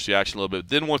can push the action a little bit.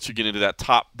 Then once you get into that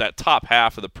top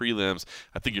half of the prelims,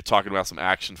 I think you're talking about some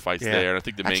action fights there. And I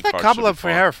think the main card should be fun.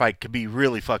 Khabilov fight could be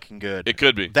really fucking good. It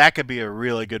could be. That could be a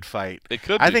really good fight. It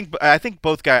could be. I think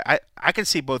both guys. I can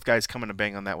see both guys coming to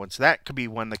bang on that one. So that could be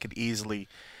one that could easily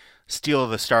steal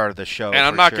the start of the show. And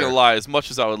I'm not going to lie. As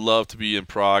much as I would love to be in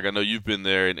Prague, I know you've been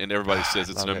there, and everybody says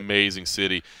it's an amazing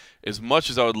city. As much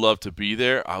as I would love to be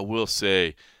there, I will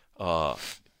say.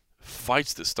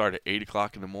 Fights that start at 8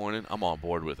 o'clock in the morning, I'm on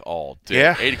board with all day.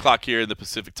 Yeah. 8 o'clock here in the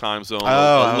Pacific time zone. 11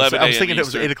 I was thinking Eastern. it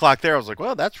was 8 o'clock there. I was like,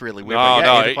 well, that's really weird.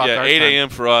 No, 8 8 a.m.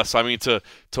 for us. I mean, to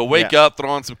wake up,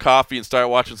 throw on some coffee, and start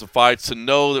watching some fights, to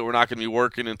know that we're not going to be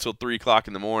working until 3 o'clock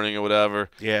in the morning or whatever.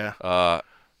 Yeah.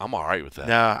 I'm all right with that.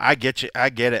 No, I get you. I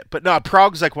get it. But no,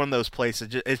 Prague's like one of those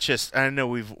places. It's just, I know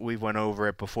we've went over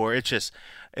it before. It's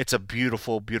a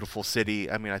beautiful, beautiful city.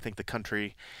 I mean, I think the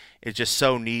country is just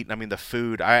so neat. I mean, the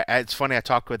food. It's funny. I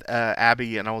talked with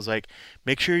Abby, and I was like,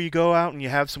 make sure you go out and you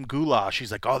have some goulash.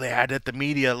 She's like, oh, they had it at the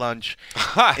media lunch.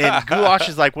 And goulash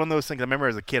is like one of those things. I remember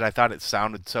as a kid, I thought it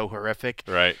sounded so horrific.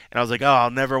 Right. And I was like, oh,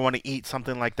 I'll never want to eat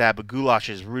something like that. But goulash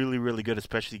is really, really good,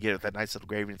 especially you get it with that nice little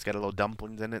gravy. It's got a little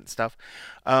dumplings in it and stuff.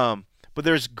 But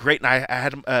there's great. And I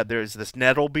had there's this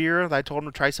nettle beer that I told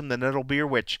him to try some of the nettle beer,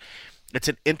 which it's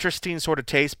an interesting sort of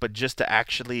taste, but just to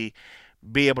actually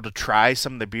be able to try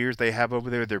some of the beers they have over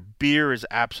there. Their beer is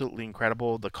absolutely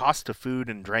incredible. The cost of food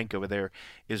and drink over there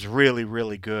is really,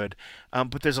 really good.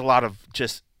 But there's a lot of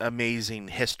just amazing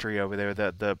history over there.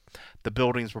 The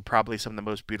buildings were probably some of the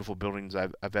most beautiful buildings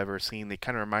I've ever seen. They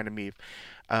kind of reminded me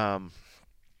of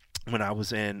when I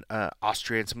was in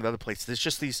Austria and some of the other places. There's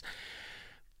just these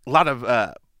a lot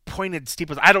of pointed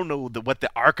steeples. I don't know what the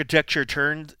architecture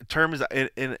term is.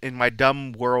 In my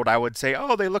dumb world, I would say,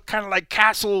 oh, they look kind of like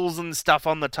castles and stuff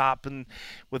on the top, and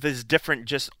with these different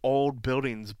just old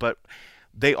buildings. But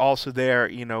they also there,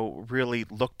 really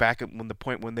look back at the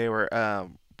point when they were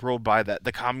ruled by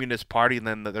the Communist Party, and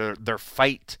then their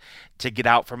fight to get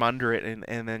out from under it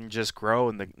and then just grow,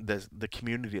 and the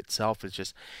community itself is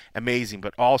just amazing.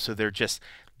 But also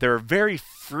they're a very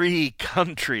free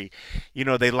country.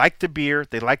 They like the beer,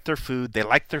 they like their food, they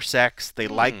like their sex, they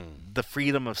like the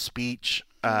freedom of speech.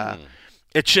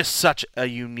 It's just such a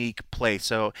unique place.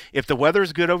 So if the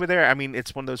weather's good over there, I mean,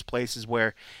 it's one of those places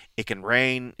where it can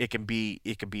rain, it can be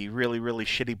really, really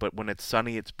shitty, but when it's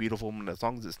sunny, it's beautiful. And as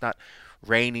long as it's not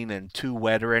raining and too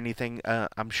wet or anything,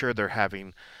 I'm sure they're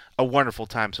having a wonderful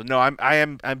time. So no,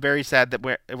 I'm very sad that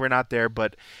we're not there,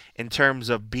 but in terms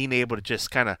of being able to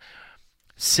just kind of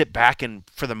sit back and,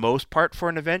 for the most part, for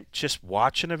an event, just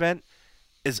watch an event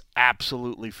is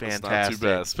absolutely fantastic. It's not too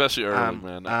bad, especially early,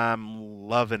 man. I'm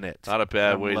loving it. Not a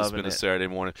bad way to spend a Saturday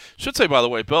morning. Should say, by the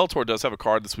way, Bellator does have a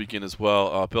card this weekend as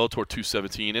well, Bellator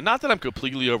 217. And not that I'm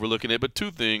completely overlooking it, but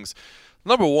two things.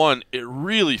 Number one, it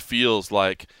really feels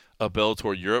like a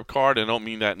Bellator Europe card. I don't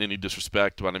mean that in any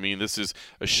disrespect, but I mean this is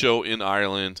a show in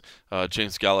Ireland.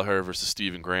 James Gallagher versus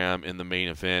Stephen Graham in the main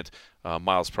event.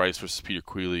 Miles Price versus Peter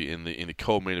Queally in the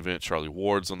co-main event. Charlie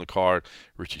Ward's on the card.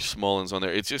 Richie Smullin's on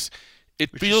there. It's just it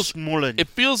feels like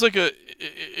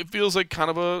kind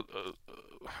of a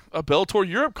Bellator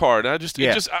Europe card.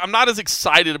 I'm not as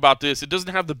excited about this. It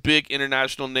doesn't have the big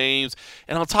international names,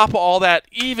 and on top of all that,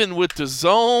 even with the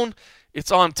zone,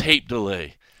 it's on tape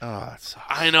delay. Oh, that sucks.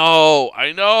 I know,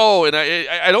 and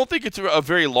I don't think it's a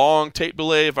very long tape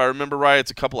delay. If I remember right, it's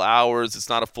a couple hours. It's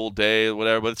not a full day or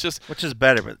whatever, but it's just... Which is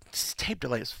better, but tape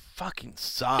delays fucking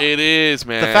suck. It is,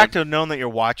 man. The fact of knowing that you're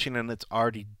watching and it's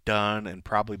already done and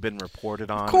probably been reported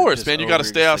on. Of course, man. You got to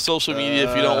stay off social media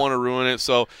if you don't want to ruin it.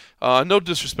 So, no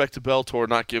disrespect to Bellator,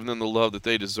 not giving them the love that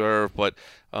they deserve, but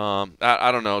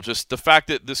I don't know. Just the fact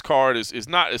that this card is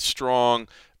not as strong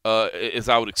as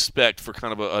I would expect for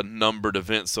kind of a numbered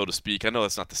event, so to speak. I know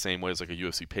that's not the same way as like a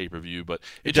UFC pay-per-view, but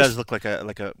it does look like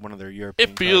one of their European.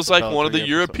 It feels like one of the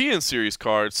European series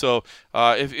cards. So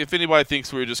if anybody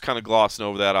thinks we were just kind of glossing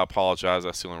over that, I apologize.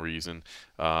 That's the only reason.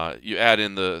 You add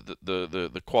in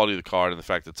the quality of the card and the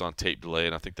fact that it's on tape delay,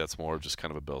 and I think that's more of just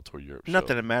kind of a Bellator Europe show. Not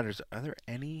that it matters. Are there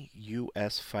any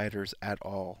U.S. fighters at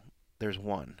all? There's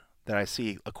one that I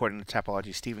see, according to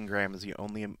Tapology. Stephen Graham is the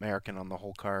only American on the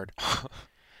whole card.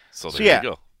 So there you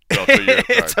go. Bellator Europe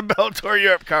card. It's a Bellator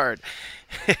Europe card.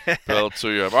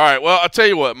 Bellator Europe. All right. Well, I'll tell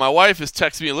you what. My wife is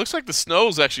texting me. It looks like the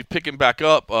snow's actually picking back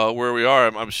up where we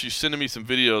are. She's sending me some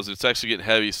videos. It's actually getting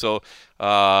heavy. So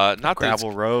not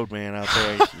gravel road, man, out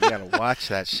there. You gotta watch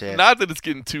that shit. Not that it's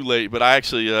getting too late, but I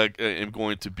actually am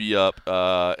going to be up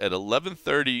at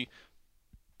 11:30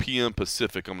 p.m.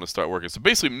 Pacific. I'm going to start working. So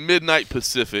basically midnight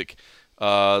Pacific.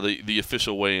 The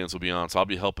official weigh-ins will be on, so I'll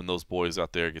be helping those boys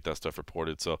out there get that stuff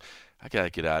reported. So I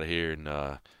gotta get out of here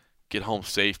and get home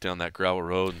safe down that gravel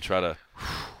road and try to.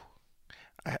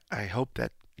 I hope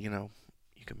that you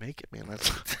can make it, man.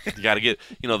 You got to get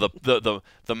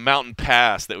the mountain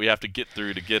pass that we have to get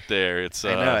through to get there. It's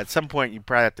I know at some point you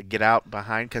probably have to get out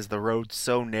behind because the road's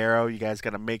so narrow. You guys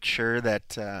got to make sure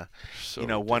that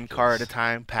one car at a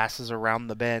time passes around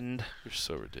the bend. You're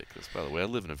so ridiculous. By the way, I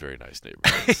live in a very nice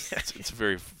neighborhood. it's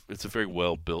a very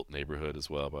well built neighborhood as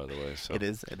well. By the way, so it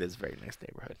is a very nice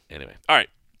neighborhood. Anyway, all right,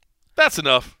 that's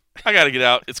enough. I got to get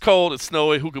out. It's cold. It's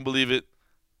snowy. Who can believe it?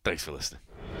 Thanks for listening.